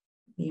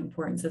the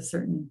importance of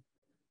certain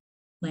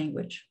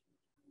language.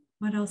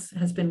 What else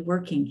has been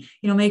working?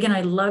 Megan,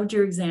 I loved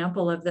your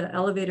example of the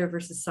elevator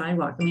versus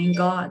sidewalk. I mean,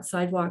 God,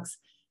 sidewalks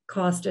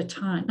cost a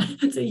ton.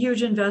 It's a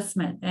huge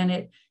investment,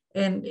 and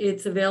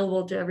it's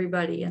available to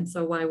everybody. And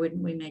so why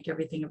wouldn't we make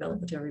everything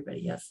available to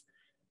everybody? Yes.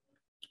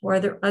 Or are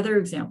there other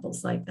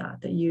examples like that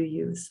you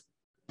use?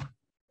 I'm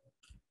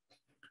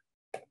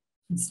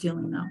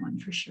stealing that one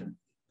for sure.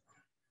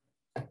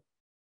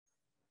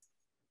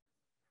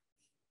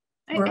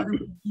 Yeah.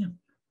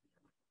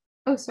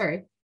 Oh,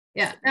 sorry.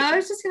 Yeah, no, I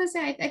was just going to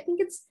say, I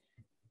think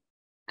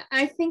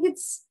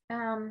it's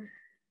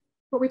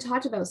what we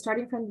talked about,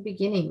 starting from the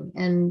beginning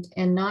and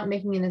not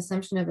making an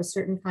assumption of a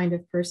certain kind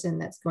of person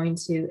that's going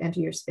to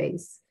enter your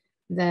space,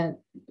 that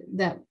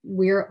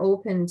we're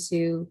open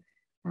to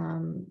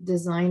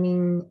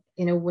designing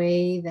in a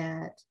way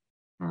that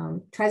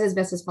tries as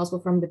best as possible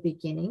from the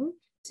beginning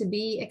to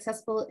be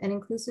accessible and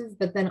inclusive,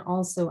 but then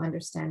also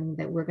understanding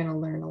that we're going to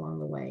learn along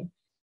the way,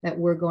 that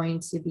we're going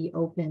to be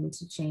open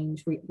to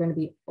change. We're going to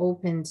be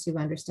open to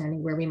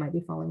understanding where we might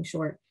be falling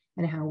short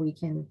and how we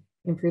can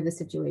improve the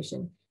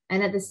situation.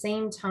 And at the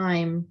same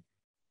time,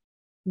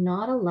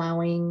 not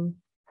allowing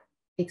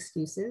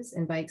excuses.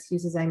 And by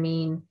excuses, I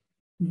mean,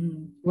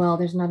 well,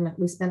 there's not enough,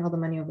 we spent all the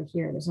money over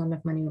here, there's not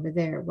enough money over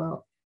there.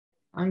 Well,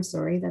 I'm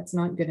sorry, that's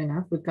not good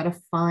enough. We've got to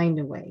find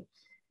a way.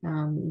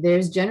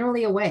 There's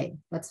generally a way,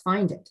 let's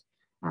find it.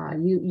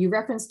 You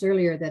referenced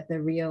earlier that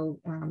the Rio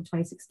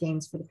 26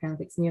 Games for the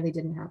Paralympics nearly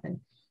didn't happen.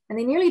 And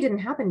they nearly didn't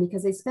happen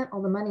because they spent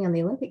all the money on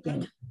the Olympic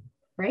Games,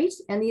 right?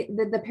 And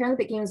the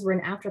Paralympic Games were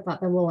an afterthought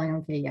that, well,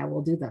 okay, yeah,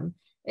 we'll do them.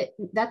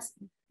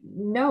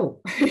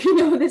 No,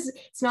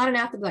 it's not an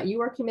afterthought.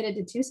 You are committed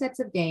to 2 sets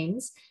of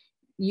games.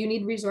 you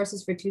need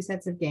resources for 2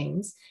 sets of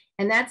games.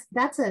 And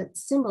that's a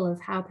symbol of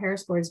how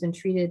parasport has been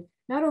treated,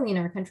 not only in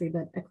our country,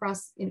 but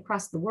across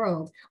the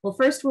world. Well,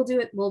 first we'll do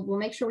it, we'll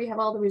make sure we have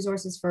all the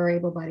resources for our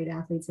able-bodied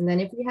athletes. And then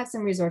if we have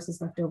some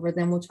resources left over,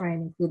 then we'll try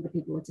and include the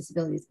people with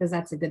disabilities, because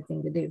that's a good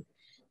thing to do.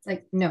 It's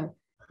like, no,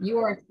 you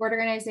are a sport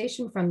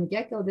organization from the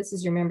get-go. This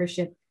is your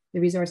membership. The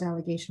resource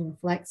allocation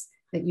reflects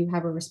that you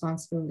have a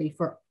responsibility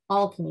for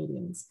all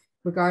Canadians,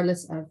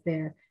 regardless of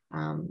their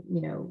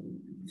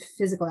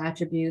physical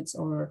attributes,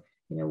 or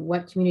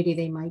what community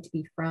they might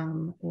be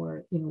from,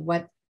 or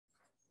what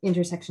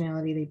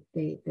intersectionality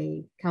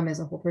they come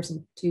as a whole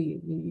person to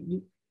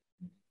you.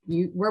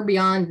 We're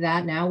beyond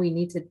that now. We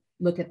need to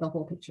look at the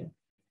whole picture.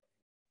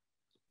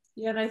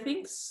 Yeah, and I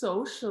think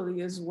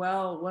socially as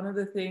well, one of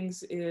the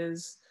things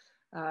is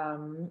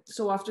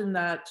so often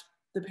that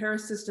the para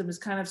system is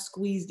kind of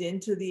squeezed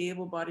into the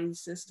able-bodied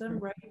system,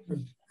 right?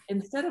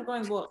 Instead of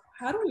going, well,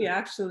 how do we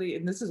actually,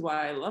 and this is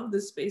why I love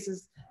this space,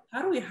 is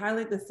how do we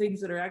highlight the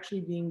things that are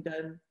actually being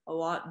done a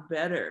lot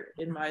better,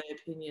 in my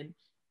opinion,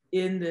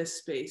 in this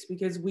space?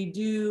 Because we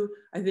do,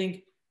 I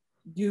think,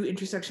 do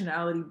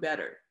intersectionality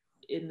better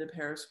in the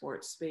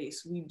parasport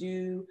space. We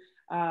do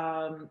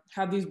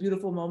have these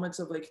beautiful moments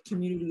of like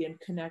community and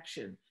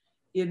connection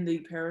in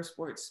the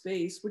parasport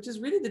space, which is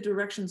really the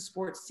direction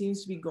sports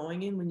seems to be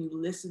going in when you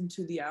listen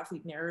to the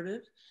athlete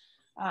narrative.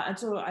 And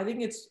so I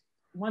think it's,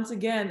 once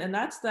again, and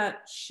that's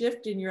that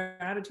shift in your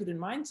attitude and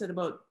mindset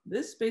about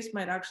this space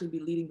might actually be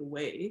leading the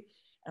way,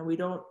 and we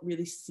don't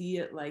really see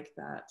it like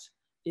that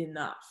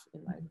enough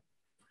in my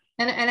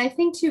opinion. And I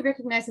think too,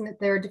 recognizing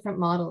that there are different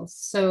models.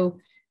 So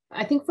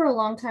I think for a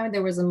long time,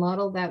 there was a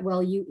model that,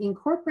 well, you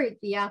incorporate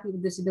the athlete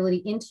with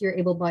disability into your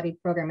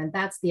able-bodied program, and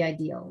that's the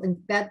ideal. And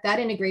that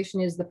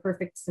integration is the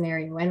perfect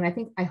scenario.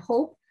 And I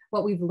hope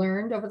what we've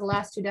learned over the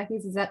last 2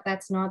 decades is that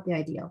that's not the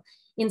ideal.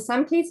 In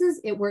some cases,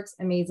 it works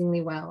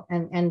amazingly well.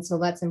 And so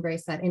let's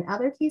embrace that. In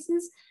other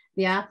cases,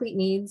 the athlete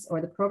needs,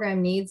 or the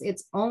program needs,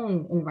 its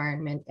own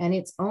environment and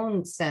its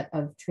own set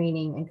of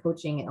training and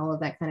coaching and all of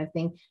that kind of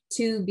thing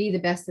to be the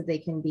best that they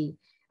can be.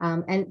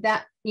 And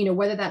that,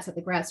 whether that's at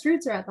the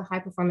grassroots or at the high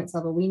performance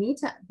level, we need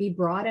to be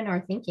broad in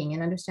our thinking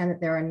and understand that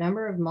there are a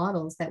number of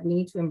models that we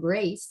need to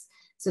embrace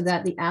so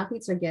that the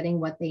athletes are getting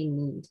what they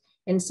need.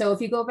 And so if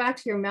you go back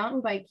to your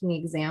mountain biking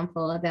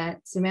example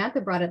that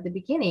Samantha brought at the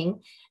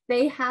beginning,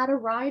 they had a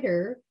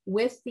rider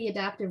with the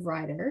adaptive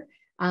rider.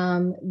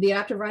 The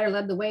adaptive rider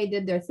led the way,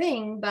 did their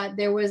thing, but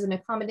there was an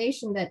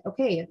accommodation that,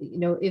 okay,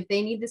 if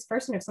they need this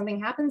person, if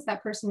something happens,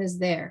 that person is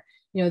there.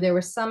 There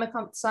were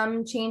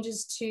some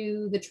changes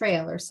to the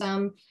trail or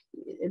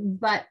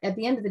but at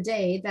the end of the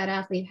day, that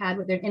athlete had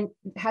what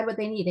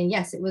they need. And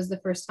yes, it was the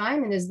first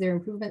time. And is there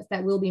improvements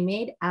that will be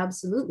made?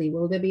 Absolutely.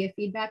 Will there be a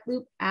feedback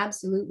loop?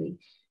 Absolutely.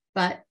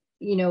 But,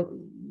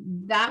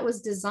 that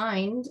was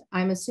designed,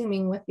 I'm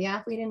assuming, with the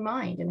athlete in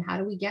mind. And how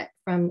do we get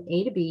from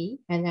A to B?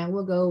 And now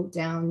we'll go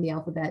down the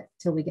alphabet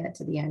till we get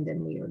to the end,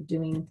 and we are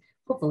doing,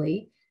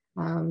 hopefully,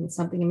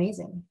 something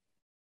amazing.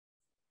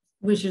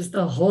 Which is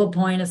the whole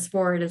point of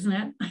sport, isn't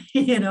it?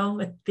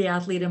 With the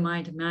athlete in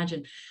mind.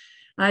 Imagine.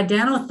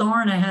 Dan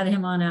O'Thorne, I had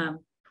him on a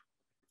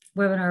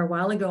webinar a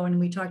while ago, and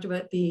we talked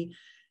about the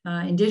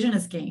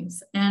Indigenous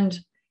Games. And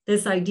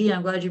this idea,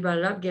 I'm glad you brought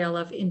it up, Gail,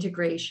 of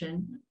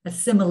integration,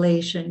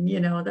 assimilation,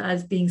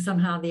 as being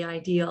somehow the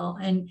ideal.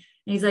 And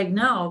he's like,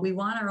 no, we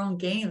want our own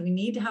games. We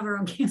need to have our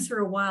own games for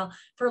a while,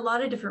 for a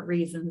lot of different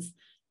reasons.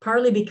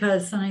 Partly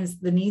because sometimes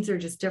the needs are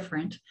just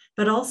different,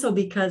 but also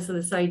because of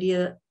this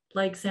idea,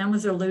 like Sam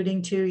was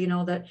alluding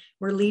to, that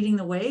we're leading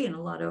the way in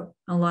a lot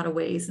of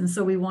ways. And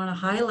so we want to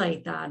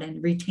highlight that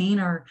and retain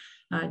our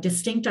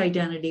distinct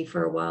identity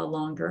for a while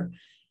longer.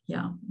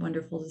 Yeah,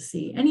 wonderful to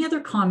see. Any other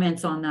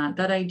comments on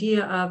that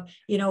idea of,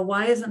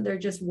 why isn't there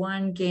just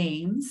one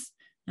games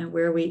and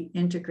where we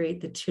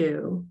integrate the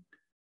two?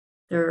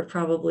 There are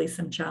probably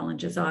some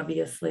challenges,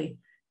 obviously,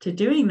 to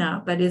doing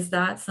that, but is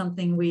that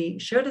something we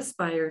should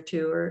aspire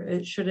to,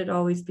 or should it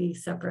always be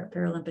separate,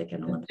 Paralympic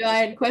and Olympic?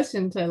 Giant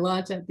question to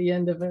launch at the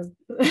end of it.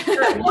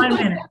 Sure, 1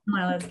 minute. Come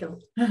on, let's go.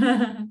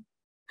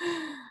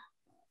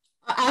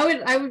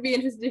 I would be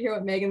interested to hear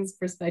what Megan's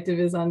perspective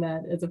is on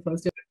that, as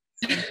opposed to.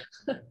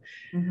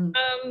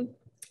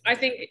 I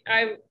think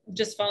I'm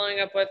just following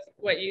up with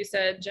what you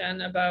said,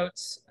 Jen, about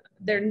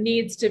there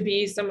needs to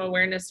be some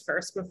awareness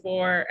first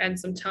before, and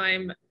some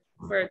time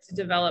for it to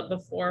develop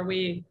before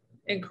we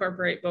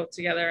incorporate both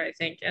together, I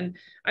think. And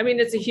I mean,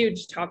 it's a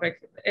huge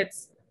topic.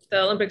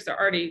 The Olympics are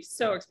already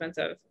so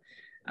expensive,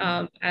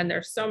 and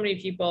there's so many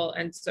people.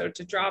 And so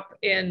to drop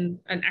in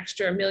an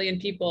extra 1 million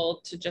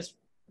people to just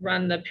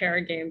run the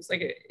para games,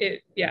 like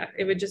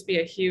it would just be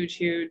a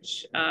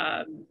huge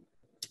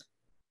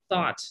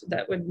thought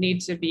that would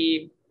need to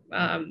be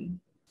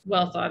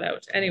well thought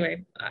out.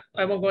 Anyway,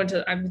 I won't go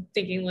into, I'm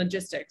thinking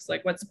logistics,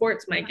 like what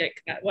sports might get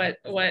cut,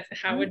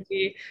 how would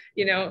we,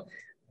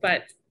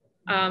 but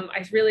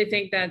I really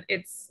think that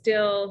it's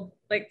still,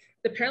 like,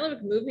 the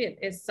Paralympic movement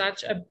is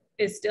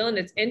still in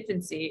its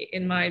infancy,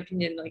 in my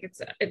opinion. Like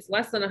it's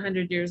less than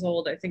 100 years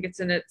old. I think it's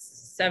in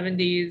its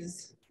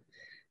 70s.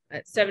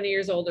 at 70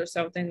 years old or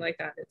something like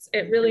that.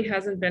 It really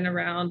hasn't been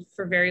around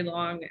for very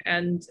long,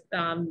 and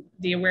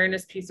the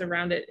awareness piece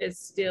around it is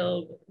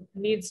still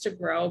needs to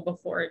grow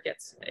before it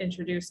gets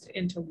introduced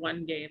into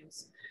one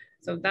games.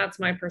 So that's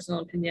my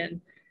personal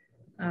opinion.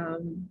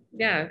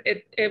 Yeah,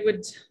 it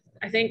would,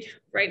 I think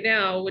right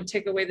now would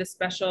take away the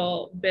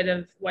special bit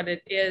of what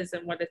it is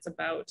and what it's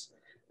about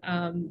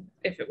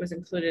if it was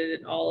included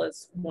in all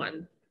as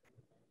one.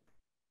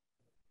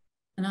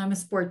 And I'm a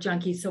sport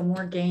junkie, so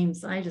more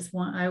games. I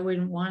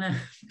wouldn't want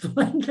to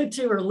blend the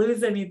two or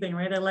lose anything,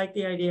 right? I like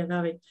the idea of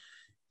having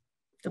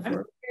the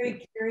I'm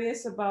very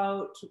curious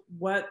about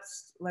what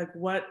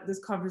this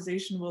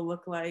conversation will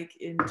look like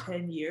in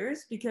 10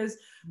 years, because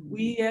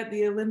we at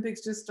the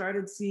Olympics just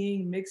started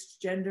seeing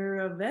mixed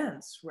gender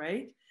events,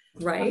 right?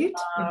 Right.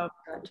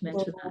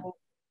 So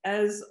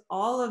as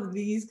all of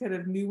these kind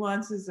of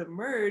nuances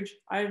emerge,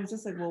 I'm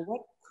just like, well,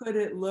 what could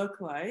it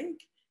look like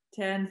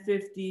 10,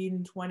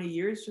 15, 20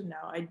 years from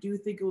now? I do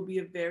think it will be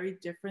a very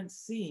different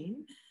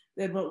scene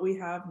than what we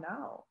have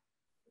now.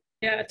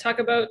 Yeah, talk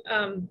about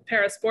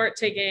parasport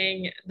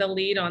taking the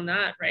lead on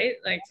that, right?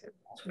 Like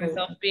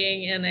myself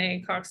being in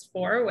a coxed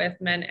 4 with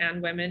men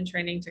and women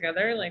training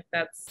together, like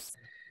that's,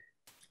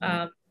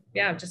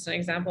 yeah, just an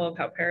example of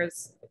how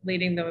para's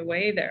leading the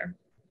way there.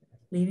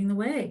 Leading the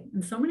way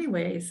in so many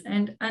ways.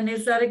 And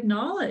is that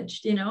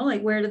acknowledged, you know,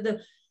 like where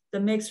did the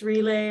mixed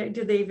relay,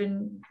 do they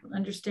even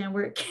understand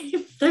where it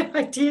came, the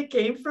idea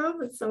came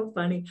from? It's so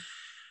funny.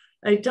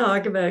 I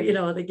talk about, you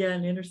know,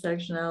 again,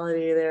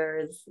 intersectionality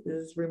there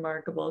is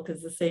remarkable,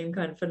 because the same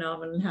kind of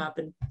phenomenon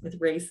happened with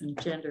race and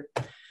gender.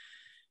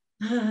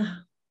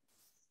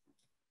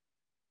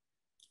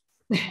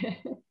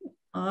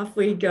 Off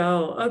we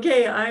go.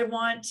 Okay, I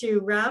want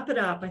to wrap it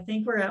up. I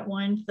think we're at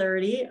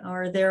 1:30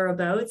 or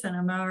thereabouts, and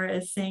Amara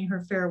is saying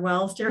her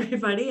farewells to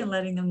everybody and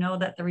letting them know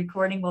that the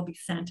recording will be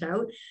sent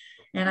out.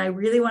 And I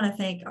really want to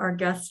thank our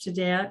guests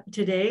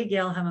today,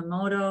 Gail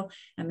Hamamoto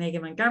and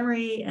Meghan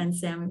Montgomery and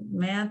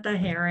Samantha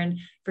Heron,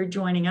 for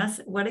joining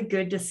us. What a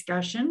good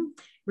discussion.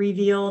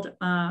 Revealed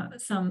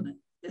some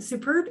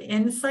superb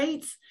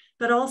insights,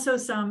 but also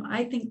some,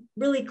 I think,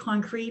 really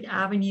concrete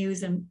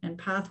avenues and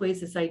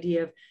pathways, this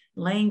idea of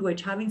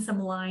language, having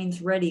some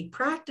lines ready,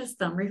 practice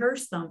them,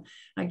 rehearse them,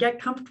 get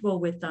comfortable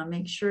with them,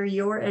 make sure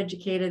you're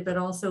educated, but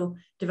also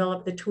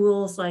develop the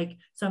tools like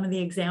some of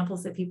the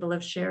examples that people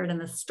have shared, and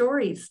the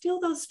stories, steal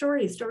those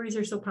stories. Stories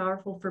are so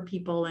powerful for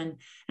people and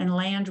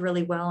land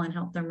really well and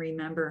help them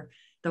remember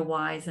the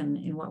whys and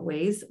in what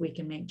ways we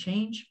can make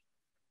change.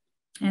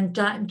 And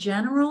that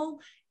general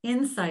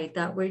insight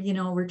that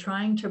we're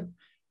trying to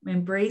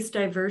embrace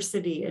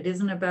diversity. It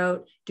isn't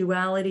about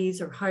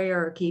dualities or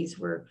hierarchies.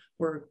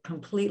 We're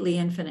completely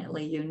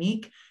infinitely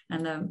unique.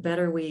 And the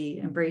better we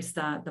embrace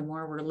that, the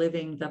more we're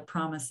living the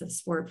promise of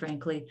sport,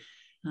 frankly,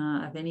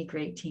 of any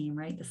great team,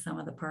 right? The sum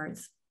of the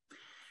parts.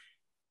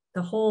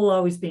 The whole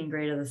always being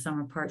greater than the sum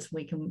of parts.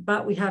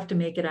 But we have to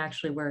make it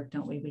actually work,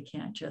 don't we? We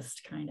can't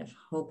just kind of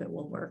hope it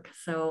will work.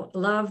 So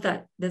love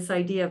that this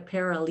idea of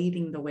para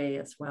leading the way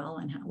as well,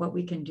 and what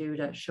we can do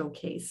to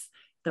showcase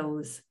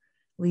those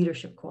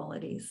leadership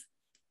qualities.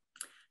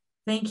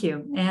 Thank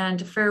you,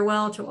 and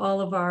farewell to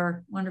all of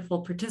our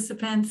wonderful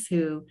participants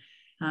who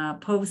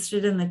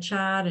posted in the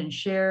chat and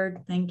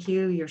shared. Thank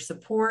you, your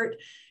support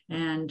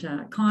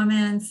and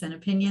comments and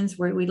opinions.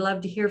 We'd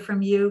love to hear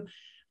from you.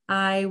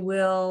 I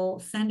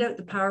will send out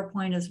the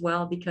PowerPoint as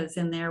well, because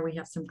in there we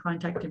have some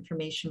contact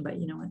information, but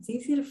it's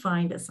easy to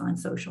find us on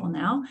social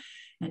now,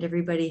 and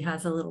everybody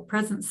has a little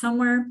presence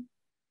somewhere.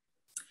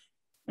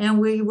 And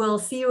we will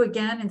see you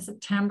again in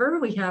September.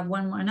 We have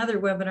another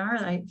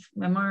webinar.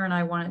 Amar and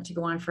I want it to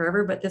go on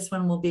forever, but this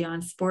one will be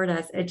on sport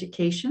as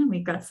education.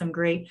 We've got some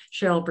great,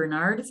 Cheryl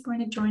Bernard is going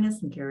to join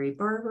us, and Gary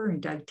Barber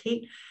and Doug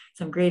Tate,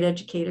 some great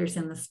educators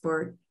in the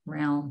sport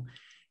realm.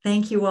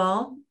 Thank you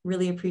all.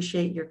 Really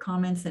appreciate your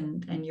comments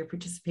and your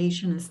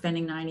participation and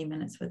spending 90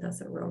 minutes with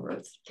us at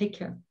Railroads. Take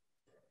care.